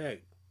so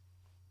packed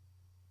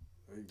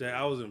that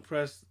I was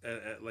impressed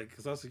at like,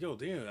 cause I was like, yo,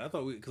 damn, I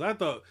thought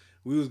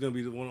we was gonna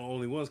be the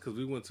only ones, cause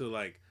we went to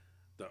like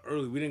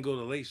we didn't go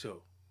to the late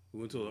show. We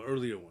went to an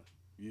earlier one.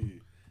 Yeah.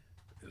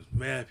 There's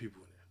mad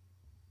people in there.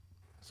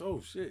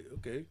 So shit,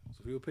 okay.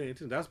 So people paying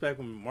attention. That's back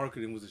when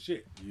marketing was a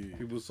shit. Yeah.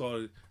 People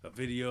saw a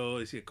video,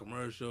 they see a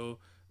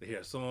commercial, they hear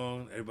a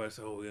song, everybody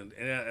said, oh, and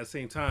at the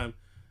same time,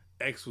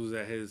 X was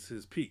at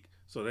his peak.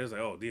 So they was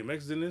like, oh, DMX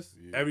is in this?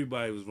 Yeah.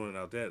 Everybody was running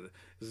out that.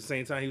 It's the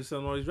same time he was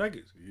selling all these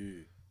records.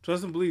 Yeah.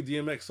 Trust and believe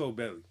DMX sold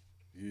Belly.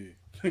 Yeah.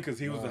 Because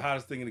he was the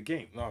hottest thing in the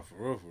game. Nah, for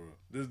real.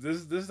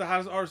 This is the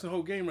hottest artist in the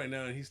whole game right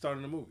now, and he's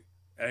starting a movie.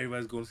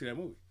 Everybody's going to see that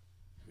movie.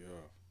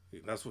 Yeah.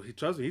 That's what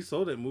trust me, he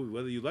sold that movie,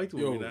 whether you liked the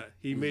movie or not.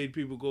 He made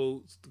people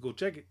go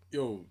check it.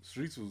 Yo,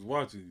 Streets was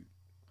watching.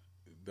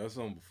 That's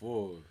on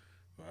before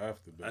or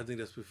after Belly? I think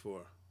that's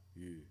before.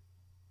 Yeah.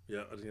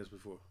 Yeah, I think that's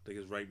before. I think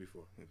it's right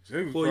before.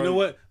 Well, you know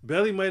what?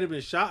 Belly might have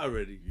been shot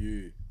already.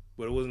 Yeah.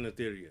 But it wasn't in the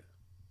theater yet.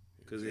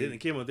 Because it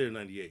came out there in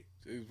 98.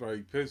 He was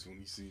probably pissed when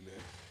he seen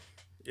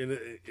that. And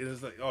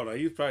it's like, oh no,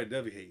 he was probably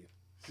definitely hating.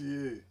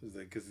 Yeah. It's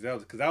like, because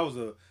that was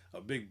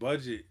a big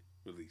budget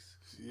release.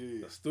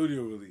 Yeah. A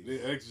studio release.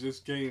 The X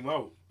just came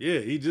out. Yeah,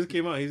 he just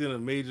came out.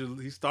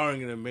 He's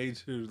starring in a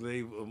major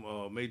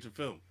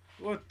film.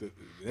 What the?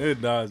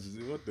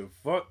 What the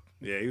fuck?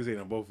 Yeah, he was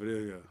hating on both of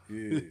them.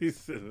 Yeah. He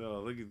said,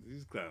 "Oh, look at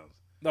these clowns."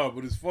 No,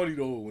 but it's funny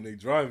though when they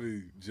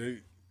driving.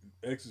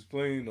 X is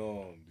playing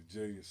the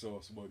Jay and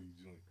Sauce Buddy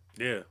joint.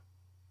 Yeah.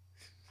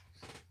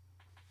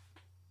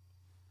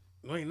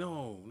 Wait,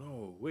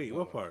 no. Wait,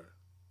 what part?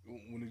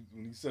 When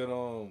he said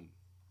when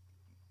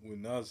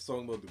Nas was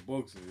talking about the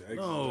books.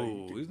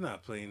 No, he's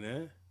not playing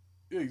that.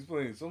 Yeah, he's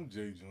playing some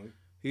Jay joint.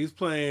 He's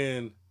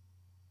playing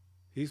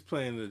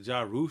the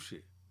Ja Rule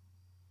shit.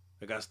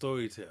 I got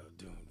Storytell.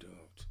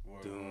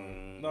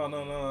 Doom.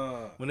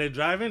 No. When they're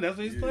driving, that's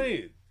what he's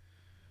playing.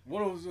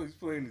 What was he's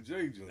playing the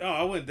Jay joint? No,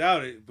 I wouldn't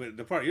doubt it. But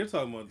the part you're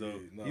talking about though,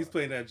 he's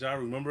playing that Ja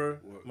Rule.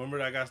 Remember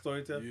that I got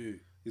Storytell? Yeah.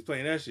 He's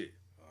playing that shit.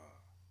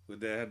 With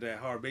that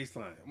hard bass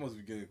line. I must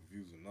be getting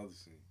confused with another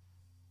scene.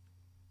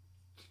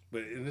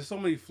 But and there's so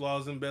many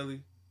flaws in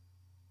Belly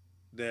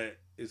that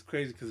it's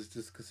crazy because it's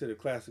just considered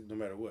classic no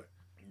matter what.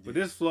 Yeah. But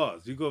there's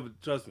flaws. You go,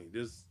 trust me,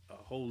 there's a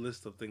whole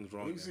list of things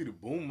wrong. You can see the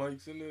boom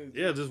mics in there.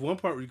 Yeah, there's one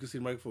part where you can see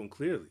the microphone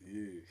clearly.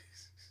 Yeah.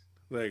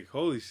 Like,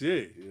 holy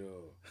shit.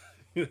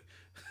 Yeah.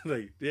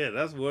 Like, yeah,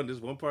 that's one.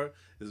 There's one part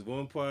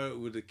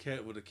where the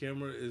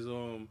camera is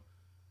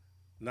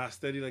not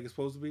steady like it's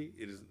supposed to be.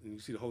 It is, and you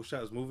see the whole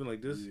shot is moving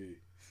like this. Yeah.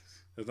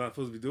 It's not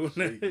supposed to be doing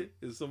that.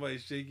 It's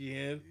somebody's shaky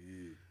hand.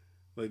 Yeah.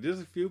 Like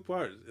there's a few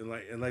parts, and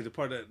like the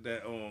part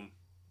that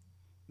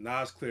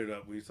Nas cleared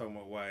up when he's talking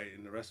about why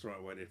in the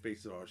restaurant why their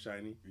faces are all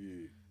shiny.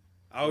 Yeah.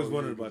 I always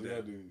wondered about that.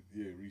 Had to,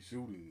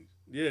 reshooting.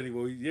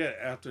 Yeah,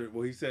 after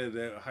he said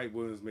that Hype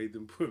Williams made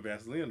them put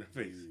Vaseline on their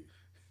face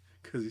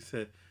because he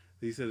said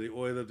they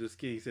oiled up their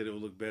skin. He said it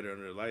would look better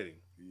under the lighting.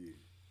 Yeah.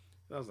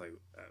 And I was like,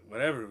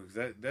 whatever,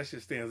 because that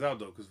shit stands out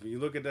though. Because when you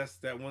look at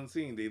that one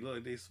scene, they look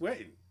like they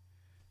sweating.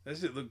 That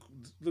shit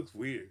looks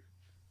weird.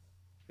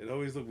 It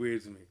always looked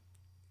weird to me.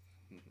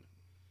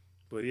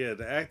 But yeah,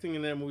 the acting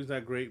in that movie's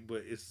not great,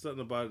 but it's something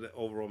about it that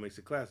overall makes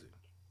it classic.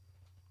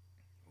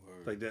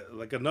 Word. Like that,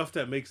 like enough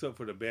that makes up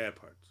for the bad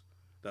parts.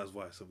 That's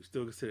why. So we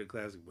still consider it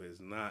classic, but it's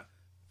not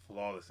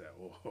flawless at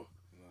all.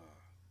 Nah.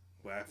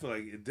 But I feel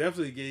like it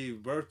definitely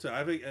gave birth to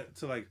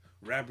like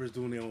rappers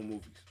doing their own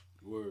movies.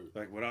 Word.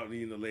 Like without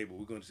needing a label,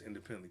 we're gonna just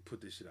independently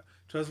put this shit out.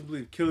 Trust and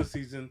believe, Killer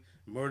Season,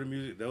 Murder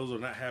Music, those are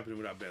not happening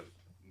without Belly.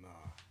 Nah.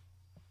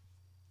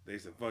 They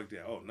said, fuck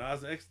that. Oh,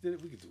 Nas X did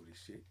it? We can do this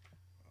shit.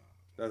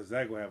 That's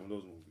exactly what happened in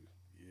those movies.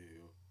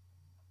 Yeah.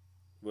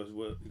 What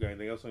you got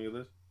anything else on your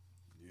list?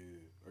 Yeah.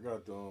 I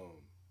got the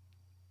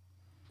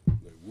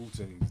like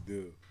Wu-Tang's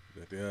deal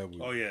that they have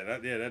with. Oh yeah,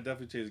 that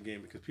definitely changed the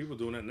game because people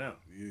doing that now.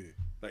 Yeah.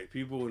 Like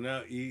people are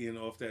now eating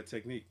off that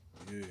technique.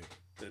 Yeah.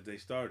 That they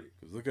started.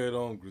 Cause look at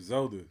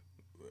Griselda.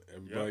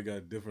 Everybody got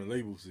a different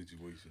label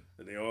situation.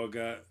 And they all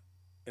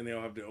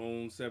have their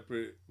own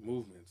separate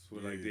movements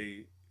where like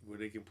where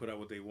they can put out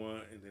what they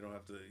want and they don't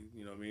have to,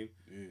 you know what I mean?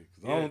 Yeah,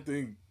 because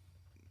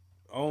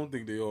I don't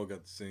think they all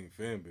got the same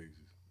fan bases.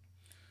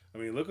 I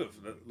mean, look what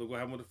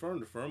happened with the Firm.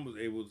 The Firm was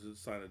able to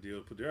sign a deal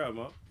to put their album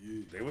out.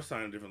 Yeah, they were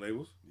signing different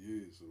labels.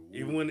 Yeah, so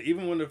even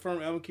when the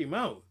Firm album came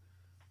out,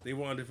 they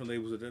were on different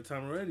labels at that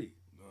time already.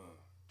 Nah,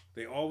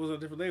 they all was on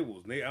different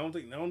labels. I don't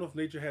know if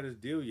Nature had his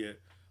deal yet,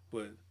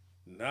 but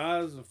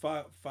Nas and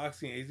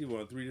Foxy and AZ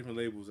were on 3 different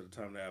labels at the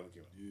time the album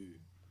came out. Yeah,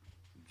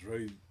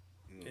 Dre,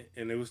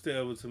 and they were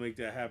still able to make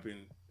that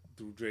happen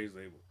through Dre's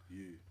label.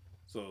 Yeah,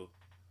 so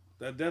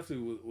that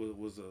definitely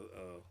was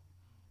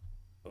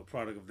a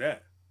product of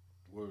that.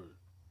 Word.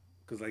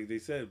 Because like they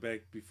said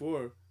back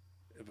before,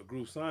 if a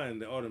group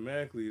signed, then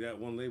automatically that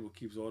one label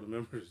keeps all the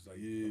members, like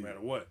no matter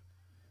what.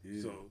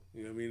 Yeah. So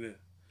you know what I mean.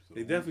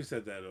 They definitely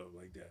set that up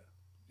like that.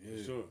 Yeah,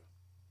 for sure.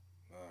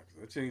 Nah,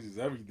 because that changes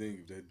everything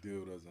if that deal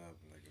doesn't happen.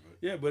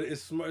 Yeah, but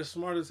it's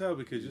smart as hell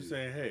because you're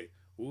saying, hey,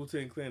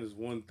 Wu-Tang Clan is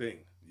one thing.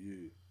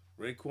 Yeah.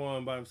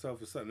 Raekwon by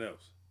himself is something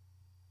else.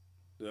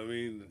 You know what I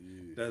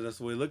mean? Yeah. That's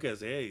the way to look at it.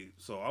 Say, hey,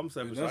 so I'm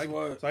separate. So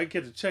I can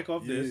get a check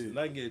off this, and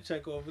I can get a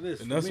check off of this.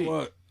 And that's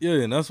why,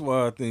 and that's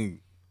why I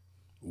think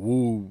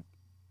Wu,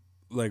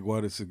 like,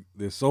 why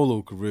their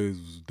solo careers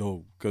was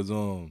dope. Because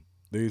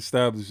they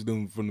established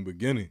them from the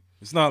beginning.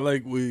 It's not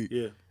like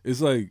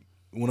it's like,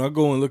 when I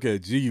go and look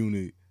at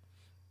G-Unit,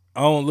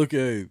 I don't look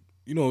at,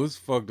 it's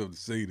fucked up to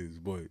say this,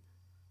 but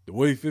the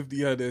way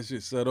 50 had that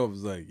shit set up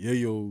is like,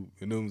 Yayo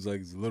and them was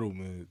like Little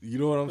Man. You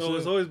know what I'm saying?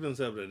 It's always been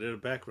separate. They're the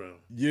background.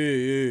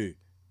 Yeah.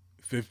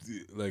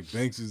 50, like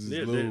Banks is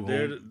his little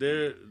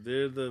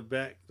they're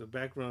the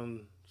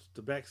background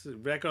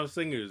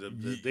singers,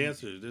 the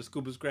dancers. They're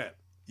Scuba Scrap.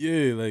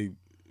 Yeah, like,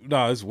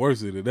 nah, it's worse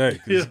than that.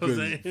 You know what I'm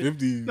saying?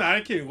 50. Nah,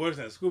 it can't be worse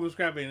than that. Scuba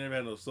Scrap ain't never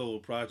had no solo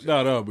project.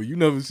 Nah, but you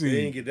never seen.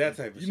 They didn't get that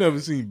type of shit. You never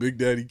seen Big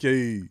Daddy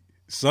K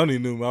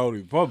sunning them out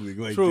in public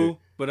like True, that.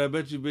 But I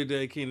bet you Big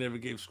Daddy K never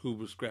gave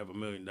Scuba Scrap $1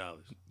 million.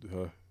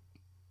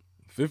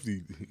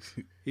 50.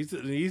 he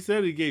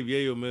said he gave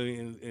Yayo $1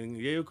 million, and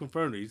Yayo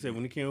confirmed it. He said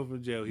when he came home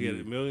from jail, he had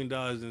 $1 million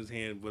in his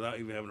hand without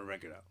even having a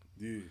record out.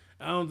 Yeah.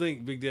 I don't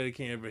think Big Daddy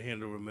K ever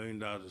handed over $1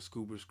 million of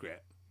Scuba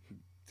Scrap.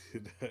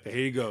 Here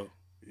you go.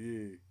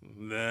 Yeah.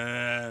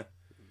 Nah,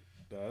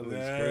 that looks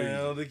crazy. I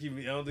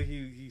don't think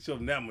he showed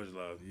him that much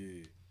love.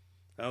 Yeah.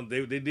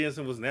 They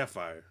dancing wasn't that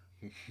fire.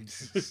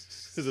 It's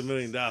 $1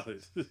 million.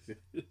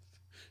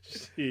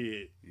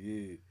 Shit.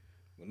 Yeah.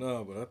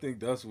 But I think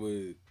that's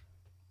what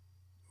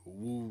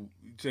Wu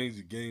changed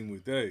the game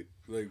with that.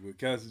 Like, with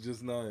Cass is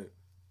just not,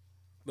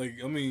 like,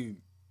 I mean,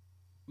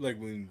 like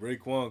when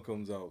Raekwon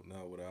comes out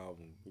now with an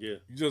album, you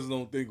just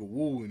don't think of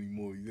Wu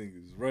anymore. You think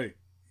it's Ray.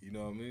 You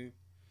know what I mean?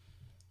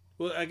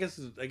 Well, I guess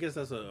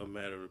that's a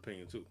matter of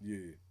opinion too.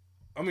 Yeah.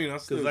 I mean,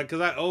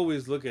 because I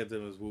always look at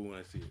them as Wu when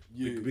I see it.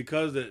 Yeah.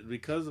 Because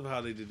of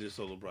how they did their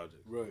solo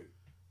project. Right.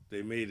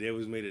 They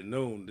always made it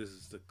known this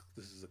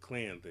is a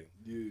clan thing.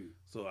 Yeah.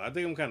 So I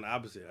think I'm kind of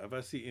opposite. If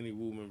I see any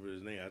Wu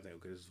member's name, I think,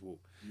 okay, this is Wu.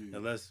 Yeah.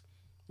 Unless,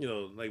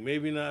 like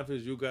maybe not if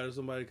it's you guys or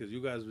somebody, because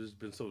you guys have just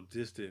been so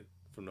distant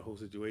from the whole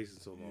situation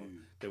so long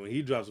that when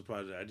he drops a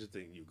project, I just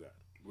think you got it.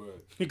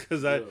 Right.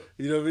 Because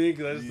you know what I mean?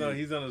 Because I just know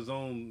he's on his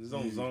own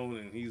zone,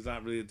 and he's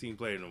not really a team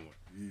player no more.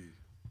 Yeah.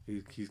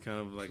 He's kind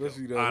of like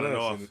on and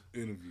off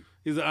interview.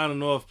 He's an on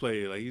and off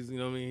player. Like he's, you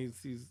know what I mean?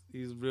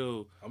 He's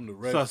real. I'm the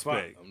red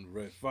suspect. I'm the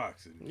Red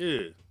Fox.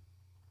 Yeah.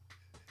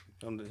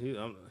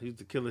 He's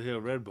the Killer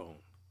Hill Redbone.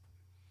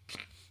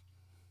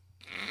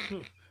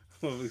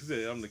 He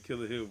said, I'm the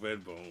Killer Hill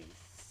Redbone.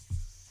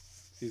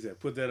 He said,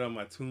 put that on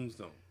my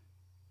tombstone.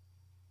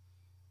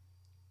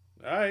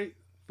 All right.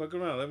 Fuck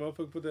around. Let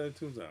motherfucker put that in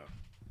tombstone.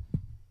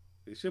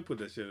 They should put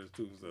that shit in his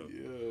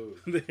tombstone.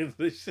 Yeah.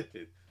 They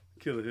should.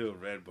 Killer Hill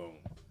Redbone.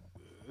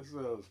 That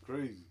sounds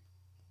crazy.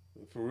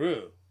 For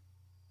real.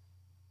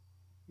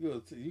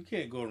 You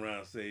can't go around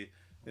and say,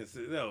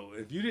 no,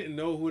 if you didn't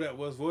know who that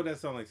was, what would that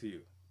sound like to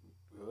you?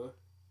 Huh?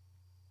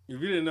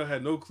 If you didn't know,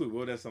 had no clue, what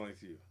would that sound like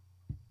to you?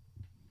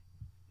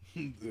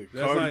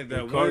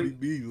 Cardi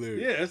B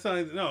lyric. Yeah, that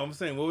sounds like, no, I'm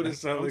saying, what would it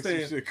sound like?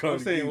 I'm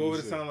saying, what would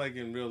it sound like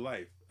in real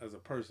life as a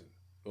person?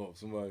 Oh,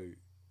 somebody.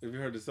 If you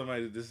heard that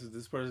somebody,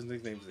 this person's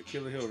nickname is the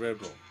Killer Hill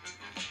Redbone,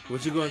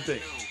 what you gonna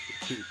think?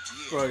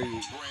 Right.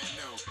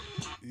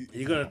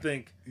 You're gonna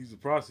think he's a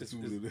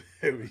prostitute.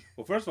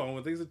 Well, first of all, I'm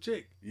gonna think it's a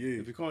chick. Yeah.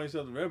 If you're calling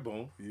yourself the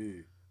Redbone,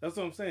 that's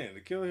what I'm saying. The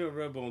Killer Hill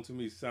Redbone to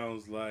me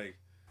sounds like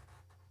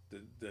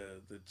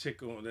the chick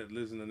that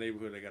lives in the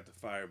neighborhood that got the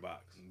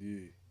firebox.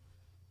 Yeah.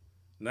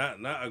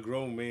 Not a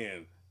grown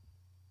man.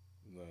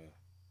 Nah.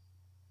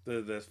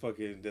 That's part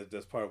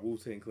of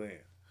Wu-Tang Clan.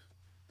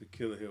 The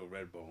Killer Hill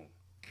Redbone.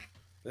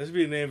 That should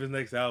be the name of his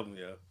next album,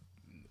 yo.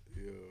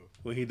 Yeah.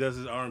 When he does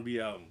his R&B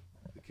album,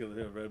 The Killer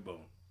Hill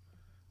Redbone.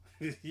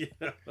 Yeah.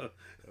 That'd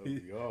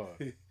be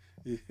hard.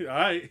 All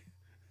right.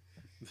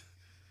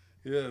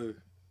 Yeah.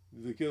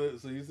 The Killer.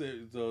 So you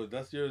said. So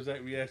that's your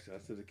exact reaction. I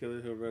said the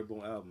Killer Hill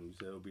Redbone album. You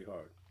said it'll be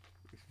hard.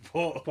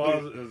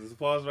 Pause. There's a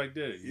pause right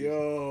there.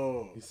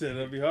 Yo. You said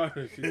that'd be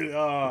hard. Killer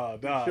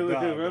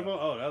Hill Redbone.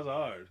 Oh, that's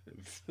hard.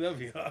 That'd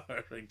be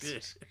hard right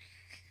there.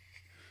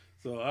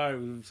 So all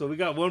right, so we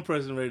got one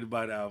person ready to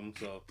buy the album.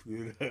 So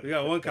we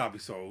got one copy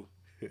sold,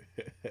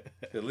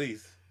 at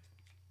least.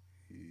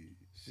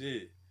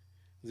 Shit.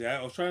 Yeah,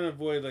 I was trying to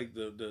avoid like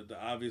the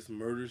obvious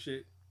murder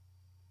shit.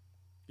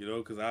 You know,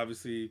 because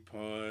obviously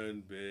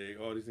Pun, Big,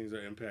 all these things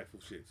are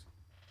impactful shits.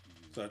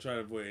 So I try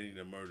to avoid any of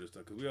the murder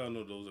stuff because we all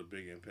know those are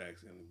big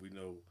impacts, and we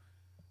know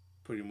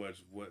pretty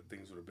much what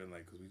things would have been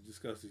like because we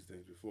discussed these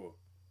things before.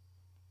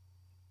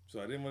 So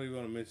I didn't really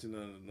want to mention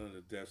none of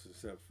the deaths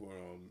except for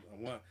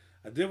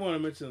I did want to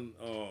mention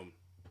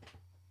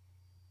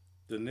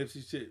the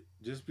Nipsey shit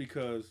just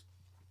because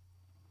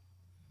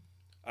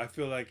I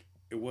feel like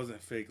it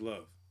wasn't fake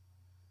love.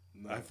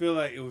 No. I feel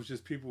like it was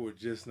just people were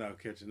just now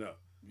catching up.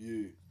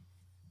 Yeah.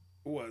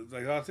 What,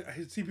 like I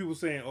see people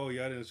saying, "Oh,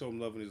 y'all didn't show him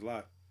love in his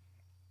life."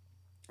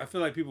 I feel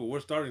like people were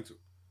starting to.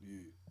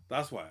 Yeah.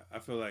 That's why I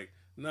feel like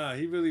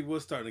he really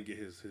was starting to get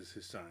his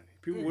shine.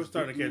 People were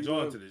starting to catch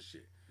on to this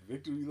shit.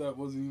 Victory Lap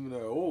wasn't even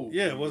that old.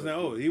 Yeah, it wasn't that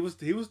old. He was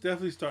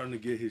definitely starting to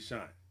get his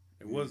shine.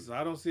 It was.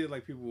 I don't see it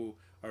like people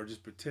are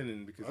just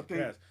pretending because he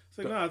passed. It's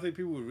like I think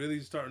people were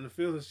really starting to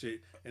feel his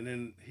shit, and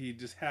then he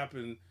just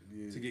happened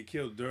to get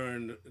killed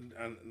during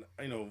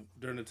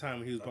the time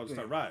when he was about to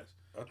start Rise.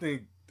 I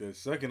think the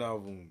second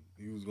album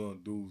he was gonna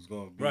do was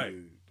gonna be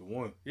the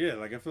one. Yeah,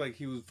 like I feel like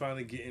he was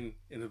finally getting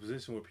in a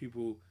position where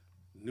people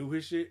knew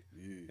his shit,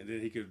 and then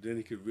he could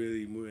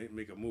really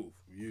make a move.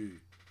 Yeah,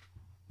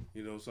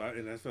 you know. So I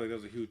feel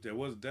like that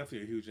was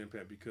definitely a huge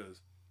impact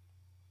because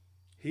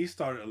he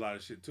started a lot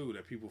of shit too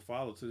that people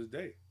follow to this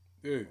day.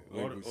 Yeah,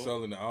 like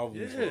selling the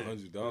albums for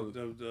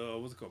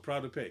 $100. What's it called?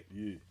 Proud to Pay.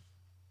 Yeah.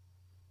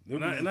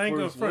 And I ain't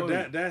gonna front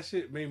that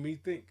shit made me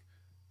think.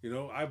 You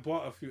know, I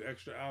bought a few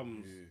extra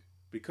albums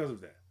because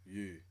of that.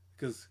 Yeah.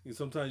 Because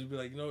sometimes you be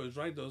like, it's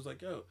right though. It's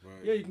like,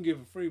 yeah, you can give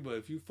it free, but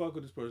if you fuck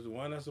with this person,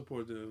 why not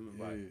support them and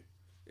buy it?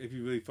 If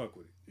you really fuck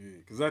with it. Yeah,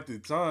 because at the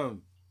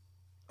time,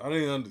 I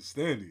didn't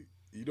understand it.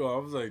 You know, I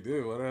was like,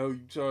 dude, why the hell are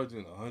you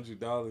charging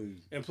 $100?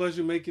 And plus,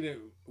 you're making it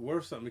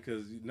worth something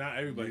because not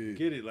everybody can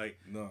get it. Like,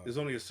 there's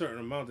only a certain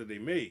amount that they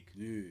make.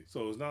 Yeah.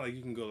 So it's not like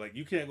you can go, like,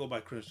 you can't go buy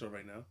Crenshaw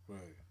right now.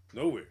 Right.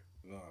 Nowhere.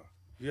 Nah.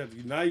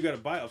 Now you got to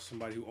buy off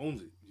somebody who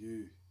owns it. Yeah. You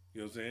know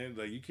what I'm saying?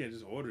 Like, you can't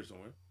just order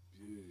somewhere.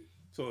 Yeah.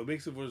 So it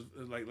makes it worse,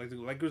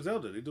 like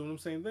Griselda. They're doing them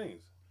same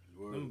things.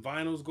 Word. Them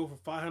vinyls go for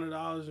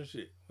 $500 and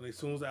shit as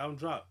soon as the album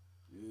drop.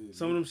 Yeah,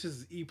 some of them shits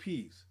is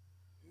EPs.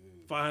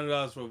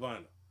 $500 for a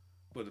vinyl.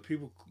 But the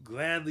people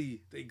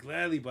gladly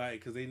buy it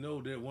because they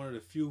know they're one of the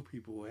few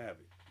people who have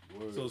it.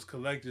 Word. So it's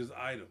collector's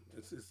item.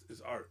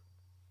 It's art.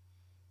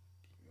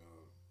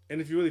 And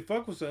if you really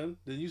fuck with something,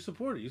 then you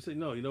support it. You say,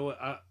 no, you know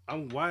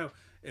what?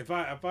 If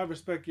I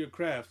respect your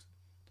craft,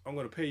 I'm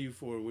gonna pay you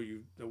for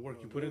the work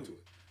you put into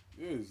it.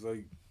 Yeah, it's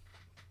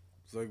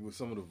like with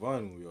some of the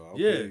vinyl, y'all.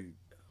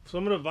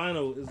 Some of the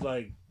vinyl is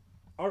like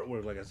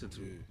artwork, like I said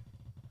to you.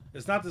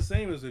 It's not the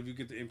same as if you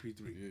get the MP3.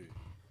 Yeah.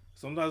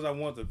 Sometimes I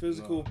want the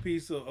physical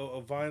piece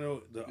of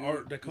vinyl, the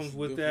art that comes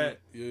with that.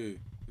 Yeah.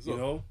 It's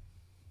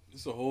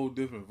a whole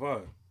different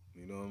vibe.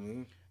 You know what I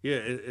mean? Yeah,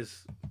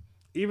 it's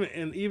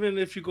even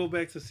if you go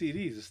back to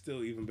CDs, it's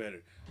still even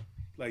better.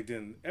 Like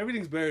then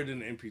everything's better than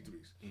the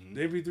MP3s. Mm-hmm.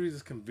 The MP3s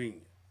is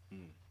convenient.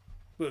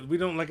 But we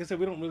don't, like I said,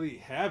 we don't really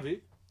have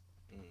it.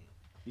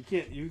 You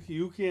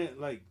can't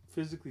like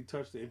physically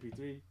touch the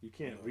MP3. You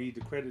can't read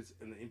the credits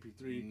in the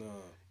MP3. Nah.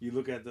 You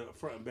look at the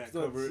front and back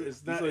cover.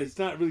 It's not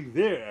really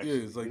there. Actually,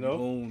 yeah, it's like you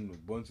own a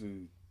bunch of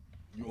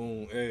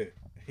air.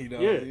 You know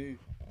what I mean?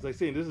 It's like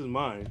saying this is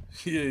mine.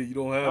 Yeah, you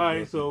don't have.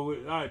 All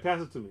right,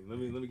 pass it to me. Let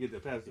me get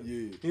that. Pass it.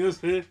 Yeah. You know what I'm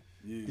saying?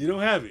 Yeah. You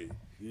don't have it.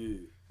 Yeah.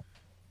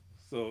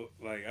 So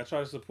like I try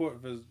to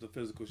support the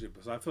physical shit,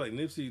 but so I feel like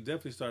Nipsey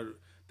definitely started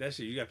that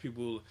shit. You got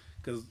people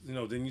because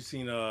then you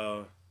seen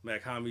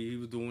Mac Hammy, he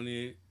was doing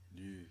it.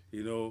 Yeah.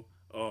 You know,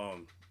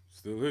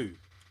 still is.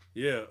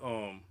 Yeah.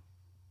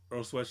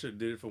 Earl Sweatshirt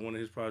did it for one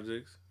of his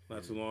projects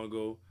not too long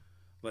ago.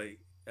 Like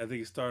I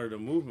think it started a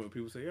movement.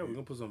 People say, "Yeah, we're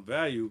gonna put some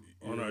value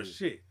on our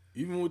shit."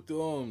 Even with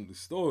the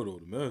store though,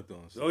 the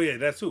Marathon store. Oh yeah,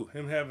 that too.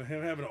 Him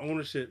having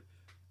ownership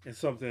in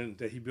something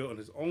that he built on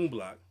his own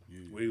block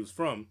where he was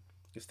from,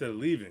 instead of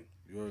leaving.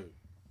 Right.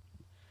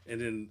 And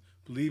then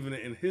leaving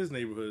it in his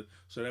neighborhood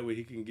so that way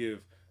he can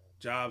give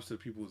jobs to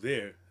people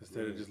there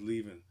instead of just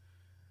leaving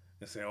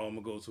and saying, "Oh, I'm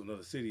gonna go to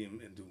another city and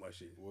do my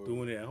shit." Word.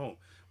 Doing it at home,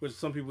 which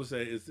some people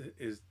say is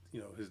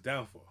his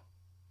downfall.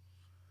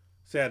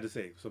 Sad to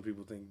say, some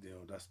people think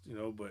that's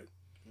but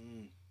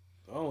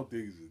I don't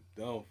think it's a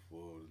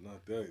downfall. It's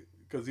not that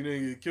because he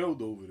didn't get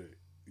killed over that.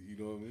 You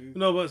know what I mean?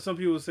 No, but some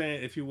people were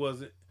saying if he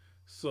wasn't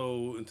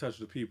so in touch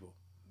with people.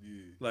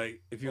 Yeah.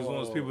 Like if he was one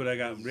of those people that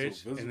got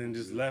rich and then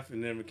just left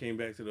and never came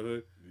back to the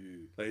hood. Yeah.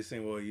 Like they're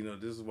saying, well,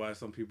 this is why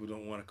some people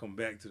don't want to come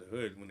back to the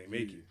hood when they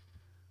make it.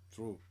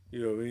 True.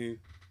 You know what I mean?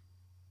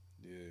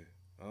 Yeah.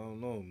 I don't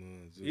know,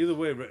 man. Either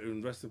way,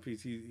 rest in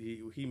peace.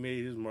 He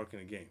made his mark in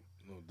the game.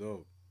 No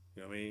doubt.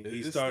 You know what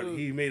I mean?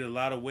 He made a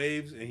lot of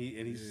waves and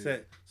he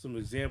set some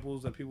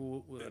examples that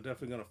people are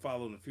definitely gonna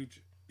follow in the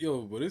future.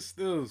 Yo, but it's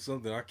still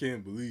something I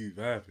can't believe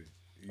happened.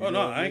 You Oh know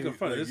no, what I ain't mean?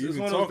 confronted. Like, It's even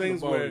one of those talking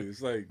things about where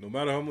it's like no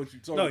matter how much you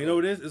talk. no, you know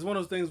about what it is. It's one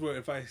of those things where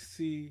if I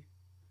see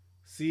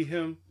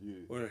him Yeah.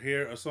 or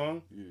hear a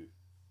song, Yeah.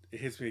 it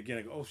hits me again.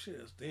 I go, oh shit,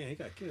 damn, he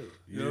got killed.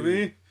 You Yeah. know what I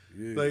mean?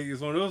 Yeah. Like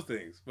it's one of those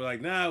things. But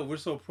like now we're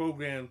so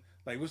programmed,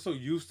 like we're so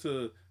used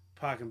to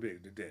Pac and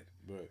Big, they're dead.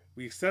 Right.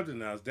 We accept it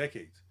now. It's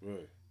decades.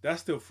 Right.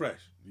 That's still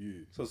fresh.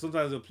 Yeah. So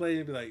sometimes they'll play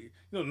and be like,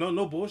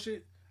 no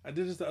bullshit. I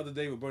did this the other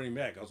day with Bernie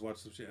Mac. I was watching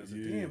some shit. I was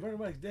like, damn, Bernie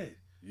Mac's dead.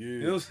 Yeah. You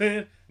know what I'm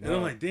saying? And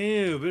I'm like,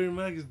 damn, Bernie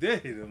Mac is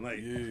dead. I'm like,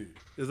 Yeah.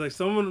 it's like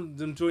some of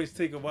them joints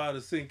take a while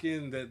to sink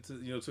in, that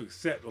to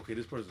accept. Okay,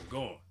 this person's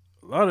gone.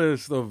 A lot of that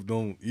stuff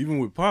don't even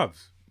with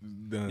Pops.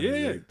 Yeah.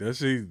 Like, that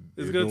shit.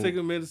 It's it gonna don't- take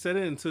a minute to set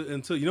in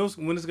until you know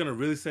when it's gonna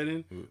really set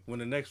in Yeah. when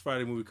the next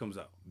Friday movie comes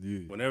out. Yeah.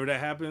 Whenever that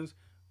happens,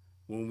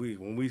 when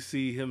we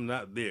see him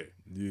not there,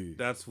 Yeah.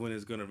 that's when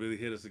it's gonna really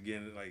hit us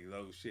again. Like,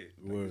 oh shit,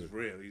 like, Word. it's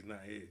real. He's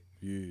not here.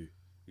 Yeah.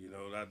 You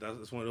know,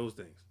 that's one of those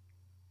things.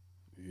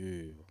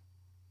 Yeah.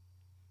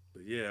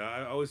 But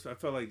yeah, I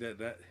felt like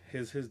that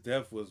his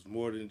death was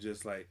more than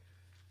just like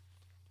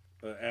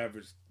an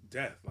average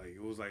death. Like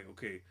it was like,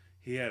 okay,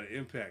 he had an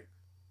impact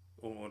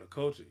on the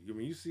culture. I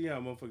mean, you see how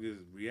motherfuckers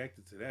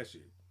reacted to that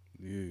shit.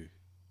 Yeah.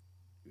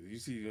 You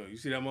see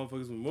that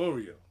motherfucker's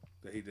memorial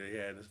that he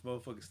had in this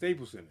motherfucking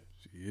Staples Center.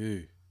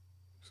 Yeah.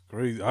 It's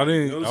crazy. I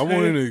didn't. You know what I I'm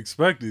wouldn't saying? have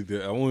expected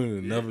that. I wouldn't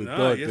have never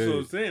thought that's what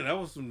I'm that. saying. That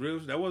was some real.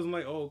 That wasn't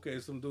like, oh, okay,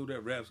 some dude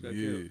that raps got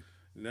Yeah. killed.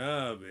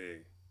 Nah, man.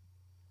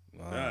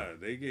 Nah,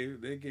 they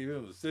gave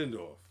him a send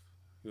off.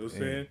 You know what I'm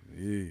saying?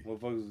 Yeah.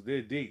 Motherfuckers was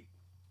dead deep.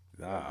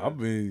 Nah, I've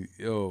been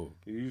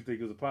You think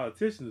it was a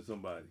politician or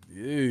somebody?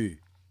 Yeah.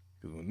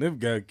 Cause when Nip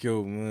got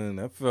killed, man,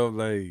 I felt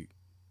like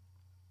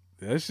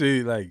that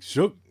shit like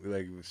shook,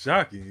 like it was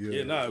shocking.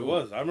 Yeah, it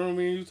was. I remember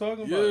me and you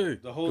talking about Yeah,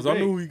 it the whole cause day. I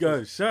knew he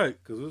got shot.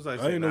 Cause it was like,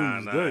 I didn't know he nah,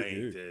 was I dead.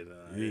 ain't Yeah. dead. Nah,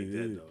 I Yeah, ain't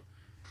dead yeah. though.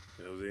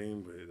 You know what I'm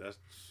saying? But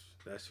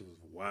that shit was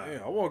wild.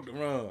 Man, I walked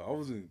around. I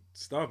was in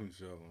Stop and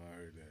Shop when I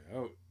heard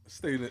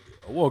that.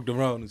 I walked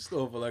around the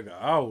store for like an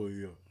hour,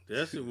 yo.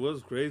 That shit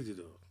was crazy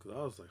though, cause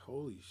I was like,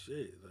 holy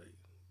shit! Like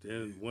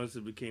then once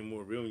it became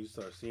more real, and you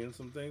start seeing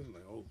some things, I'm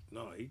like, oh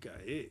no, he got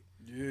hit.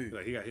 Yeah.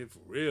 Like he got hit for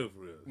real,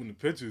 for real. When the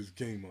pictures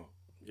came out.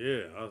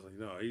 Yeah, I was like,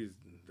 no,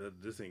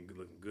 this ain't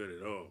looking good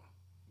at all.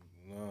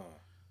 Nah.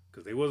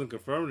 Cause they wasn't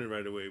confirming it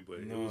right away, but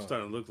it was Nah.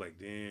 starting to look like,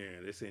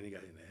 damn, they saying he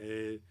got hit in the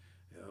head,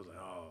 and I was like,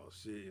 oh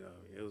shit, you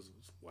know, it was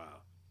wild.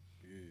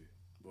 Yeah.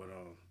 But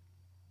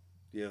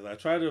yeah, I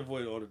try to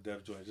avoid all the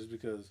death joints just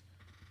because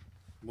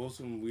most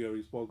of them we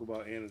already spoke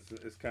about, and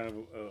it's kind of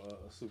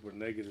a super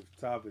negative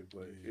topic.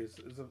 But it's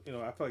I feel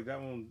like that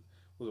one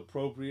was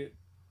appropriate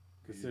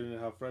considering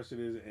how fresh it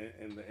is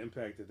and the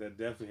impact that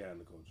definitely had on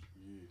the culture.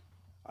 Yeah.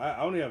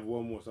 I only have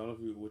one more, so I don't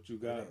know what you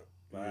got, Yeah.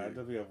 but I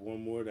definitely have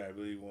one more that I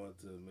really wanted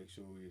to make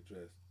sure we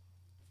address,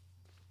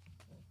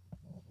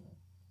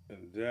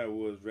 and that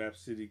was Rap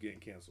City getting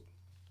canceled.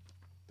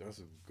 That's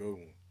a good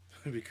one.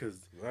 Because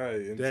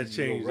Right. that MTV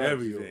changed Raps, yo.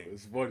 everything.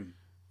 It's funny.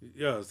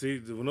 yeah, see,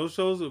 when those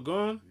shows are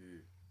gone,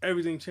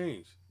 everything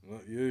changed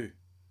Yeah.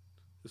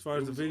 as far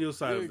as the video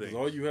side of things.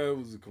 All you had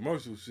was the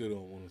commercial shit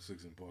on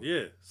 106 and Park.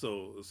 Yeah,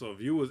 so if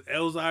you was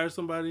Elzai or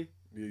somebody,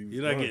 Yeah, you was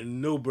you're not done.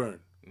 getting no burn.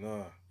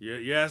 Nah.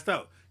 You're asked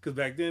out because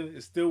back then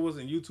it still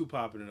wasn't YouTube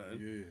popping or nothing.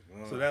 Yeah.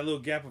 Nah. So that little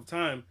gap of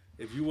time,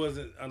 if you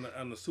wasn't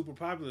on the super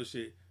popular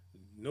shit,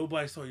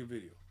 nobody saw your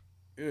video.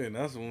 Yeah, and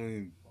that's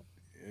when.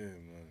 Yeah,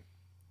 man.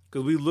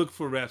 Because we look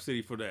for Rap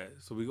City for that,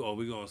 so we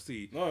gonna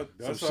see No, some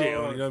that's shit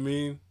how. on. You know what I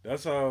mean?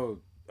 That's how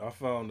I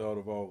found out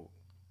about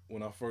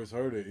when I first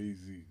heard of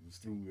AZ. It was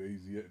through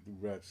AZ, through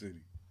Rap City.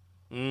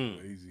 AZ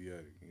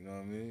Addict. You know what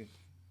I mean?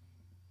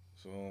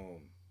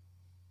 So,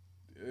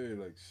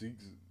 yeah, like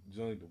Sheik's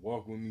joint, the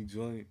Walk With Me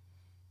joint.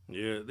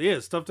 Yeah,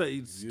 stuff that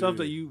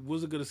you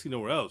wasn't gonna see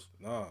nowhere else.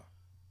 Nah.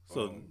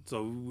 So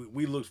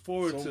we looked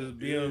forward to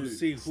being able to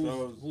see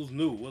who's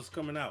new, what's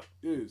coming out.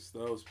 Yeah,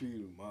 Styles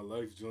P, My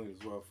Life joint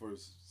is where I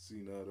first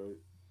seen that, right?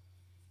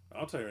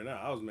 I'll tell you right now,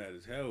 I was mad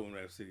as hell when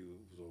Rap City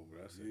was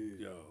over. I said,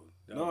 yo.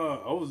 Nah,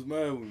 I was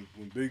mad when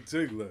Big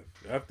Tick left.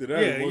 After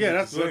that, it wasn't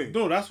that's the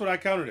same. that's what I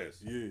counted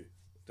as. Yeah.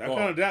 I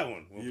counted that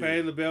one. When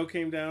Patti LaBelle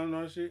came down and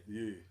all that shit.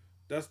 Yeah.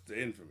 That's the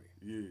end for me.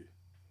 Yeah.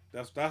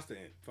 That's the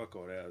end. Fuck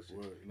all that shit.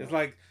 Word, It's nah.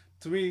 like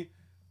to me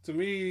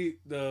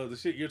the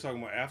shit you're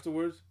talking about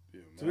afterwards. Yeah,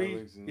 To me,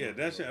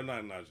 that shit I'm not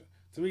acknowledging.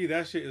 To me,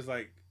 that shit is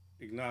like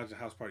acknowledging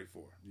House Party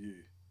 4. Yeah.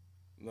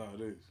 Nah, it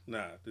is.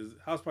 Nah, there's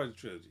House Party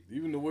trilogy.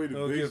 Even the way the I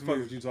don't give a fuck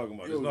basement. what you talking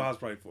about. Yo, There's no House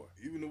Party 4.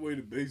 Even the way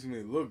the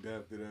basement looked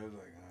after that, I was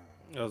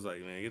like, I was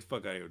like, man, get the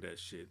fuck out of here with that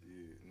shit.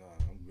 Yeah, nah,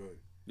 I'm good.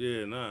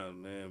 Yeah, nah,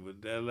 man.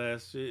 But that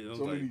last shit, I was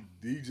So like, many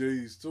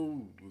DJs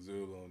too was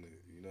ill on it.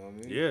 You know what I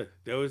mean? yeah,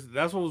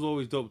 that's what was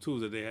always dope too.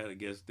 Is that they had a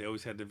guest. They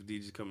always had different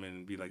DJs come in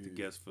and be like the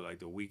guests for like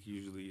the week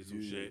usually or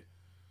some shit.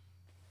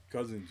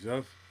 Cousin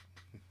Jeff.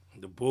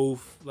 The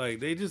Booth, like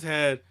they just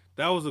had.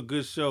 That was a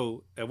good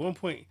show. At one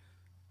point,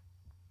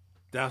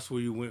 that's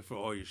where you went for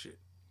all your shit.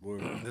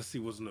 Word. Let's see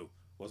what's new.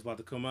 What's about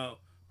to come out?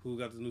 Who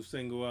got the new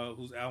single out?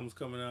 Whose album's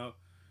coming out?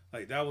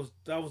 Like that was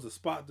the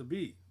spot to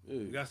be. Yeah.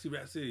 You gotta see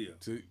Rap City.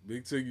 Yo.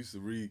 Big Tig used to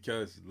read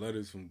cats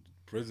letters from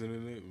prison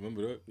in it.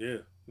 Remember that? Yeah.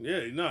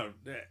 No,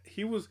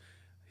 he was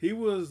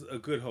a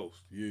good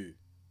host. Yeah.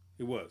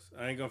 He was.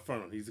 I ain't gonna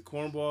front him. He's a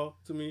cornball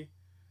to me,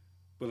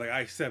 but like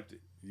I accept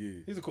it. Yeah.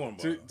 He's a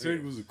cornball.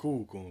 Tig was a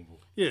cool cornball.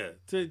 Yeah.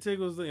 Tig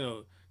was,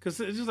 because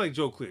it's just like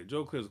Joe Clear.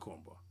 Joe Clear's a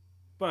cornball,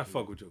 but I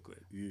fuck with Joe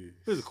Clear. Yeah.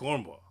 He's a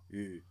cornball.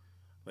 Yeah.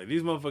 Like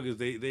these motherfuckers,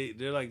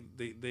 they're like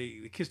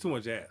they kiss too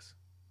much ass.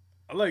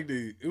 I like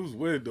it was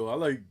weird though. I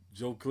like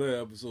Joe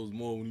Clair episodes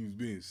more when he was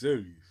being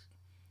serious.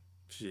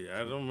 Shit,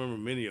 I don't remember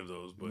many of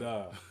those,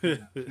 but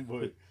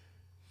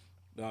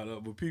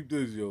but peep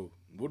this, yo.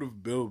 What if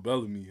Bill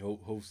Bellamy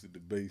hosted the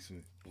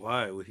basement?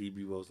 Why would he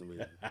be hosting the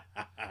basement?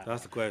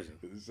 That's the question.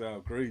 It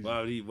sounds crazy. Why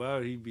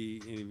would he be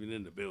even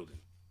in the building?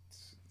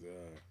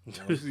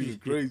 What's even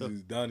crazy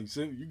is Donnie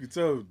Simpson. You can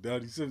tell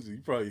Donnie Simpson, he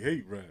probably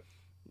hate rap.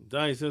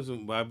 Donnie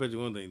Simpson, but I bet you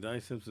one thing,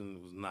 Donnie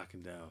Simpson was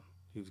knocking down.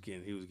 He was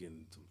getting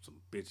some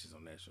bitches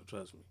on that show.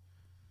 Trust me.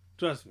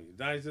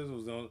 Donnie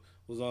Simpson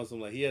was on some,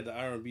 like, he had the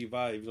R&B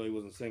vibe even though he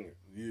wasn't a singer.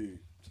 Yeah. You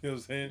know what I'm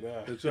saying?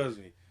 Nah. So trust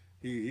me.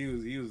 He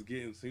was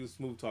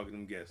smooth talking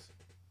them guests.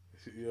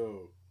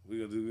 Yo.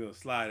 We're gonna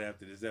slide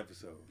after this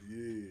episode. Yeah.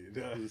 You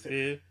know what I'm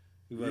saying?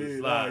 We about to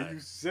Nah, slide. you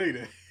say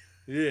that.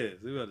 Yeah, so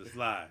we about to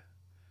slide.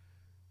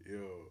 Yo.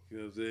 You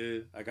know what I'm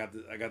saying? I got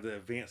the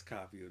advanced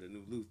copy of the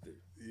new Luther.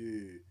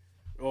 Yeah.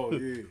 Oh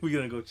yeah. We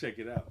gonna go check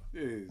it out.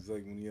 Yeah, it's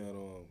like when he had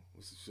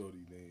what's the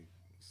shorty name?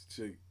 It's a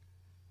chick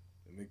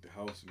that make the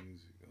house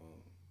music.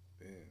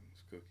 Damn,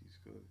 it's Cookies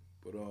good.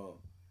 But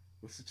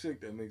what's the chick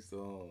that makes the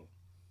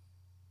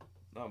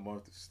not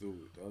Martha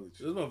Stewart, the other chick.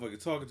 This motherfucker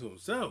talking to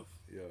himself.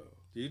 Yeah.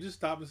 Did you just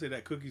stop and say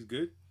that cookie's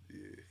good?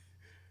 Yeah.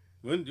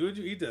 When did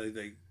you eat that?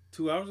 Like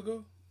 2 hours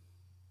ago?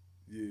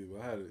 Yeah,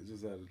 but I had it.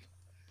 Just had it.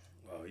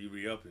 Oh, you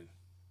re-upping?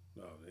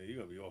 No, man, you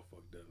gonna be all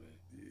fucked up, man.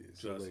 Yeah.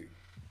 So Trust like,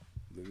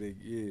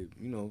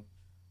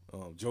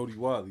 Jody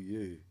Wiley.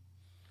 Yeah.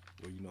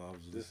 Well, I was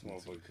this listening.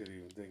 motherfucker couldn't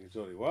even think of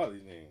Jody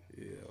Wiley's name.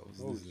 Yeah, I was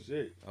Holy listening.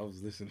 shit! I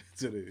was listening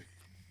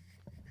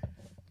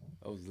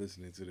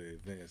to the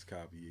advanced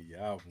copy of your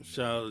album.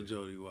 Shout out to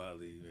Jody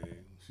Wiley,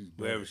 man. She's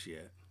Wherever bad. she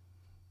at.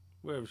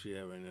 Wherever she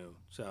at right now.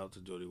 Shout out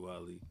to Jody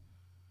Wiley.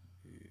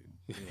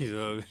 Yeah. You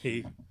know what I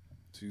mean?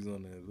 She's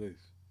on that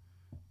list.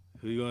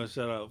 Who you gonna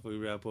shout out before we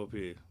wrap up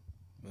here?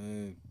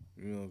 Man,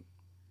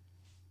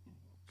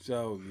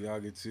 shout out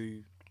Yaga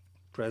T.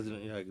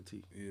 President Yaga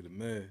T. Yeah, the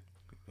man.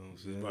 You know what I'm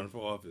saying? Running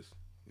for office.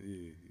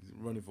 Yeah, he's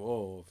running for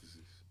all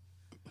offices.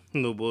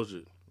 No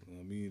bullshit.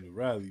 I mean, the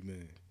Riley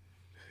man.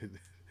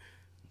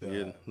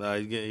 Yeah, nah,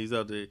 he's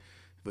out there.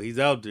 But he's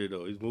out there,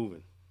 though. He's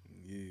moving.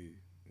 Yeah,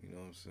 you know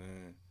what I'm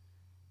saying?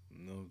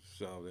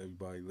 Shout out to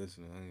everybody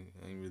listening.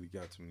 I ain't really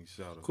got too many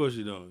shout outs. Of course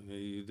you don't.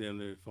 You damn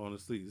near falling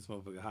asleep. This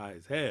motherfucker high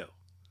as hell.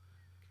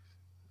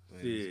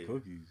 Man, Yeah. it's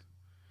cookies.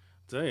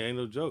 Tell you, ain't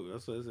no joke.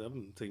 That's what I said. I'm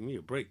gonna take me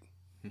a break.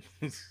 I'm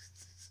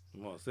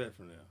all set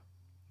for now.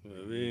 You know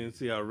what I mean?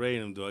 See how Ray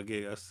and him do. I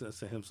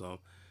sent him some.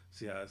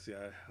 See how I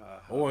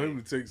want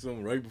him to take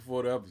something right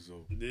before the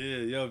episode. Yeah,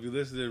 yo, if you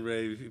listening,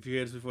 Ray, if you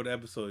hear this before the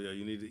episode, yo,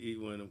 you need to eat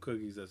one of them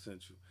cookies I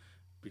sent you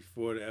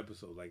before the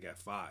episode, like at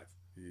 5.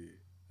 Yeah. You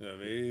know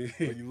what I mean?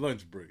 On your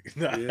lunch break.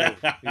 Yeah.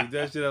 Eat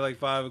that shit at like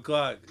 5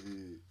 o'clock.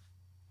 Yeah.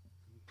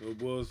 No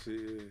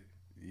bullshit.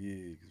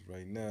 Yeah, because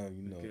right now,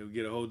 Okay, we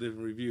get a whole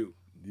different review.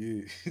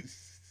 Yeah.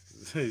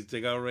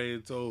 Check out Ray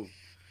and Toe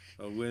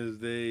on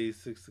Wednesday,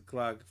 6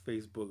 o'clock,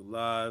 Facebook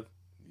Live.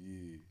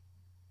 Yeah.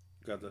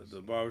 Got the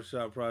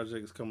Barbershop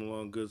Project is coming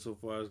along good so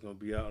far. It's going to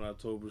be out in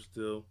October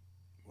still.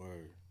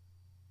 Word.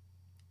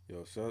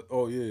 Yo,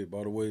 oh yeah,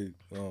 by the way,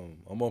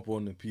 I'm up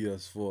on the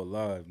PS4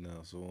 Live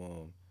now,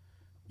 so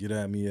get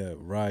at me at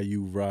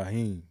Ryu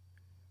Raheem.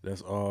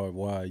 That's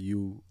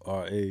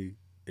RYURAHEIM.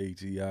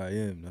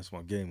 That's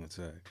my game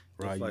attack.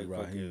 Ryu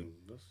Raheem.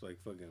 That's like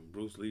fucking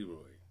Bruce Leroy.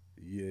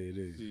 Yeah, it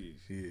is.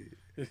 Jeez.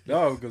 Yeah.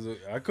 No, because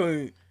I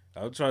couldn't.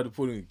 I tried to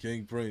put in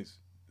King Prince.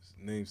 His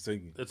name's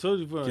taken. I told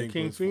you put on King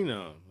Prince.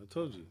 Phenom. I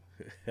told you.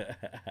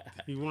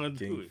 He wanted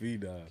to do King it.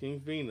 Phenom. King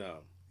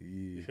Phenom.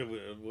 Yeah.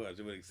 What?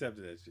 You would accept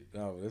that shit.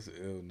 No, that's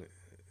an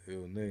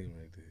ill name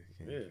right there.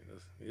 Yeah,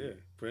 yeah.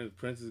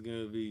 Prince is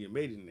gonna be your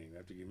maiden name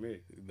after you get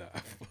married. Nah.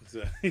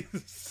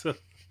 So,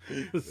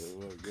 Oh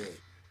my God.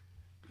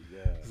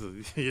 Yeah.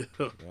 yeah.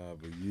 Nah,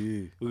 but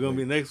yeah. We're gonna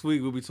be next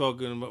week. We'll be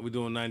talking about. We're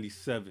doing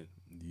 97.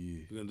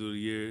 Yeah. We're gonna do the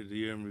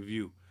year in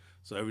review.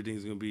 So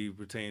everything's gonna be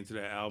pertaining to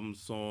that album,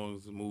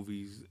 songs,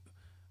 movies,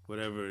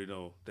 whatever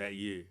that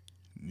year.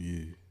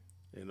 Yeah.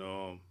 And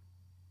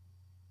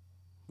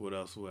what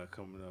else we got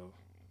coming up?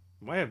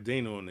 Might have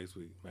Dana on next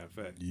week. Matter of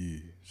fact. Yeah.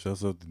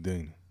 Shouts out to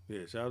Dana.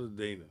 Yeah, shout out to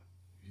Dana.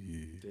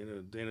 Yeah.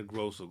 Dana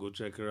Grosso. Go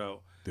check her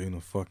out.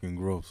 Dana fucking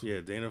Gross.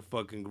 Yeah, Dana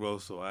fucking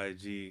Grosso.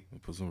 IG.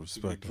 Put some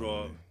respect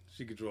on it.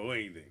 She could draw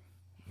anything.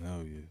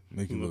 Hell yeah.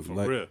 Make it look For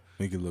like. real.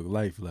 Make it look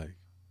lifelike.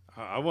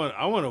 I want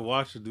to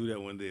watch her do that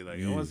one day. Like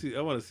Yeah.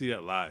 I want to see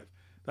that live.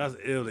 That's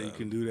ill that you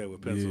can do that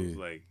with pencils.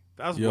 Yeah. Like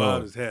that's Yo.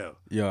 wild as hell.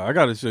 Yo, I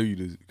gotta show you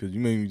this because you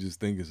made me just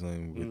think of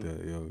something with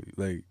that. Yo,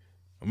 like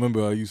I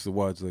remember I used to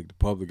watch like the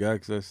public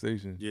access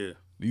station. Yeah.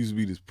 There used to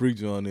be this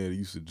preacher on there that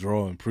used to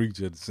draw and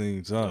preach at the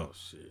same time. Oh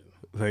shit.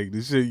 Like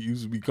this shit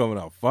used to be coming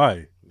out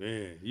fire.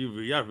 Man,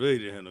 y'all really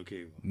didn't have no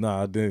cable.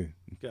 Nah, I didn't.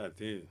 God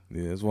damn.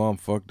 Yeah, that's why I'm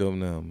fucked up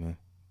now, man.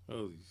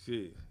 Holy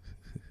shit.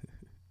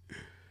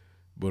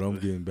 But I'm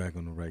getting back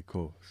on the right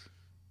course.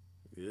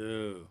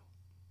 Yeah.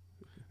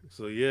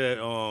 So yeah,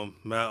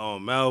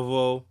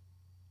 Malvo,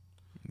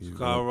 Yeah,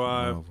 Sky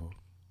Ride, Malvo.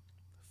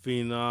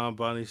 Phenom,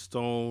 Bonnie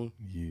Stone,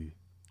 Yeah.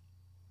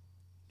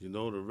 you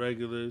know, the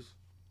regulars,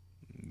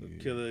 Yeah.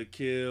 Killer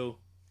Kill.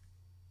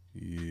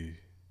 Yeah.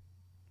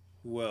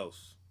 Who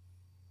else?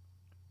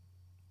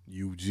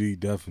 UG,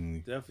 definitely.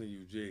 Definitely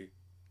UG.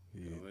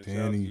 Yeah, Shout out to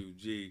Danny.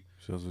 UG.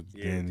 Shouts out to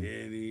Yeah, Danny.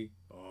 Danny.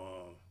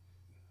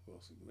 Who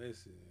else we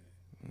missing?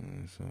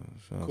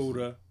 Shout out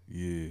Coda.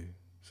 Yeah.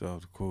 Shout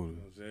out to Coda. You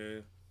know what I'm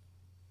saying?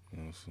 You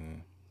know what I'm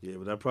saying? Yeah,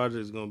 but that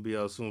project is gonna be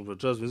out soon. But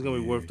trust me, it's gonna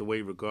be Yeah. worth the wait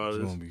It's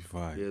regardless. gonna be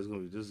fire. Yeah, this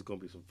is gonna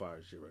be some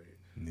fire shit right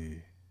here. Yeah.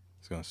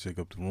 It's gonna shake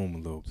up the room a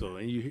little bit. So,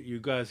 and you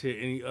guys hear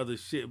any other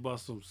shit about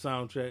some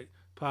soundtrack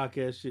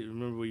podcast shit?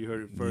 Remember where you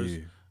heard it first?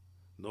 Yeah.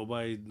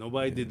 Nobody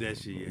did that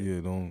shit yet.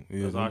 Yeah,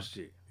 That's our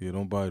shit. Yeah,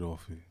 don't bite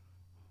off it.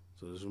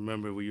 So just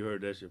remember where you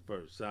heard that shit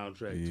first.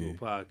 Soundtrack to a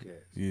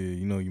podcast. Yeah,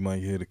 you know, you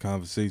might hear the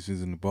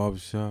conversations in the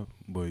barbershop,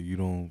 but you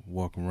don't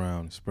walk around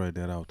and spread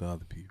that out to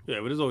other people. Yeah,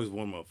 but there's always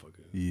one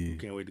motherfucker. Yeah. who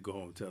can't wait to go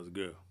home and tell the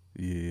girl.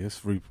 Yeah, it's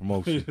free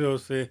promotion. You know what I'm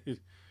saying?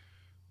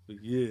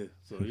 But yeah,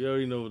 so you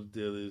already know what the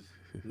deal is.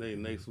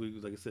 Next week,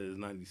 like I said, is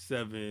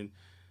 97.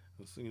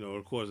 You know,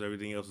 of course,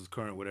 everything else is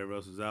current, whatever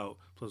else is out.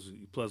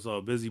 Plus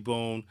Busy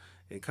Bone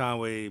and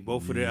Conway,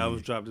 both of their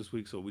albums dropped this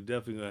week, so we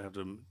definitely gonna have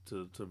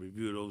to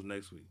review those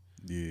next week.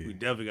 Yeah. We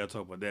definitely gotta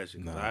talk about that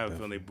shit. 'Cause Nah, I have a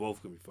feeling definitely. they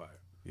both gonna be fire.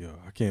 Yo,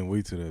 I can't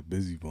wait till that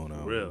Busy Bone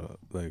album. real.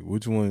 Like,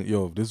 which one?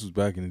 Yo, if this was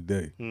back in the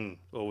day.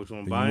 Oh, which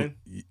one? then Buying?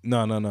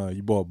 No.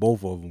 You bought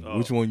both of them. Oh.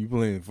 Which one you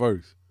playing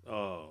first?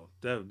 Oh,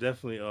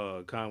 definitely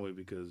Conway,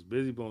 because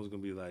Busy Bone's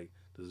gonna be like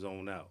the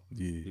zone out.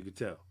 Yeah. You can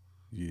tell.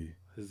 Yeah.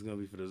 This is gonna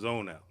be for the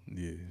zone out.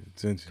 Yeah.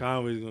 Attention.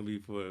 Conway's gonna be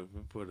for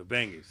the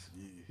bangers.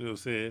 Yeah. You know what I'm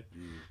saying?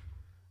 Yeah.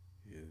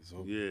 Yeah.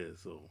 So, Yeah,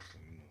 so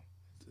you know.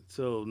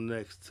 until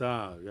next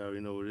time, y'all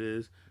already know what it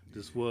is.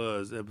 This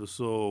was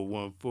episode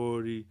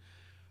 140,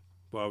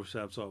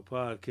 Barbershop Talk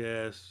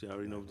Podcast. Y'all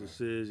already know what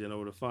this is. Y'all know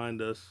where to find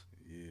us.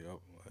 Yeah.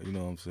 You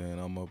know what I'm saying?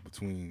 I'm up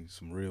between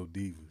some real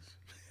divas.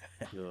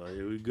 Yo,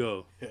 here we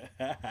go. This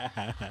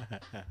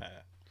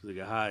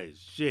nigga high as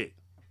shit.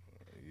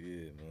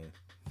 Yeah, man.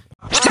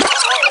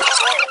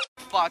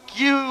 Fuck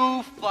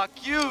you,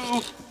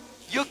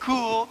 you're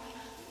cool,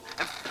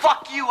 and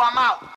fuck you, I'm out.